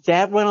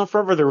 That went on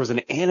forever. There was an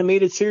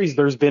animated series.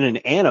 There's been an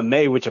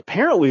anime, which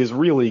apparently is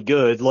really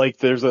good. Like,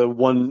 there's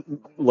what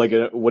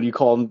do you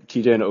call them,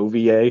 TJ, an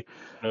OVA?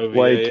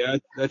 OVA,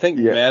 I think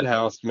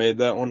Madhouse made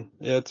that one.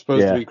 Yeah, it's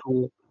supposed to be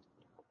cool.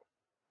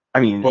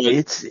 I mean,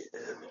 it's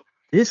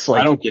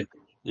like... I don't get...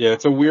 Yeah,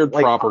 it's a weird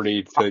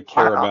property to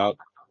care about.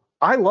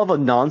 I love a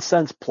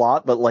nonsense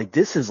plot, but, like,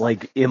 this is,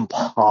 like,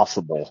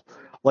 impossible.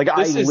 Like,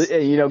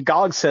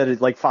 Gog said it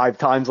like 5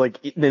 times,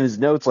 like, in his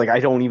notes, like, I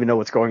don't even know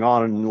what's going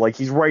on, and, like,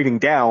 he's writing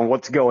down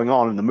what's going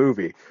on in the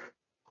movie.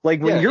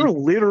 Like, when you're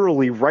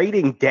literally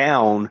writing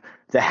down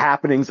the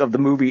happenings of the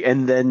movie,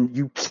 and then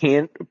you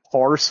can't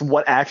parse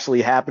what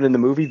actually happened in the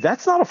movie,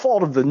 that's not a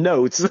fault of the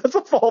notes, that's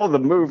a fault of the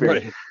movie.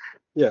 Right.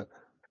 Yeah.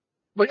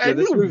 Like, I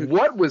knew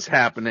what was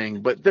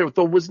happening, but there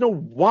was no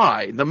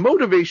why. The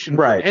motivation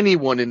for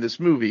anyone in this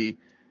movie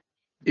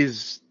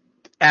is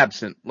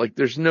absent. Like,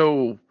 there's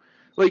no...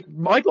 Like,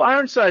 Michael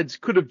Ironsides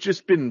could have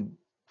just been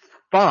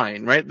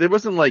fine, right? There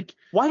wasn't like...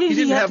 Why did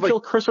he have to kill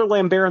Christopher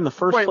Lambert in the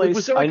first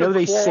place? I know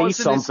they say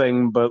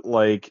something, but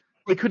like...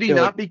 Like, could he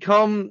not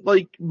become,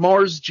 like,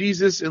 Mars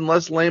Jesus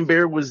unless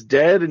Lambert was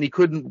dead and he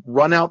couldn't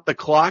run out the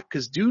clock?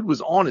 Because dude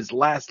was on his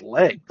last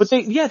leg. But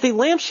they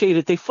lampshade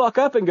it. They fuck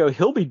up and go,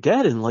 he'll be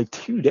dead in, like,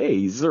 2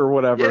 days or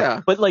whatever.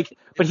 Yeah. But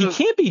he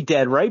can't be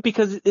dead, right?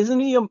 Because isn't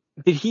he...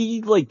 did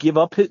he, like, give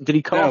up... did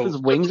he cut off his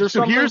wings or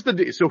something? Here's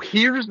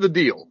the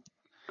deal.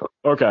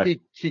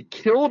 Okay. He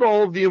killed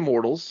all of the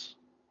immortals,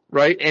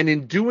 right? And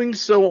in doing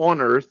so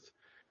on Earth,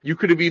 you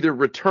could have either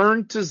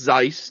returned to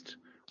Zeist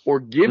or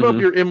give up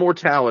your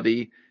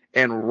immortality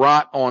and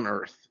rot on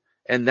Earth.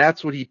 And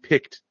that's what he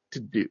picked to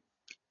do.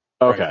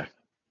 Okay. Right?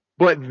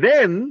 But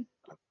then,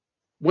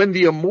 when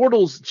the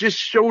immortals just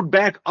showed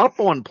back up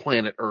on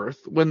planet Earth,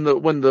 when the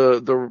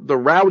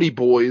Rowdy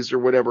Boys or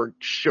whatever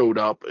showed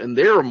up and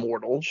they're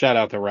immortal. Shout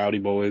out to Rowdy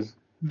Boys.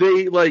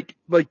 They like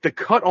the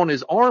cut on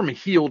his arm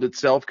healed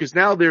itself because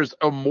now there's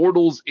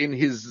immortals in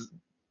his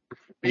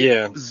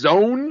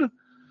zone.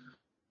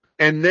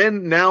 And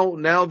then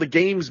now the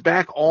game's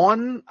back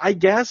on, I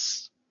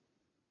guess.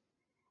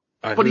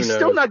 But he's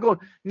still not going.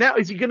 Now,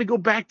 is he going to go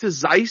back to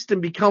Zeist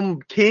and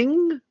become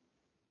king?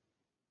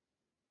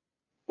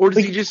 Or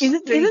does he just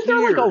isn't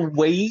there like a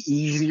way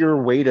easier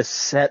way to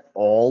set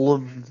all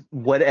of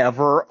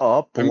whatever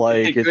up? I mean,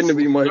 it couldn't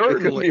be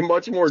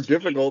much more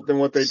difficult than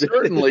what they did.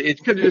 Certainly,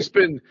 it could have just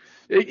been.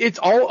 It's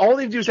all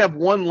they do is have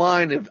one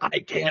line of "I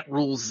can't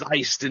rule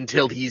Zeist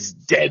until he's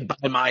dead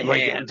by my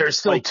hand." There's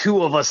still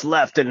two of us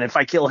left, and if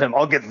I kill him,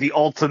 I'll get the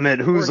ultimate.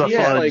 Who's a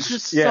fudge?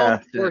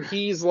 Or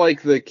he's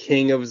like the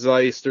king of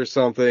Zeist or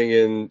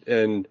something,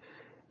 and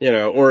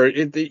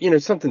or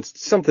something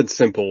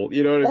simple.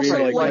 You know what I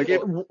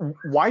mean?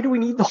 Why do we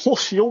need the whole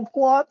shield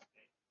plot?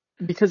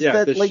 Because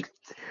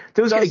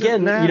those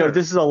again,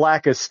 this is a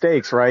lack of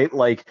stakes, right?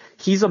 Like,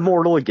 he's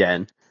immortal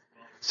again.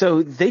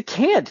 So they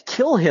can't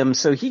kill him,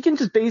 so he can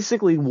just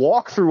basically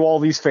walk through all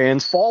these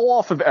fans, fall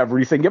off of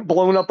everything, get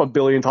blown up a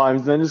billion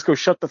times, and then just go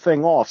shut the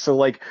thing off. So,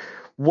 like,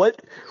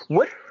 what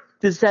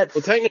does that...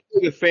 Well,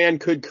 technically, the fan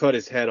could cut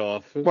his head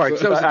off. Right,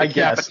 so I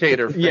guess.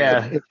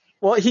 Yeah.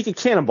 Well, he could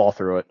cannonball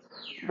through it.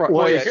 Right.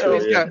 Well,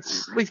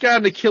 he's got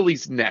an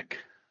Achilles neck.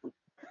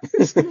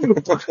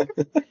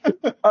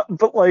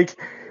 But, like,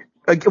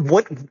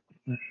 what...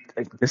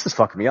 This is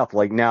fucking me up.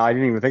 Like, now I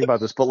didn't even think about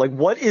this, but, like,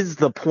 what is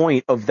the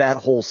point of that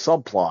whole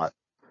subplot?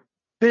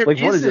 What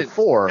is it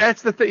for?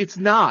 That's the thing. It's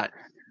not.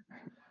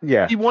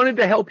 Yeah. He wanted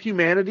to help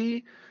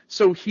humanity,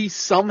 so he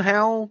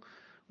somehow,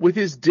 with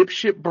his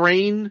dipshit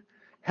brain,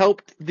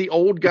 helped the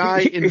old guy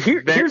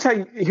here's how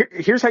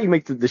you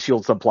make the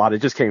shield subplot. It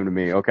just came to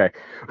me. Okay.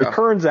 It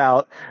turns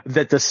out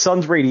that the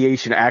sun's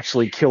radiation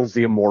actually kills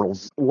the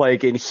immortals.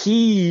 Like, and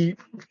he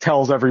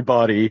tells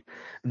everybody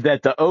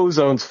that the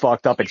ozone's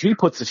fucked up, and he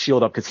puts the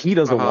shield up because he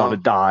doesn't want to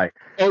die.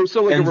 Oh,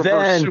 so like a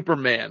reverse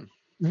Superman.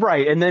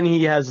 Right, and then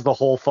he has the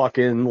whole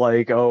fucking,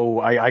 like,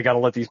 I gotta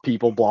let these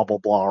people blah, blah,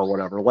 blah, or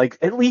whatever. Like,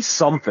 at least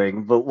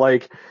something, but,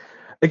 like,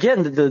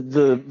 again,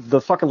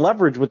 the fucking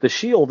leverage with the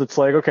shield, it's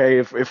like, okay,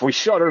 if we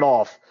shut it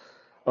off,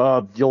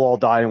 you'll all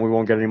die and we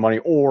won't get any money,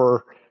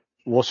 or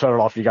we'll shut it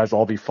off, you guys will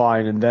all be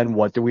fine, and then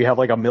what? Do we have,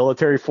 like, a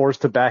military force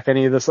to back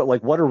any of this?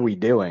 Like, what are we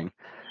doing?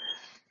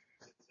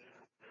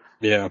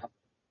 Yeah.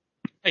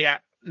 Yeah,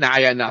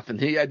 I got nothing.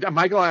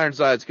 Michael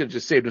Ironsides could have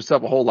just saved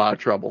himself a whole lot of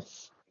trouble.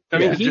 I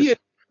mean,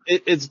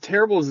 as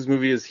terrible as this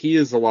movie is, he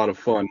is a lot of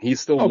fun.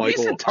 He's still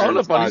Michael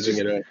Ironsiding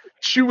it up.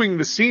 Chewing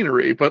the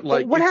scenery, but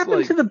like, what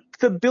happened to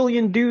the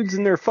billion dudes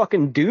in their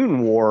fucking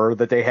Dune war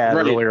that they had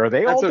earlier? Are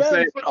they all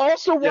dead? But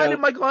also, why did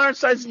Michael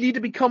Ironsides need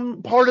to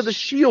become part of the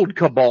SHIELD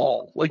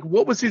cabal? Like,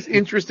 what was his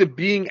interest in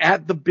being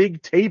at the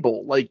big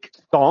table? Like,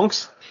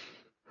 stonks?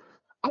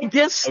 I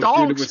guess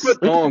stonks,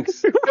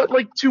 but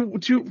like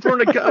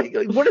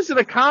what is an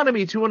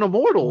economy to an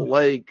immortal?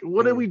 Like,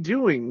 what are we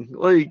doing?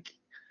 Like,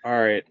 all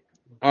right,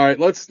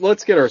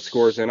 let's get our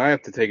scores in. I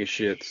have to take a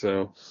shit,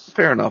 so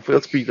fair enough.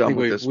 Let's be done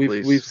with this,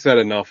 please. We've said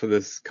enough of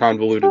this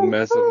convoluted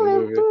mess of a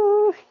movie.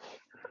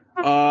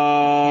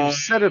 You've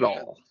said it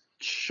all,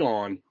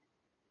 Sean.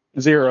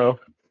 0.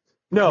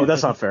 No,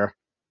 that's not fair.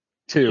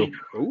 2.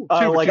 Ooh,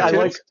 I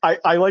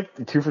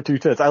like 2 for 2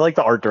 tits. I like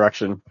the art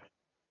direction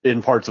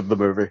in parts of the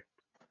movie.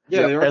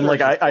 Yeah, and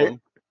like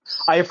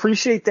I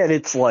appreciate that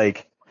it's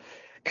like,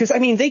 because I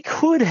mean they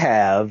could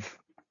have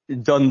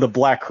done the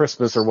Black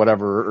Christmas or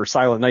whatever or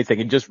Silent Night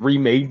thing and just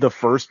remade the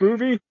first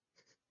movie,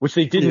 which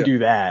they didn't do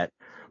that,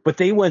 but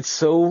they went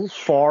so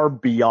far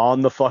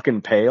beyond the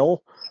fucking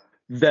pale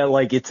that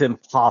like it's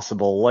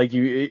impossible. Like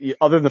you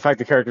other than the fact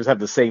the characters have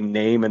the same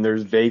name and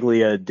there's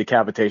vaguely a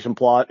decapitation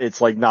plot, it's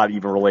like not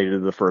even related to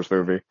the first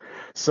movie.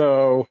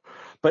 So.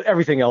 But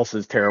everything else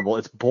is terrible.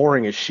 It's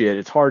boring as shit.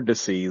 It's hard to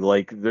see.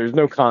 Like, there's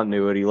no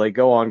continuity. Like,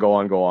 go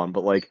on.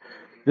 But, like,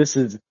 this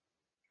is...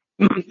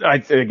 I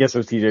guess it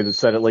was TJ that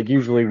said it. Like,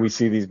 usually we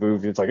see these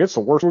movies, it's like, it's the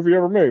worst movie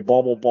ever made,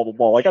 blah, blah, blah, blah,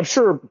 blah. Like, I'm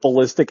sure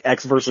Ballistic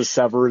X versus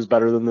Sever is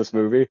better than this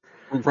movie.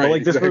 Right, but,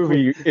 like, this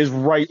movie is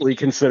rightly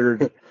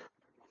considered...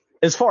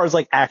 As far as,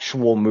 like,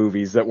 actual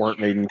movies that weren't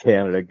made in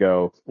Canada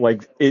go,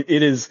 like, it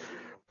is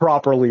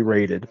properly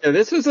rated. Yeah,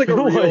 this is, like, a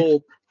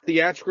real...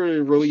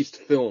 theatrically released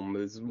film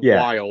is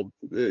wild.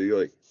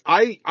 Like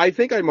I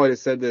think I might have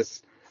said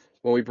this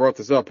when we brought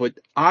this up, but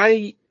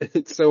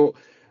so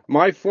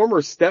my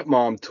former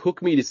stepmom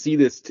took me to see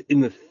this in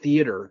the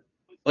theater.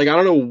 Like, I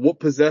don't know what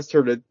possessed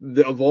her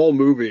of all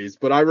movies,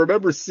 but I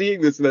remember seeing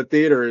this in the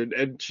theater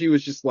and she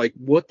was just like,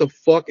 what the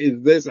fuck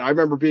is this? I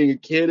remember being a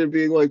kid and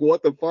being like,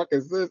 what the fuck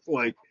is this?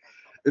 Like,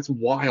 it's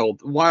wild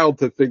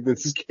to think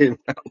this came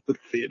out of the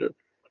theater.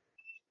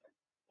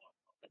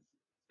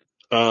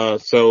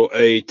 So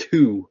a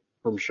 2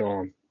 from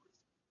Sean.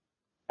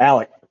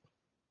 Alec.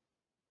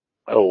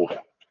 Oh,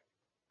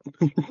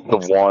 the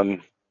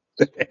 1.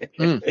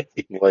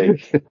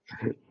 Like,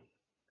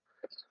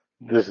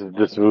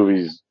 this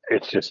movie's,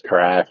 it's just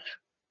trash.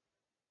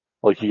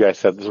 Like you guys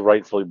said, this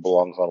rightfully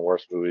belongs on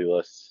worst movie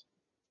lists.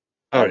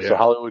 So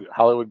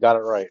Hollywood got it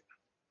right.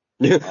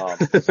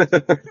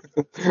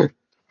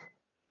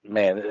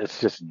 Man, it's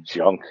just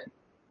junk.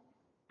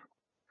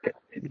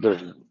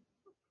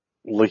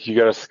 Like, you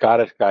got a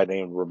Scottish guy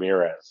named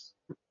Ramirez.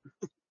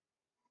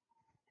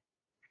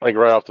 Like,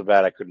 right off the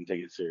bat, I couldn't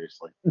take it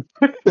seriously.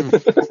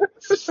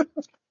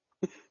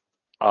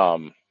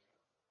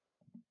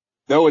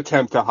 no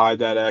attempt to hide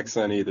that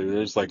accent either.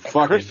 They're just like,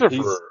 fuck Christopher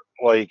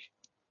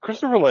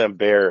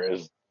Lambert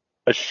is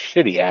a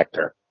shitty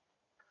actor.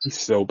 He's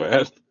so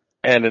bad.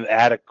 And an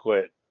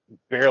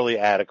barely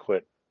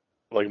adequate,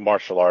 like,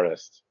 martial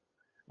artist.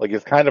 Like,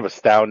 it's kind of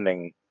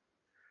astounding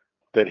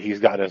that he's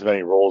gotten as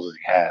many roles as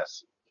he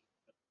has.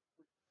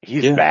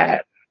 He's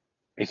bad.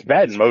 He's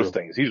bad in most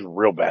things. He's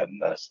real bad in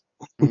this.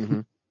 Mm-hmm.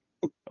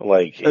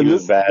 Like, he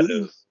was bad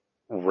as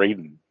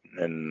Raiden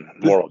in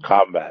Mortal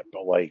Kombat,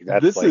 but, like,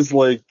 that's this is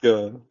like,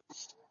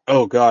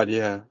 oh god,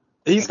 yeah.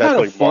 He's kind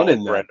of like fun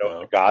in that, though.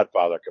 The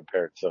Godfather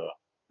compared to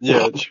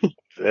this.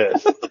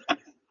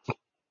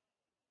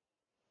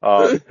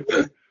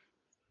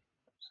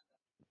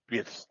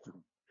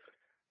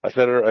 I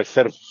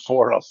said it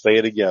before, and I'll say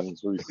it again.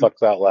 This movie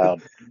sucks out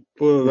loud.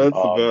 Well, that's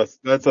the best.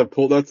 That's a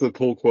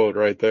pull quote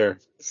right there.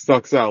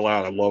 Sucks out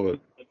loud. I love it.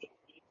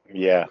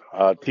 Yeah.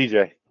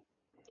 TJ.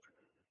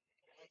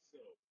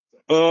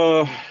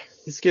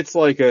 This gets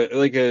like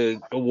a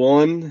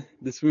 1.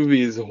 This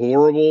movie is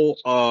horrible.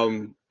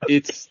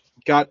 It's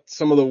got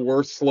some of the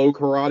worst slow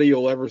karate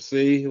you'll ever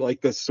see.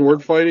 Like, the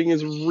sword fighting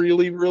is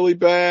really, really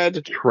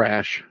bad.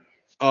 Trash.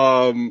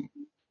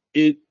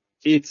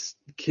 It's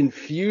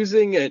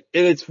confusing and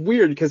it's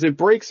weird because it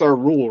breaks our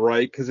rule,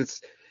 right?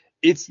 Because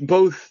it's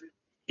both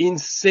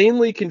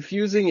insanely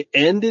confusing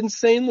and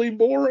insanely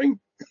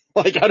boring.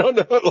 Like, I don't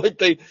know, like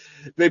they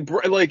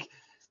like,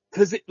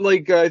 because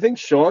I think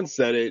Sean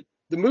said it.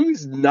 The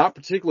movie's not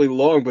particularly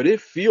long, but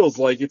it feels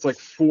like it's like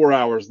 4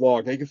 hours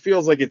long. Like, it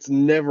feels like it's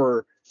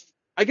never.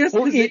 I guess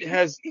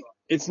because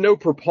it's no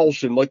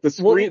propulsion. Like,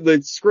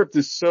 the script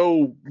is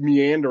so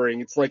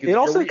meandering. It's like it's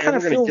also kind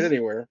of going to get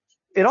anywhere.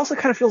 It also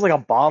kind of feels like a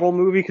bottle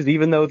movie because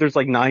even though there's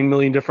like 9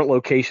 million different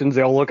locations,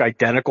 they all look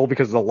identical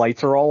because the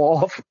lights are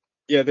all off.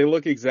 Yeah, they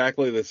look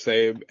exactly the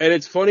same. And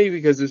it's funny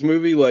because this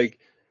movie, like,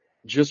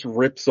 just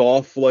rips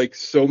off, like,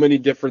 so many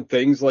different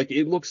things. Like,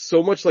 it looks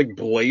so much like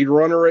Blade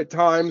Runner at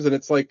times. And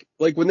it's like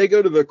when they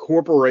go to the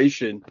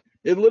corporation,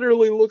 it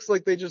literally looks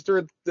like they just are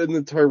in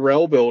the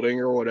Tyrell building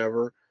or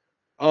whatever.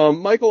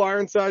 Michael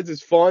Ironsides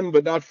is fun,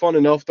 but not fun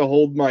enough to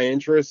hold my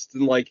interest.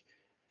 And, like,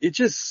 it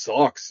just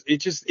sucks.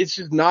 It's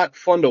just not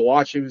fun to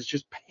watch. It was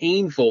just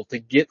painful to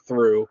get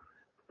through.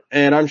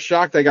 And I'm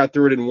shocked I got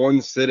through it in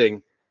one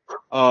sitting.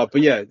 But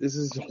yeah, this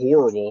is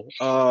horrible.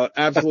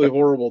 Absolutely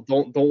horrible.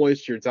 Don't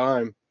waste your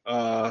time.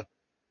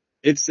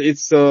 It's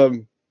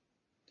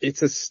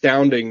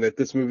astounding that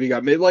this movie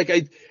got made.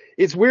 Like,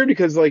 it's weird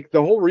because, like,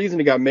 the whole reason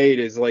it got made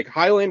is, like,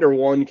 Highlander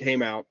 1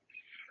 came out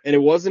and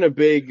it wasn't a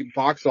big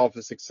box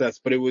office success,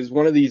 but it was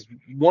one of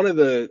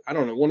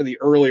the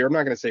earlier, I'm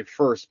not going to say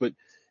first, but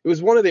it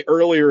was one of the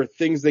earlier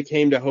things that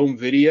came to home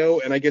video,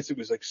 and I guess it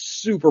was, like,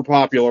 super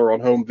popular on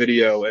home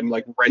video and,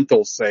 like,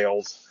 rental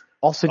sales.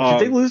 Also, did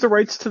they lose the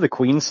rights to the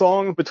Queen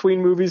song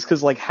between movies?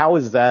 Because, like, how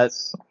is that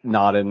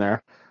not in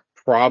there?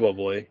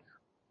 Probably.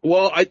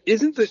 Well,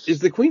 is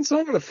the Queen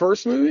song in the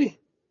first movie?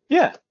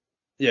 Yeah.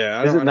 Yeah,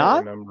 I don't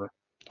remember.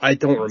 I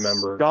don't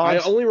remember. I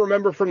only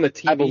remember from the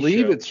TV show.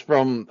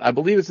 I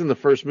believe it's in the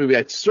first movie.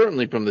 It's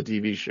certainly from the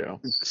TV show.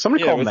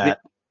 Somebody called Matt.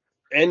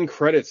 The end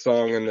credit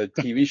song in the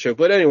TV show.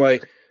 But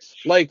anyway,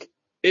 like,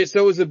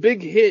 so it was a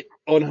big hit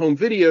on home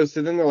video.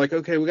 So then they're like,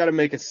 okay, we got to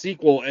make a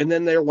sequel. And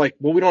then they're like,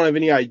 well, we don't have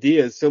any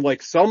ideas. So,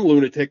 like, some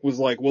lunatic was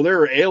like, well,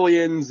 there are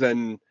aliens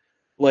and,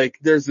 like,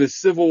 there's this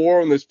civil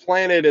war on this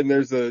planet and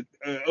there's a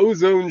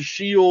ozone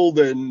shield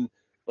and,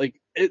 like,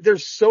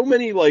 there's so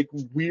many, like,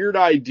 weird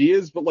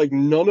ideas, but, like,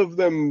 none of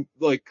them,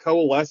 like,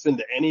 coalesce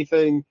into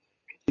anything.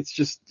 It's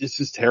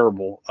just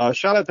terrible.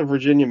 Shout out to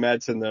Virginia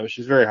Madsen, though.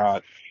 She's very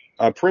hot.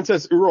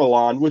 Princess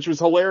Uralan, which was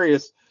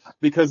hilarious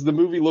because the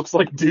movie looks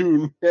like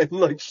Dune and,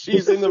 like,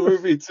 she's in the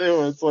movie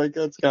too. It's like,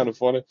 that's kind of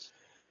funny.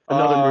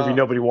 Another movie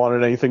nobody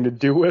wanted anything to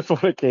do with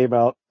when it came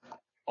out.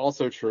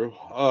 Also true.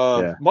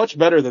 Much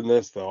better than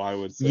this, though, I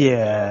would say.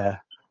 Yeah.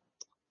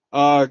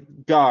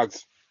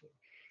 Gogs.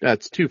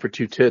 That's 2 for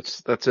 2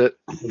 tits. That's it.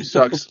 He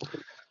sucks.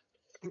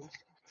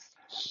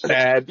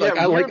 Bad.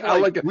 Yeah, like, I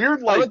like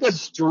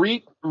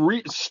street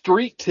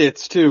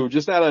tits too,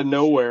 just out of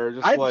nowhere.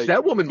 Just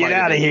that woman. Get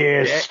out of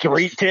here,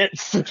 street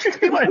tits.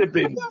 She might have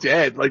been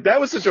dead. Like,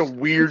 that was such a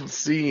weird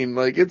scene.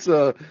 Like,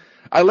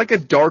 I like a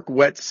dark,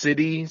 wet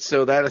city,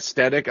 so that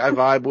aesthetic I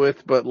vibe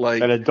with. But,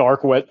 like, and a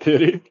dark, wet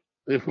titty.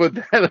 But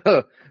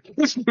that,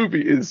 this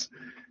movie is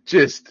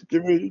just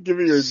give me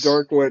your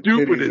dark, wet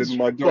titties in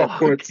my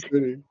dark, wet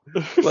city.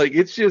 Like,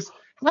 it's just,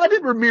 how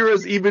did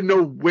Ramirez even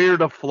know where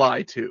to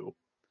fly to?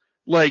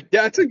 Like,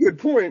 that's a good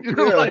point. Yeah.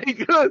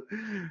 Like,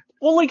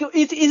 well, like,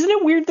 isn't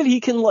it weird that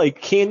he can,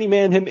 like,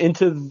 Candyman him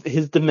into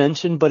his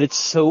dimension, but it's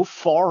so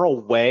far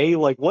away?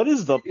 Like, what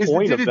is the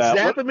point of that? Did it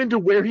zap him into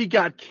where he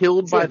got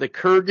killed by the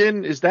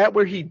Kurgan? Is that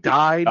where he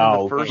died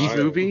in the first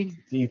movie?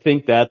 Do you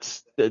think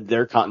that's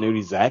their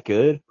continuity's that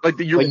good. Like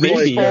your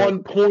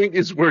respawn point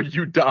is where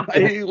you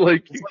die.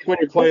 Like it's like when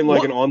you're playing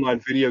like an online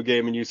video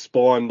game and you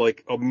spawn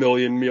like a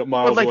million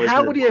miles away. But like,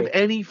 how would he have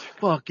any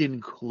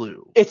fucking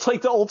clue? It's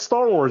like the old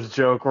Star Wars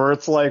joke where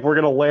it's like we're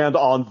gonna land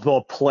on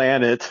the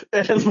planet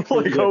and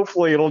like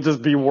hopefully it'll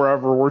just be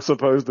wherever we're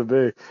supposed to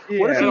be.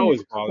 Yeah,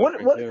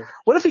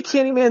 what if he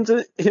can't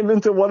him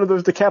into one of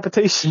those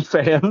decapitation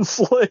fans?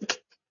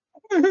 Like,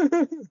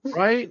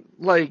 right?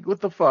 Like,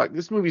 what the fuck?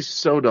 This movie's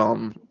so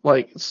dumb.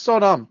 Like, so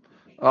dumb.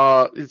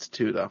 It's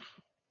 2 though.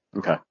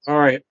 Okay. All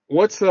right.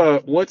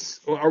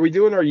 Are we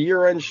doing our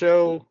year-end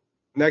show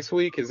next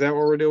week? Is that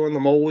what we're doing? The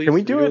Moleys? Can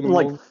we do it in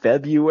like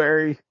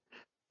February?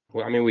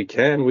 Well, I mean, we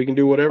can. We can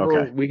do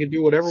whatever. Okay. We can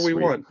do whatever we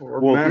want.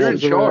 We're in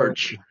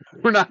charge.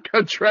 We're not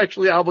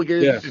contractually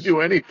obligated to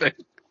do anything.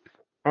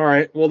 All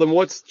right. Well, then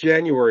what's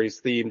January's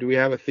theme? Do we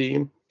have a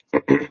theme?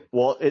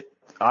 Well,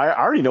 I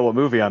already know what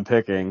movie I'm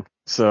picking.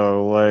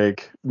 So,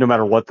 like, no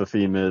matter what the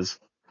theme is.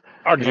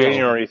 Our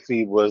January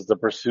theme was The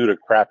Pursuit of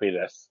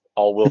Crappiness.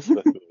 All Will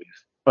Smith movies.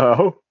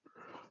 Oh.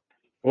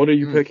 What are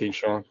you picking,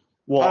 Sean?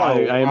 Well,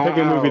 I am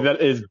picking a movie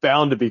that is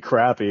bound to be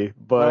crappy,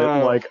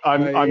 but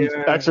I'm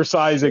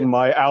exercising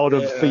my out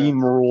of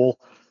theme rule.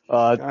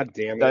 God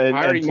damn it! I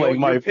already know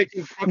you're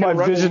picking my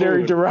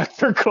visionary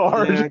director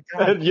card.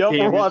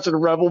 We're watching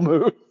Rebel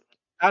Moon.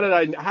 How did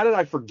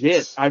I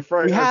forget? I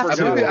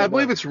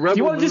believe it's Rebel Moon.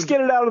 You want to just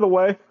get it out of the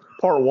way?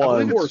 Part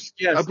 1. I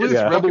believe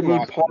it's Rebel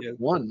Moon Part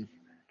 1.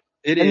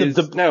 It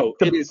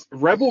is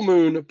Rebel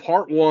Moon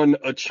Part 1,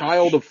 A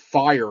Child of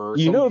Fire.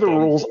 You know the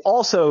rules.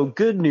 Also,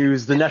 good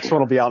news, the next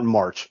one will be out in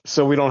March,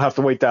 so we don't have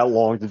to wait that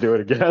long to do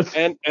it again.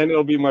 And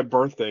it'll be my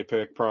birthday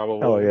pick,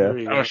 probably. Oh,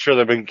 yeah. I'm sure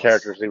there have been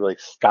characters named like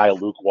Sky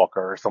Luke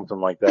Walker or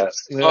something like that.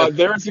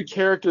 There's a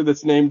character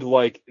that's named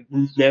like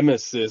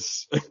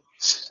Nemesis.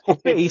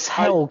 Space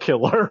Hell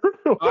Killer.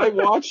 I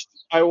watched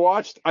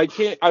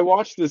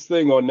this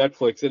thing on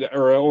Netflix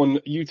or on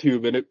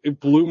YouTube, and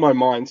it blew my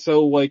mind.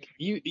 So like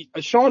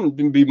Sean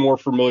would be more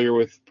familiar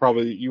with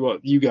probably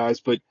you guys,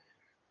 but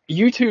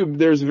YouTube,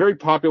 there's a very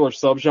popular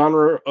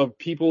subgenre of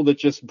people that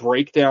just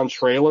break down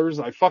trailers.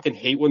 I fucking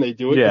hate when they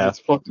do it because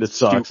it's fucking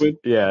stupid.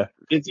 Yeah.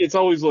 It's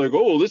always like,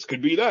 oh, this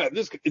could be that.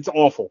 It's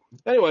awful.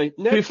 Anyway,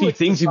 Netflix 50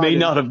 things you may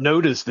not have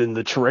noticed in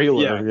the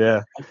trailer.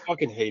 Yeah. I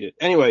fucking hate it.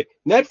 Anyway,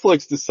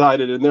 Netflix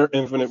decided in their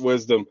infinite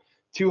wisdom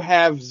to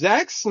have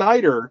Zack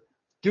Snyder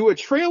do a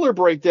trailer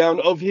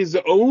breakdown of his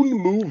own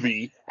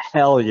movie.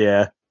 Hell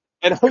yeah.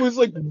 And I was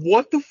like,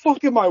 what the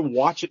fuck am I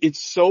watching?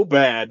 It's so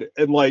bad.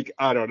 And like,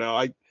 I don't know.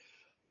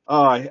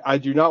 I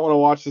do not want to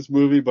watch this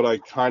movie, but I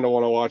kind of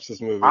want to watch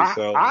this movie.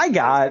 So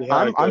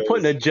I'm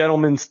putting a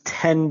gentleman's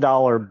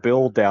 $10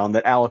 bill down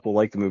that Alec will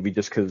like the movie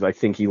just because I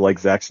think he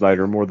likes Zack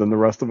Snyder more than the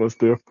rest of us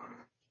do.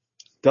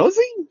 Does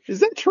he?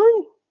 Is that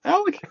true,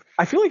 Alec?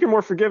 I feel like you're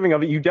more forgiving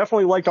of it. You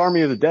definitely liked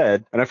Army of the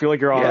Dead, and I feel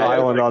like you're on an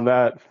island on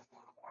that.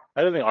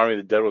 I didn't think Army of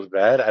the Dead was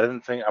bad.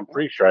 I'm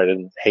pretty sure I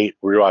didn't hate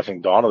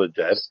rewatching Dawn of the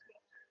Dead.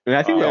 I mean,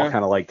 I think we all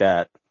kind of like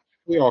that.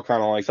 We all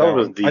kind of like some that. Some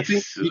of it was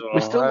decent. We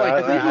still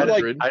like.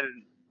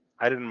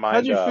 I didn't mind.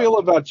 How'd you feel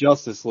about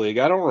Justice League?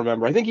 I don't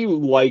remember. I think you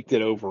liked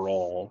it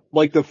overall,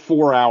 like the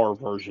 4-hour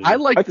version. I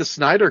liked the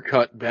Snyder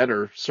cut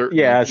better,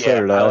 certainly. Yeah, so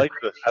did I.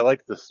 I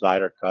liked the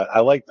Snyder cut. I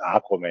liked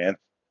Aquaman.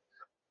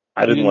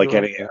 I didn't like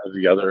any of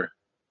the other.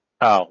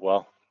 Oh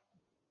well.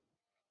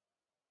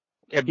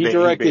 He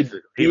directed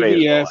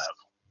BVS.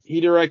 He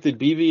directed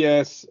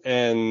BVS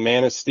and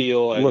Man of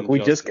Steel. And look, we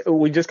just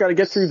got to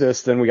get through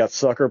this. Then we got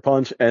Sucker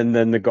Punch, and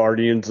then the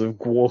Guardians of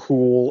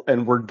Ga'Hoole,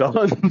 and we're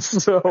done.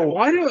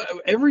 So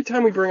every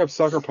time we bring up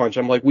Sucker Punch,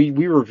 I'm like, we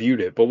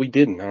reviewed it, but we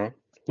didn't, huh?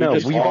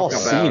 We've all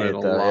seen it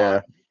though.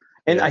 Yeah.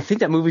 And I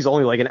think that movie's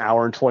only like an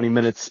hour and 20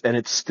 minutes, and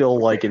it's still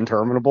like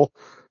interminable.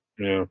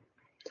 Yeah.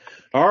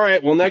 All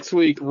right. Well, next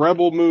week,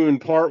 Rebel Moon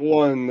Part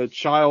 1, The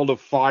Child of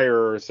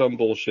Fire, or some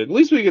bullshit. At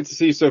least we get to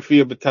see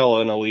Sophia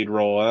Boutella in a lead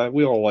role.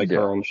 We all like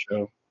her on the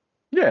show.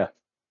 Yeah.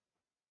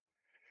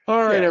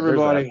 All right,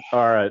 everybody.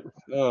 All right.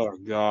 Oh,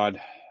 God.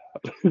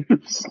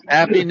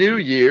 Happy New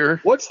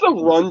Year. What's the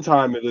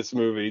runtime of this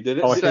movie? Did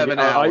it 7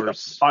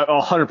 hours?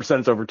 100%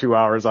 it's over 2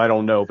 hours. I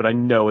don't know, but I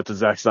know it's a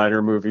Zack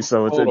Snyder movie,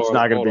 so it's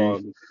not going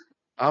to be.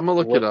 I'm going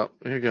to look it up.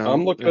 Here you go.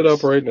 I'm looking it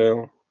up right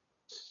now.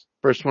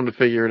 First one to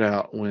figure it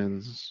out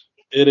wins.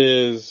 It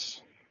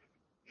is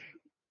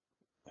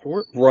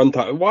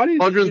runtime.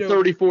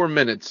 134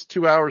 minutes,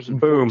 2 hours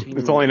and boom. 14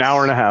 It's only an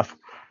hour and a half.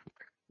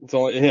 It's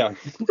only all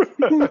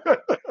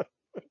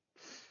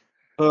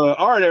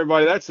right,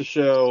 everybody. That's the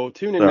show.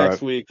 Tune in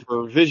next week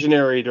for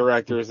visionary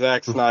director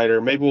Zack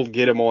Snyder. Maybe we'll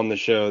get him on the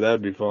show.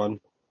 That'd be fun.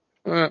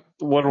 What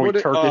are we,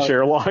 Turkish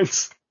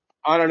Airlines?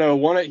 I don't know.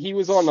 He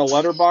was on the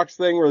Letterboxd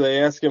thing where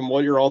they asked him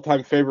what your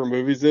all-time favorite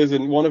movies is,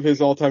 and one of his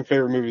all-time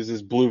favorite movies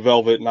is Blue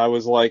Velvet, and I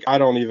was like, I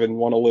don't even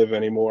want to live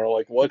anymore.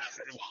 Like, what?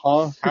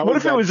 Huh? What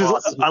if it was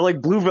just, I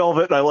like Blue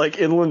Velvet, and I like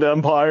Inland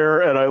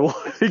Empire, and I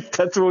like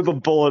Tattoo of the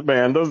Bullet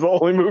Man. Those are the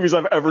only movies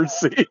I've ever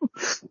seen.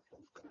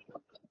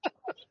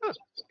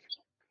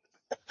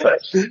 Oh,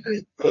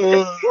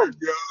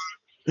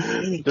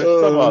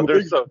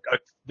 God.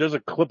 there's a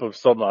clip of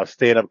some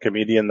stand-up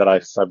comedian that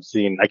I've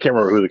seen. I can't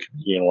remember who the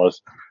comedian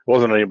was. It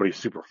wasn't anybody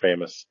super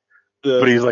famous, but he's like,